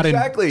evening, not in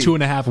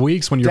 2.5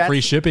 weeks when your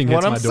free shipping hits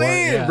my door. What I'm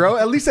saying, bro.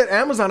 At least at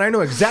Amazon, I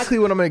know exactly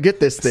when I'm going to get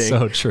this thing.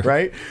 So true,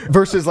 right?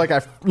 Versus like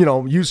I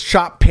use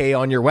Shop Pay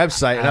on your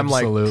website, and I'm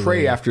like,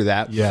 pray after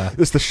that. Yeah,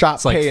 it's the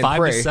Shop Pay and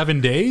 5 to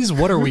 7 days.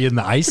 What are we in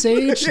the Ice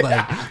Age?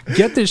 Like,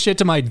 get this shit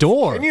to my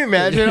door. Can you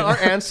imagine? Our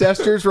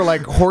ancestors were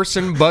like horse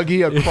and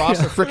buggy across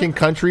the freaking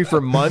country for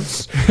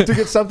months to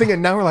get something,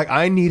 and now we're like,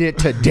 I need it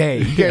today.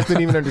 You guys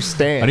didn't even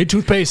understand. I need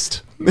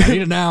toothpaste. I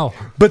need it now.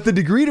 But the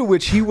degree to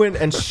which he went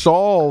and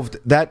solved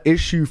that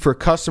issue for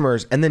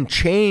customers and then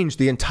changed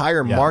the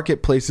entire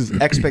marketplace's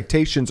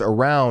expectations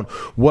around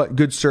what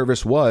good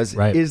service was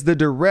is the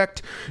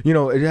direct,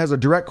 it has a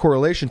direct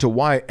correlation to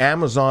why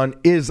Amazon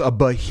is a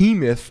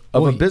behemoth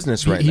of a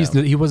business now.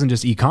 He wasn't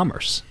just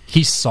e-commerce.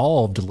 He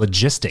solved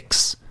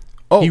logistics.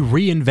 He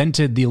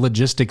reinvented the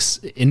logistics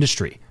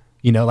industry.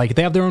 Like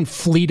they have their own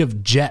fleet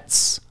of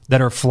jets that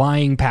are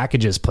flying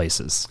packages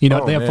places. They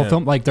have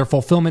their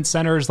fulfillment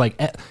centers.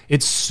 Like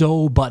it's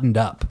so buttoned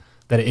up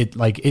that it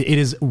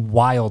is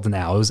wild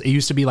now. It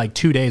used to be like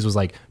 2 days was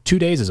like 2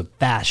 days is a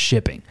fast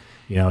shipping.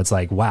 It's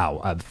like,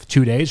 wow,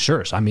 2 days,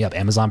 sure, sign me up.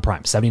 Amazon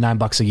Prime,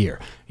 $79 a year.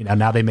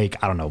 Now they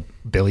make, I don't know,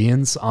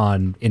 billions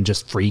in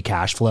just free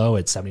cash flow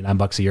at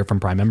 $79 a year from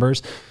Prime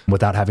members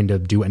without having to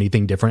do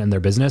anything different in their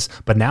business.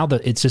 But now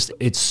that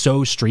it's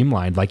so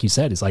streamlined, like you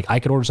said, it's like I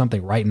could order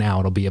something right now,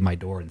 it'll be at my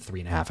door in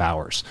 3.5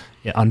 hours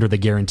under the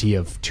guarantee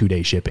of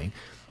 2-day shipping.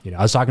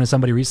 I was talking to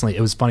somebody recently.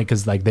 It was funny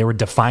because like they were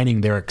defining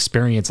their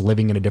experience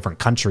living in a different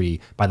country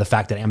by the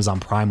fact that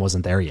Amazon Prime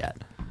wasn't there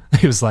yet.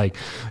 I was like,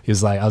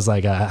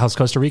 how's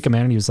Costa Rica,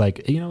 man? And he was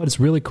like, it's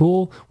really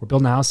cool. We're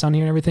building a house down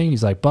here and everything.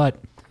 He's like, but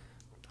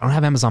I don't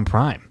have Amazon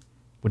Prime,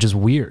 which is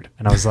weird.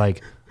 And I was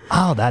like,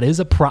 oh, that is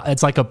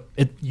it's like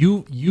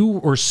you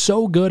were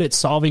so good at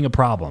solving a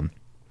problem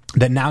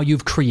that now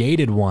you've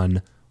created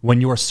one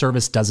when your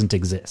service doesn't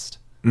exist.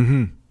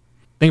 Mm-hmm.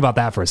 Think about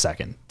that for a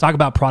second. Talk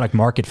about product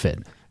market fit.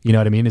 You know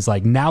what I mean? It's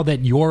like now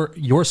that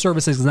your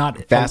service is not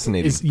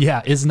fascinating.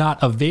 Is not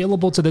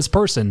available to this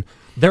person,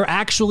 they're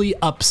actually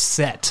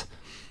upset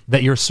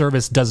that your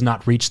service does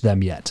not reach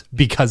them yet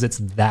because it's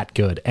that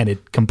good and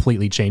it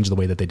completely changed the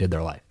way that they did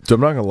their life. So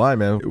I'm not gonna lie,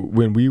 man.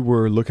 When we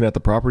were looking at the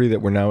property that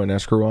we're now in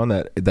escrow on,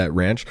 that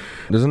ranch,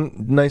 there's a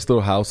nice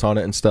little house on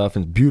it and stuff,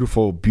 and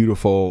beautiful,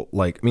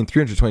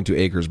 322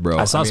 acres, bro.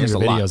 I saw some of your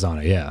videos on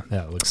it. Yeah,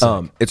 it looks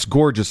sick. It's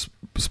gorgeous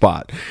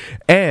spot.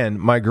 And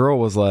my girl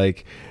was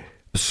like,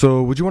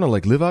 so would you want to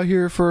like live out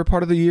here for a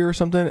part of the year or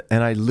something?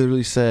 And I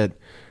literally said,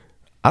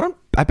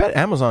 I bet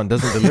Amazon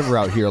doesn't deliver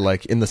out here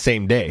like in the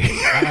same day.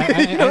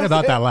 I ain't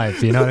about that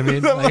life, you know what I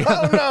mean? Like,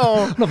 I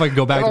don't know if I can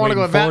go back to waiting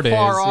 4 days. I don't want to go that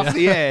far off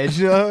the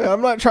edge.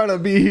 I'm not trying to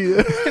be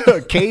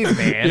a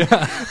caveman.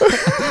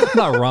 I'm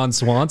not Ron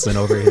Swanson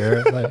over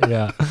here. But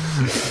yeah.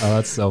 Oh,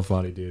 that's so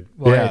funny, dude.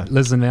 Well, hey,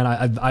 listen, man,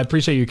 I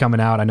appreciate you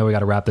coming out. I know we got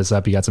to wrap this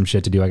up. You got some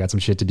shit to do. I got some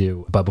shit to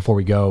do. But before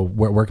we go,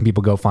 where can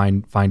people go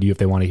find you if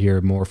they want to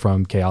hear more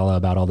from KEALA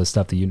about all this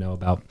stuff that you know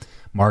about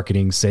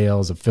marketing,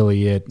 sales,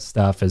 affiliate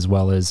stuff, as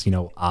well as,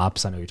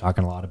 ops. I know you're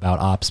talking a lot about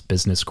ops,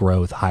 business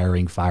growth,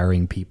 hiring,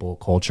 firing people,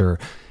 culture,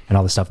 and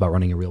all the stuff about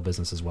running a real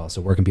business as well.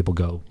 So where can people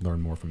go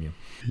learn more from you?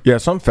 Yeah,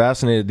 so I'm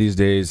fascinated these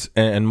days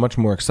and much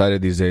more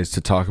excited these days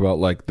to talk about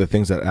like the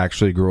things that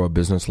actually grow a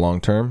business long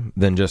term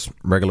than just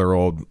regular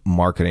old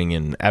marketing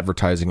and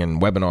advertising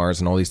and webinars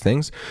and all these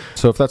things.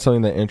 So if that's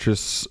something that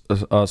interests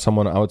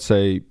someone, I would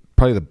say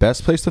probably the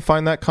best place to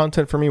find that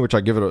content for me, which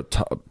I give it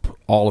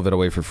all of it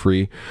away for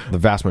free, the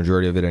vast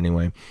majority of it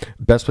anyway.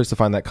 Best place to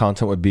find that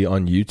content would be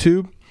on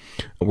YouTube,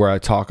 where I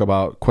talk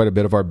about quite a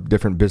bit of our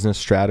different business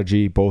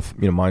strategy, both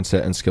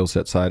mindset and skill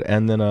set side.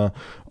 And then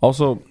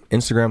also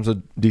Instagram's a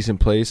decent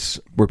place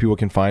where people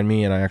can find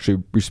me, and I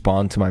actually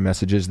respond to my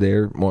messages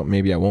there. Well,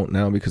 maybe I won't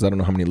now because I don't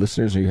know how many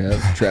listeners you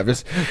have,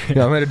 Travis. I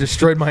might have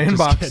destroyed my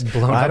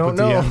inbox. I don't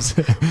know.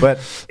 But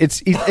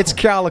it's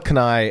KEALA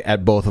KANAE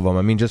at both of them.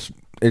 I mean,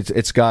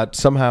 it's got,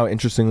 somehow,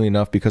 interestingly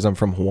enough, because I'm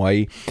from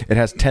Hawaii, it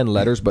has 10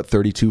 letters but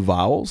 32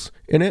 vowels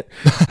in it.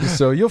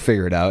 So you'll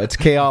figure it out. It's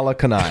KEALA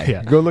KANAE.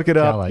 Yeah. Go look it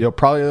up. KEALA. You'll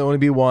probably only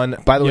be one.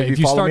 By the way, if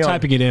you start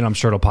typing it in, I'm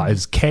sure it'll pop.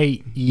 It's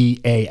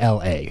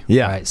KEALA.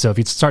 Yeah. Right? So if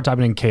you start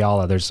typing in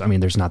KEALA,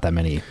 there's not that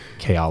many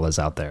KEALAs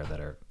out there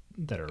that are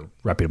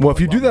reputable. Well, if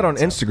you do that on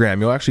Instagram,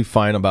 you'll actually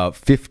find about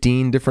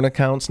 15 different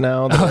accounts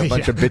now that are a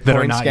bunch of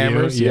Bitcoin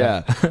scammers.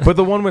 Yeah. But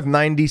the one with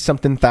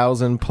 90-something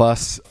thousand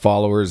plus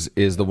followers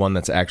is the one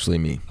that's actually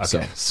me.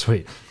 Okay,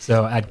 sweet.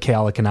 So at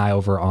KEALA KANAE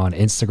over on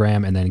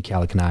Instagram, and then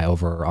KEALA KANAE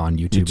over on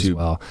YouTube as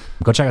well.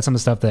 Go check out some of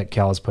the stuff that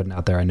KEALA's putting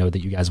out there. I know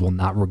that you guys will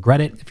not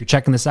regret it. If you're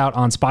checking this out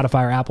on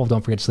Spotify or Apple,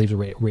 don't forget to leave a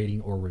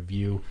rating or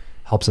review.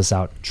 Helps us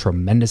out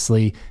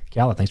tremendously.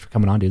 KEALA, thanks for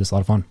coming on, dude. This is a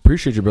lot of fun.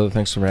 Appreciate you, brother.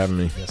 Thanks for having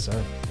me. Yes,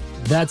 sir.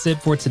 That's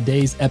it for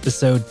today's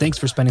episode. Thanks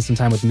for spending some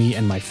time with me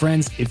and my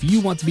friends. If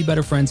you want to be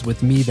better friends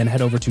with me, then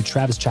head over to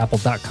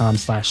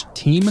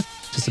travischappell.com/team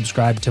to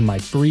subscribe to my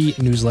free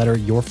newsletter,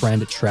 Your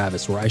Friend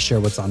Travis, where I share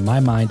what's on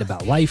my mind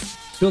about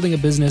life, building a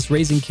business,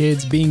 raising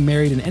kids, being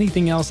married, and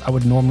anything else I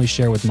would normally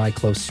share with my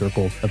close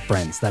circle of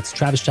friends. That's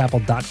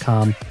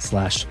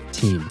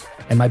travischappell.com/team.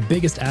 And my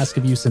biggest ask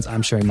of you, since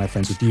I'm sharing my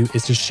friends with you,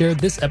 is to share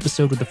this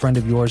episode with a friend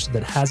of yours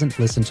that hasn't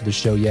listened to the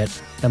show yet,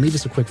 and leave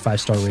us a quick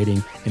 5-star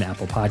rating in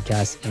Apple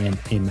Podcasts and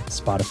in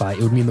Spotify.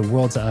 It would mean the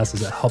world to us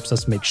as it helps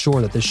us make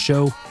sure that this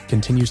show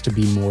continues to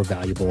be more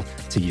valuable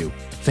to you.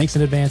 Thanks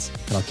in advance,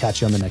 and I'll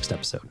catch you on the next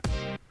episode.